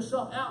 stressing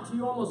yourself out until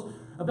you're almost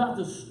about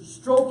to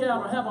stroke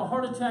out or have a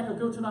heart attack or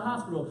go to the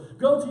hospital.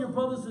 Go to your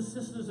brothers and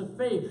sisters in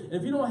faith. And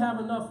if you don't have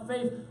enough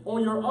faith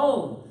on your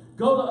own,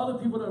 go to other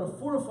people that are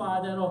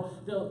fortified,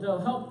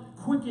 they'll help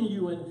quicken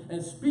you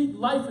and speak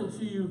life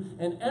into you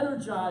and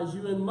energize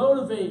you and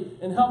motivate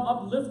and help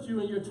uplift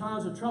you in your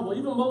times of trouble.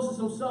 Even Moses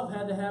himself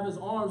had to have his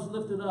arms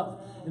lifted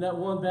up in that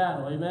one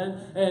battle, amen?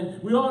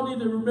 And we all need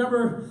to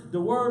remember the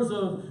words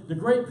of the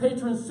great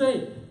patron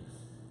saint,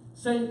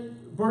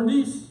 Saint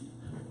Bernice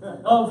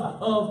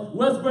of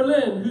West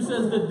Berlin, who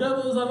says the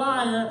devil is a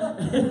liar.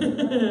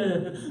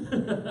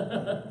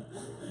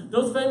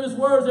 Those famous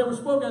words that were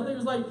spoken, I think it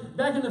was like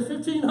back in the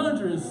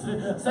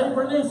 1500s. St.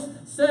 Bernice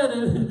said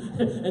it,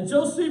 and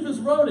Josephus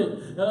wrote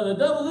it. The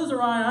devil is a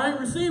liar. I ain't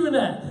receiving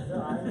that.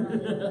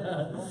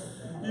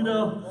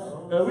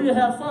 We can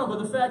have fun, but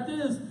the fact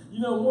is,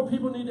 more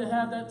people need to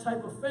have that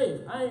type of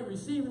faith. I ain't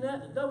receiving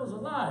that. The devil's a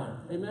liar.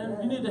 Amen.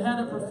 You need to have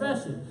that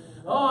profession.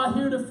 Oh, I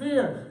hear the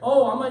fear.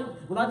 Oh,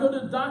 when I go to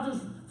the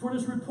doctor's for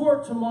this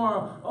report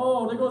tomorrow,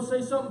 oh, they're going to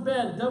say something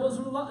bad. The devil is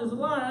a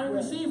liar. I ain't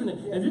receiving it.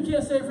 If you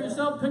can't say it for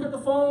yourself, pick up the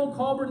phone,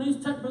 call Bernice,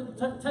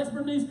 text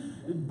Bernice.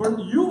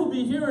 You will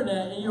be hearing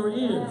that in your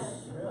ears.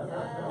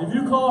 If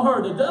you call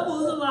her, the devil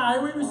is a liar,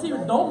 I ain't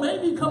receiving it. Don't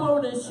make me come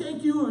over there and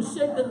shake you or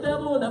shake the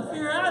devil and the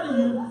fear out of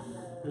you.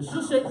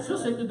 She'll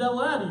shake the devil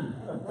out of you.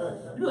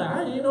 You're like,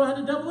 I didn't know I had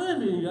the devil in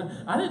me.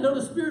 I didn't know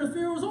the spirit of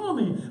fear was on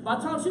me. By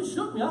the time she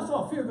shook me, I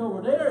saw fear go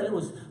over there, and it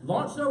was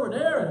launched over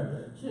there,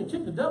 and she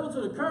kicked the devil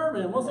to the curb,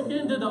 and once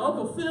again did the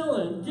Uncle Phil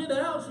and get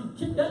out. She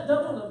kicked that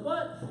devil in the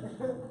butt.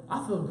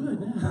 I feel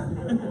good now.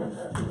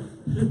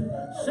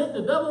 Shake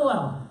the devil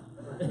out.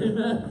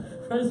 Amen.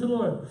 Praise the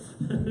Lord.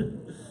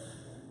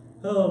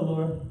 Oh,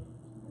 Lord.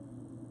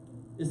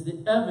 It's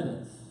the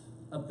evidence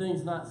of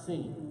things not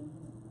seen.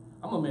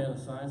 I'm a man of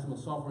science. I'm a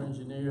software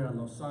engineer. I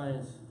love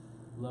science.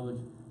 I love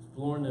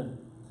exploring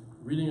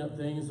reading up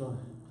things on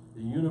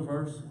the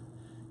universe.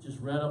 Just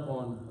read up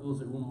on, it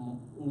was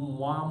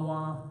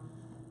Oumuamua.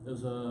 It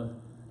was a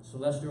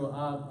celestial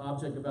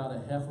object about a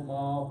half a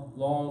mile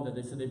long that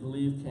they said they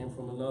believed came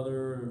from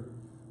another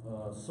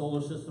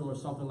solar system or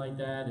something like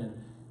that. And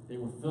they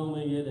were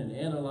filming it and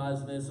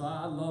analyzing it. So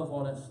I love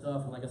all that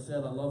stuff. And like I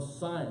said, I love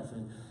science.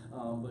 And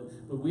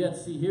but we have to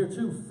see here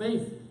too,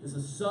 faith is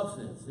a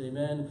substance,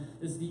 amen.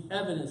 It's the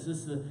evidence,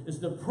 it's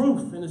the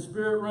proof in the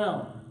spirit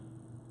realm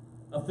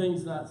of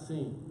things not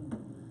seen.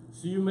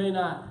 So you may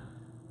not,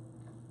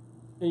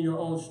 in your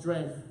own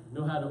strength,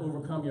 know how to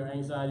overcome your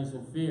anxieties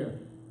and fear.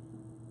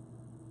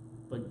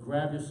 But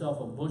grab yourself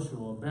a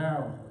bushel, a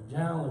barrel, a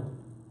gallon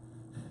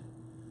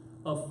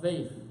of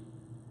faith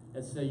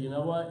and say, you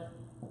know what?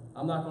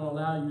 I'm not going to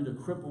allow you to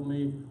cripple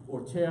me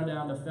or tear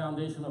down the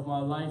foundation of my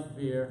life,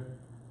 fear.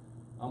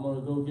 I'm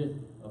going to go get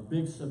a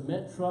big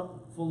cement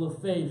truck full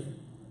of faith,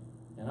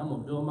 and I'm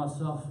going to build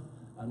myself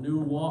a new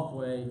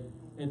walkway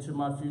into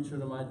my future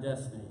and my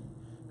destiny.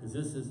 Because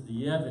this is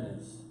the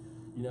evidence.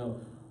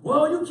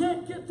 Well, you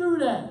can't get through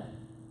that.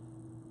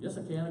 Yes,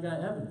 I can. I got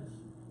evidence.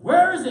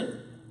 Where is it?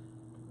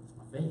 It's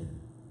my faith.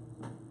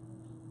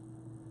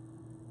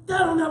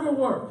 That'll never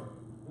work.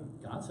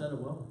 God said it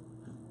will.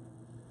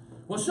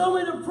 Well, show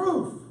me the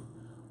proof.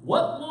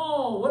 What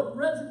law, what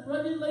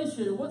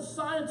regulation, what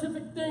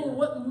scientific thing,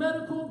 what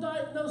medical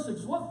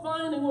diagnosis, what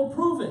finding will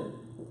prove it?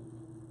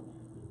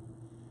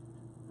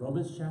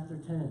 Romans chapter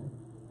 10,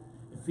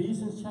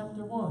 Ephesians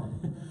chapter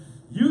 1.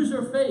 Use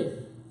your faith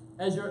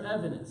as your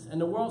evidence. And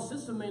the world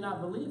system may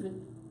not believe it,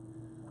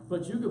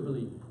 but you could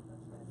believe it.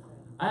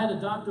 I had a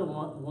doctor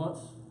once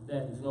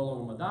that is no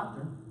longer my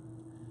doctor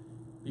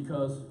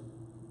because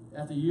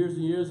after years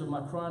and years of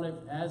my chronic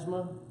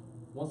asthma,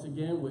 once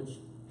again, which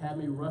had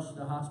me rush to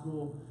the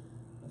hospital,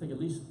 I think at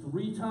least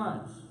 3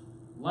 times,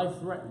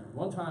 life-threatening.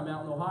 One time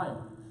out in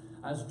Ohio.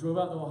 I just drove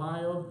out to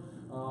Ohio.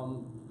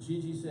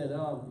 Gigi said,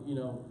 you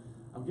know,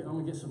 I'm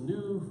going to get some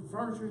new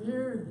furniture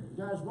here.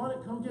 You guys want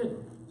it? Come get it. I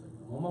was like,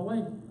 I'm on my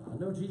way. I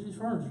know Gigi's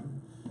furniture.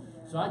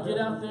 So I get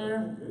out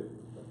there. And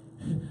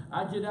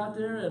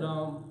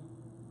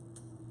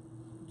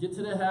get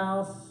to the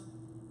house.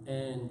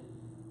 And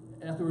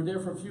after we're there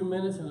for a few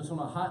minutes, and it's on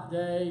a hot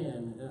day,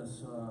 and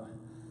it's,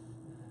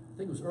 I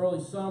think it was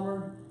early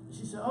summer, and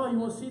she said, oh, you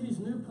want to see these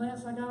new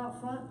plants I got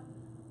out front?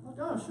 I'm like,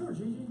 oh, sure,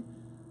 Gigi.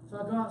 So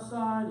I go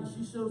outside, and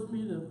she shows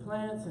me the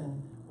plants,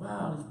 and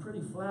wow, these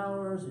pretty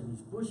flowers, and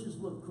these bushes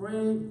look great,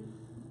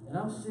 and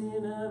I'm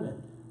seeing them,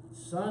 and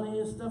it's sunny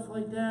and stuff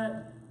like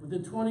that.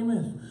 Within 20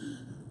 minutes,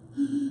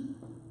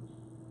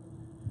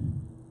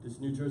 this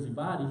New Jersey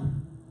body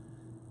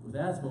with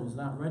asthma was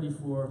not ready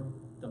for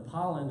the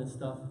pollen and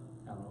stuff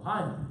out of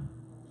Ohio.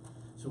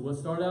 So what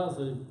started out as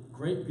a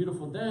great,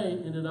 beautiful day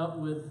ended up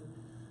with,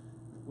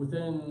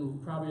 within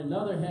probably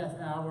another half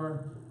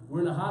hour, we're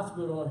in the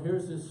hospital, and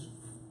here's this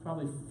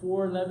probably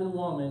 4'11"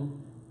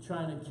 woman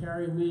trying to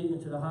carry me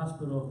into the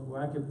hospital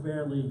where I could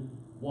barely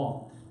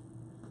walk.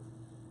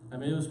 I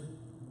mean, it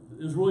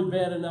was really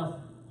bad enough,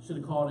 should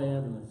have called an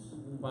ambulance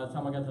by the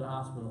time I got to the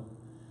hospital.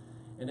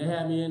 And they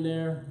had me in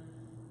there,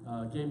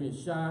 gave me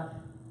a shot,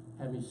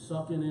 had me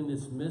sucking in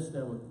this mist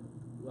that would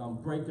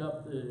break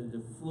up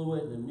the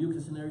fluid and the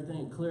mucus and everything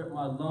and clear up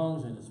my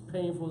lungs, and it's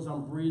painful as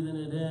I'm breathing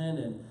it in,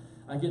 and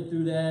I get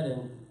through that,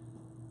 and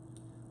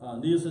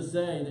needless to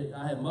say, that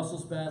I had muscle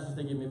spasms.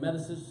 They gave me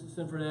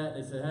medicine for that.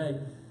 They said, hey,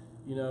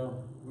 you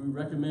know, we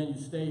recommend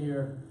you stay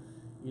here,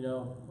 you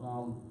know,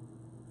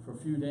 for a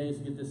few days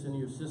to get this into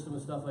your system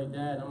and stuff like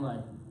that. And I'm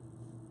like,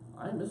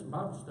 I ain't missing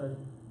Bible study.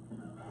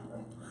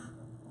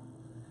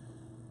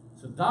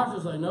 So the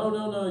doctor's like,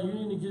 no, you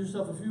need to give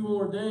yourself a few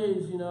more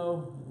days, you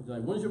know. He's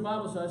like, when's your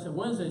Bible study? I said,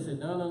 Wednesday. He said,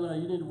 no,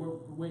 you need to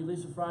wait at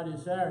least a Friday or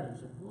Saturday. I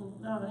said, well,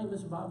 no, I ain't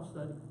missing Bible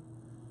study.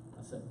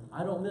 I said,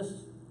 I don't miss,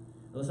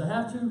 unless I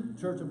have to,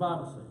 church or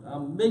Bible study.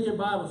 I'm making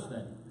Bible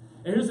study.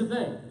 And here's the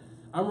thing.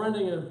 I'm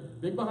renting a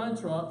big behind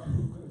truck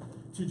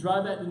to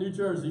drive back to New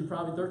Jersey,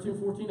 probably 13,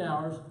 14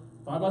 hours,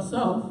 by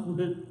myself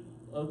with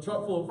a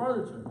truck full of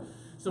furniture.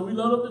 So we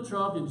load up the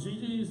truck, and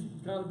Gigi's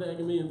kind of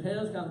begging me, and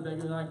Pam's kind of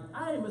begging me, like,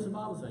 I ain't missing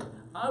Bible study.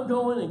 I'm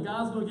going, and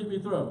God's going to get me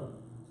through.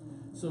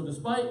 So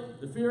despite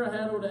the fear I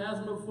had over the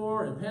asthma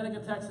before, and panic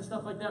attacks and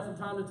stuff like that from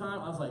time to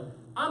time, I was like,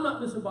 I'm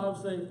not missing Bible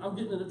study. I'm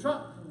getting in the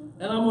truck,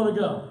 and I'm going to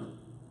go.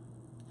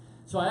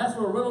 So I asked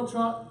for a rental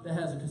truck that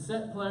has a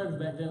cassette player, because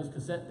back then it was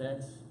cassette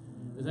decks.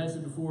 It was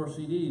actually before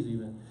CDs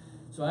even.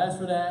 So I asked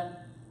for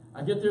that.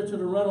 I get there to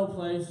the rental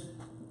place,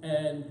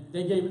 and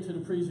they gave it to the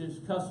previous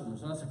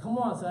customers. And I said, come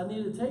on, I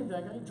need a tape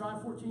deck. I ain't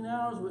drive 14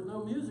 hours with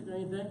no music or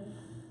anything.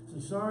 I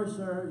said, sorry,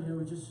 sir, you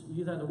know,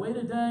 you either had to wait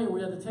a day or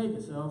we had to take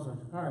it. So I was like,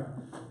 all right.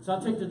 So I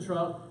take the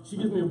truck. She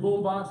gives me a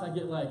boom box. I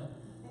get like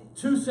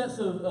 2 sets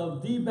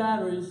of D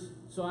batteries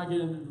so I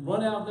can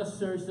run out if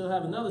necessary, still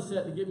have another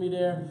set to get me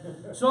there.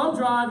 So I'm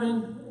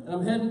driving, and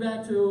I'm heading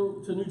back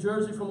to New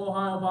Jersey from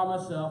Ohio by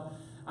myself.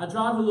 I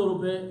drive a little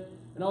bit,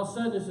 and all of a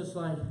sudden it's just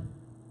like,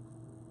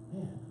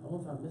 man, I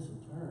wonder if I miss a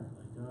turn.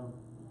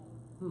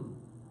 Like,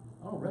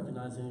 I don't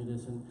recognize any of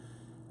this. And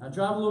I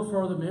drive a little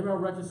further, maybe I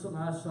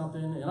recognize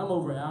something, and I'm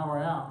over an hour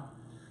out.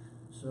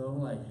 So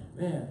I'm like,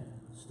 man,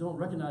 I still don't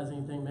recognize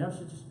anything. Maybe I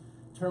should just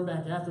turn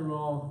back after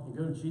all and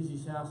go to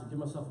Gigi's house and give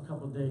myself a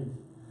couple of days.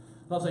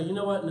 So I was like, you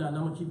know what? No, I'm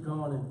going to keep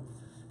going. And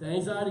the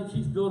anxiety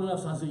keeps building up.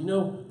 So I said, you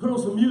know, put on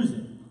some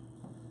music.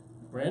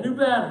 Brand new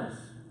batteries.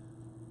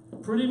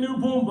 Pretty new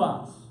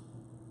boombox.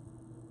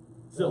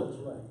 Zilch.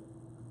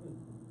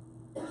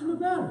 New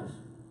batteries.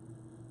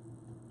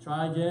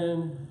 Try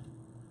again.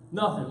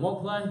 Nothing.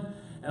 Won't play.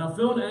 And I'm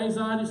feeling the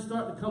anxiety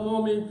start to come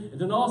on me.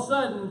 And then all of a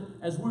sudden,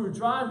 as we were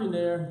driving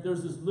there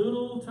was this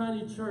little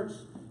tiny church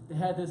that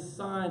had this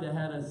sign that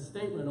had a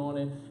statement on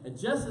it. And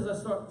just as I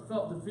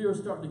felt the fear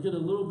starting to get a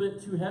little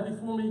bit too heavy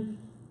for me,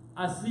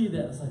 I see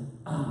that. It's like,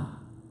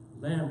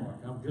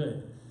 landmark. I'm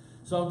good.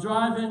 So I'm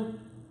driving.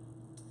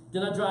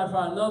 Then I drive for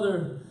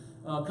another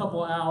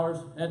couple of hours.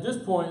 At this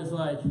point, it's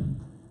like,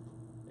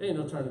 ain't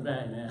no turning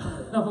back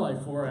now. I'm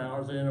like 4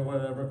 hours in or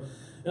whatever.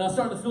 And I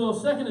start to feel a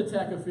second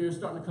attack of fear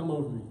starting to come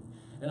over me.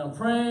 And I'm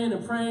praying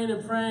and praying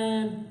and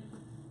praying,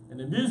 and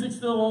the music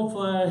still won't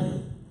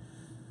play.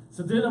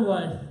 So then I'm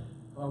like,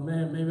 oh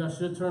man, maybe I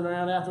should turn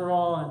around after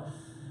all. And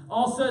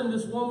all of a sudden,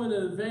 this woman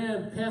in the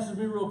van passes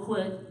me real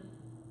quick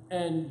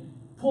and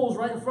pulls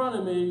right in front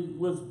of me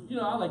with, you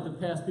know, I like to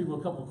pass people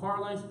a couple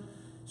car lengths.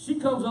 She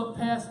comes up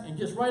past and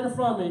gets right in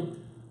front of me.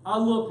 I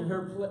look and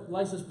her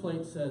license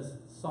plate says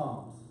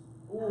Psalms.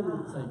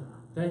 It's like,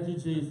 thank you,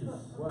 Jesus.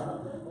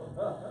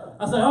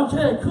 I was like,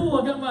 okay,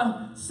 cool. I got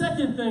my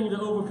second thing to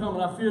overcome,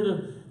 and I fear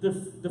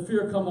the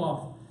fear come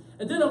off.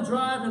 And then I'm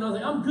driving. I was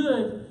like, I'm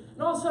good.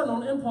 And all of a sudden,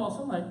 on impulse,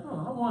 I'm like,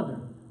 I wonder.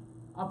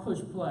 I push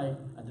play.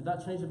 I did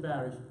not change the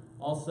batteries.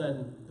 All of a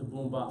sudden, the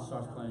boombox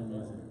starts playing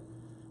music.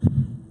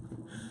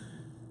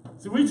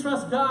 So we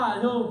trust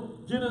God. He'll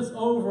get us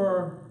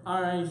over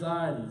our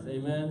anxieties.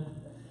 Amen.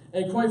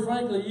 And quite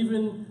frankly,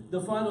 even the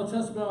final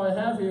testimony I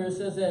have here, it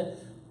says that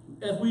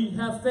as we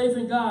have faith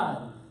in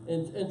God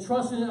and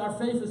trusting in our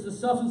faith is the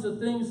substance of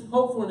things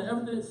hoped for and the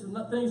evidence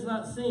of things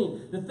not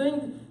seen. The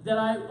thing that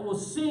I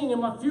was seeing in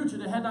my future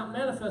that had not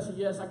manifested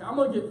yet, it's like I'm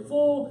going to get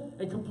full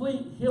and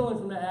complete healing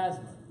from the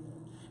asthma.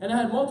 And I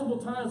had multiple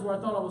times where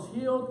I thought I was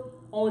healed,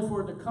 only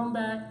for it to come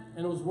back,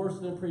 and it was worse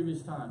than the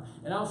previous time.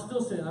 And I was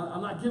still saying,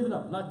 I'm not giving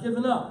up, I'm not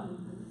giving up.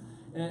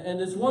 And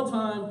this one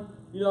time,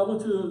 I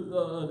went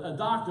to a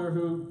doctor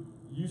who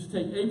used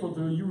to take April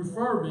through, you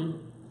referred me,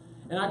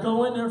 and I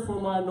go in there for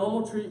my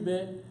normal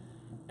treatment,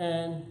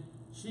 and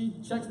she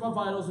checks my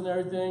vitals and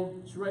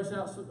everything. She writes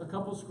out a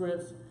couple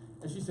scripts,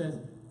 and she says,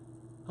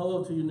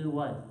 hello to your new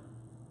wife.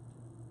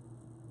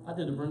 I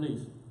did to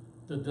Bernice.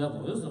 The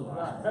devil is a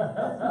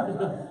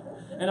lie.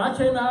 And I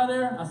came out of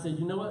there, I said,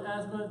 you know what,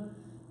 asthma?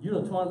 You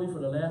done taunted me for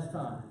the last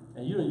time.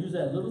 And you done used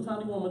that little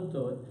tiny woman to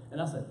do it.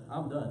 And I said,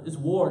 I'm done. It's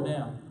war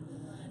now.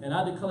 And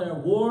I declare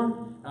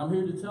war. I'm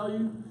here to tell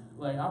you,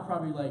 I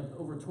probably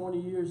over 20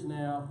 years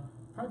now,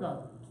 probably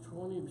about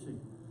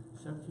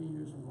 17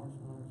 years in March.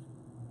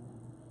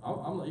 I'm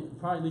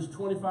probably at least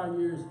 25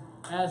 years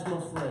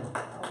asthma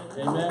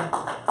free. Amen.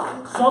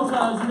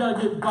 Sometimes you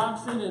got to get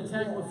boxed in and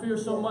attacked with fear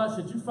so much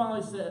that you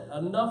finally said,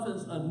 enough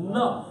is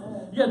enough.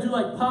 You got to do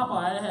like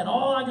Popeye. I had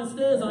all I can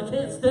stand, so I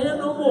can't stand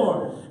no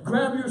more.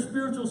 Grab your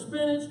spiritual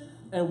spinach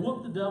and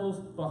whoop the devil's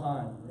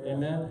behind.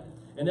 Amen.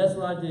 And that's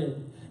what I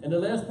did. And the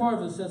last part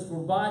of it says,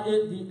 for by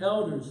it the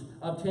elders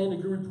obtained a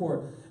good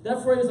report.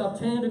 That phrase,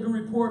 obtained a good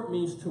report,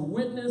 means to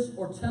witness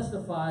or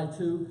testify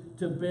to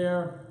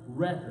bear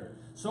record.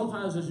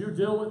 Sometimes as you're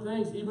dealing with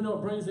things, even though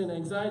it brings in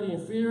anxiety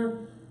and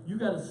fear, you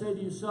got to say to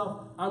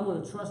yourself, I'm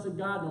going to trust in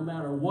God no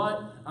matter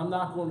what. I'm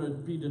not going to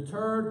be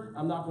deterred.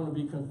 I'm not going to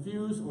be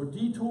confused or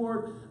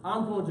detoured.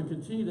 I'm going to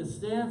continue to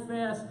stand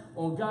fast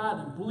on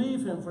God and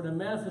believe Him for the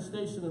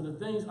manifestation of the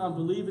things I'm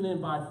believing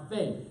in by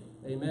faith.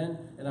 Amen.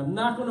 And I'm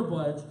not going to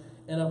budge.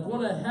 And I'm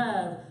going to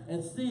have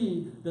and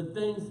see the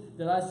things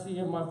that I see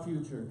in my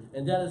future.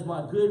 And that is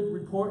my good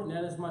report, and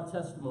that is my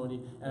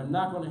testimony. And I'm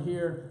not going to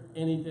hear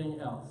anything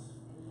else.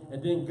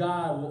 And then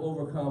God will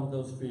overcome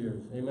those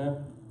fears.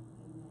 Amen?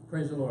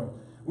 Praise the Lord.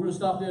 We're going to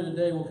stop there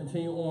today. We'll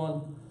continue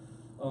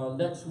on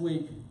next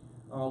week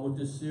with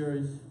this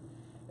series.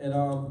 And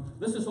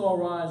let's just all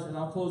rise, and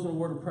I'll close in a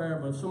word of prayer.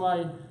 But if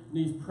somebody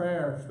needs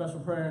prayer, special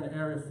prayer in the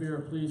area of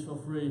fear, please feel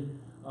free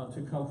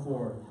to come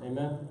forward.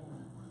 Amen?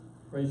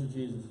 Praise you,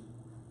 Jesus.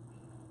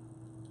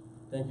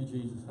 Thank you,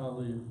 Jesus.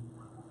 Hallelujah.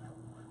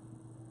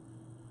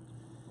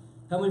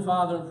 Heavenly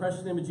Father, in the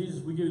precious name of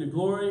Jesus, we give you the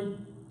glory,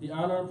 the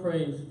honor, and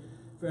praise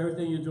for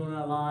everything you're doing in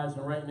our lives.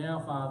 And right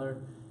now, Father,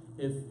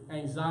 if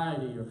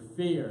anxiety or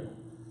fear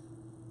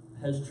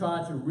has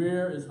tried to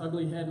rear its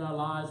ugly head in our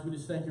lives, we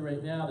just thank you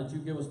right now that you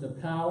give us the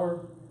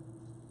power,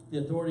 the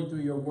authority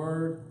through your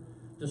word,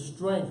 the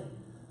strength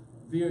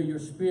via your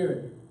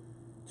spirit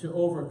to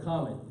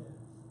overcome it.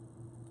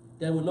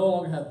 That it would no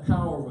longer have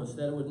power over us,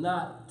 that it would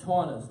not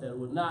taunt us, that it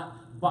would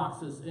not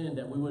box us in,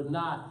 that we would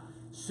not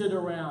sit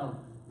around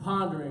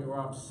pondering or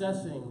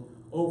obsessing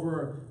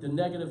over the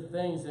negative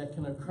things that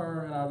can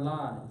occur in our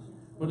lives.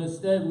 But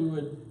instead, we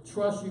would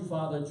trust you,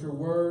 Father, at your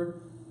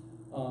word,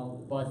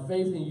 by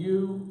faith in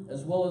you,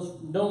 as well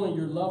as knowing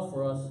your love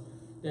for us,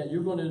 that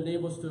you're going to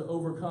enable us to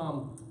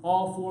overcome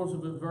all forms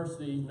of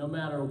adversity, no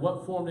matter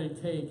what form they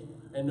take,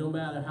 and no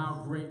matter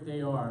how great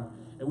they are.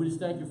 And we just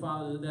thank you,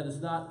 Father, that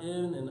it's not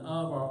in and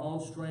of our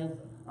own strength,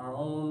 our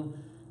own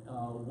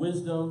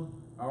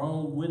wisdom, our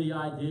own witty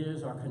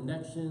ideas, our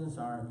connections,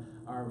 our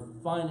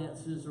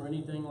finances, or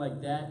anything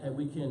like that, that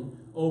we can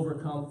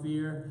overcome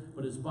fear.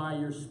 But it's by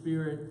your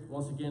Spirit,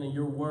 once again, in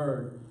your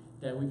word,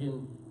 that we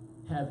can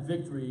have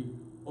victory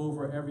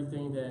over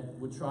everything that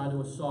would try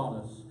to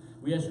assault us.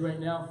 We ask you right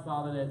now,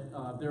 Father,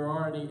 that there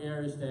are any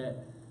areas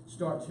that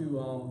start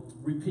to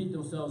repeat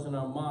themselves in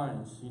our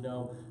minds,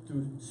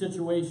 through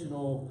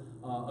situational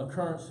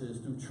occurrences,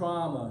 through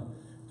trauma,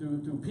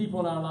 through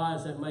people in our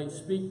lives that might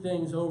speak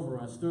things over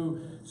us,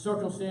 through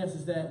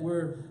circumstances that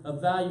we're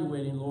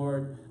evaluating,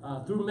 Lord,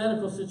 through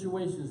medical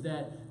situations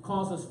that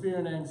cause us fear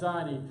and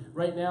anxiety.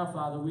 Right now,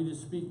 Father, we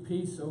just speak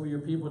peace over your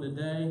people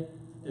today,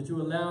 that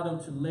you allow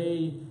them to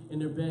lay in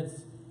their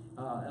beds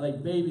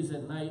like babies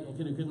at night and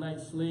get a good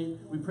night's sleep.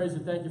 We praise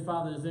and thank you,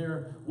 Father, as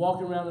they're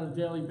walking around on a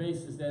daily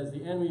basis, that as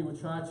the enemy would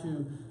try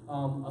to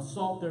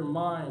assault their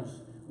minds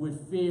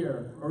with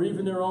fear, or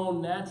even their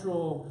own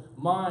natural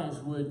minds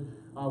would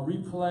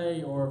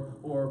replay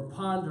or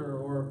ponder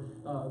or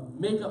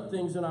make up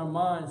things in our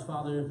minds,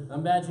 Father,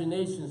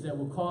 imaginations that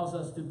will cause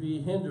us to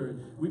be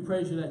hindered. We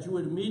praise you that you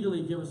would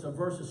immediately give us a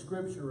verse of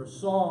scripture, a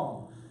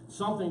song,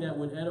 something that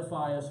would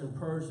edify us and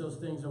purge those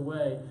things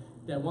away,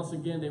 that once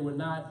again they would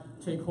not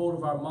take hold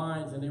of our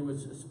minds, and they would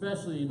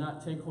especially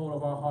not take hold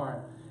of our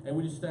heart. And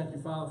we just thank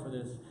you, Father, for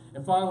this.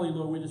 And finally,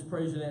 Lord, we just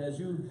praise you that as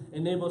you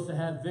enable us to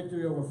have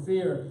victory over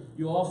fear,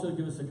 you also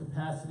give us the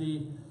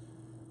capacity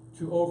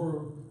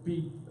to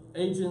be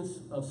agents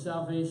of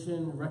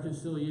salvation,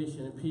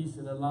 reconciliation, and peace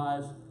in the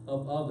lives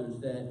of others,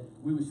 that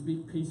we would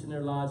speak peace in their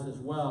lives as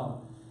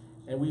well.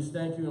 And we just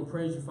thank you and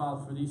praise you,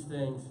 Father, for these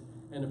things.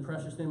 In the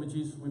precious name of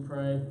Jesus we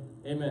pray.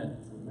 Amen.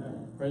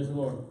 Amen. Praise the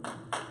Lord.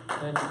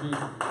 Thank you,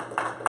 Jesus.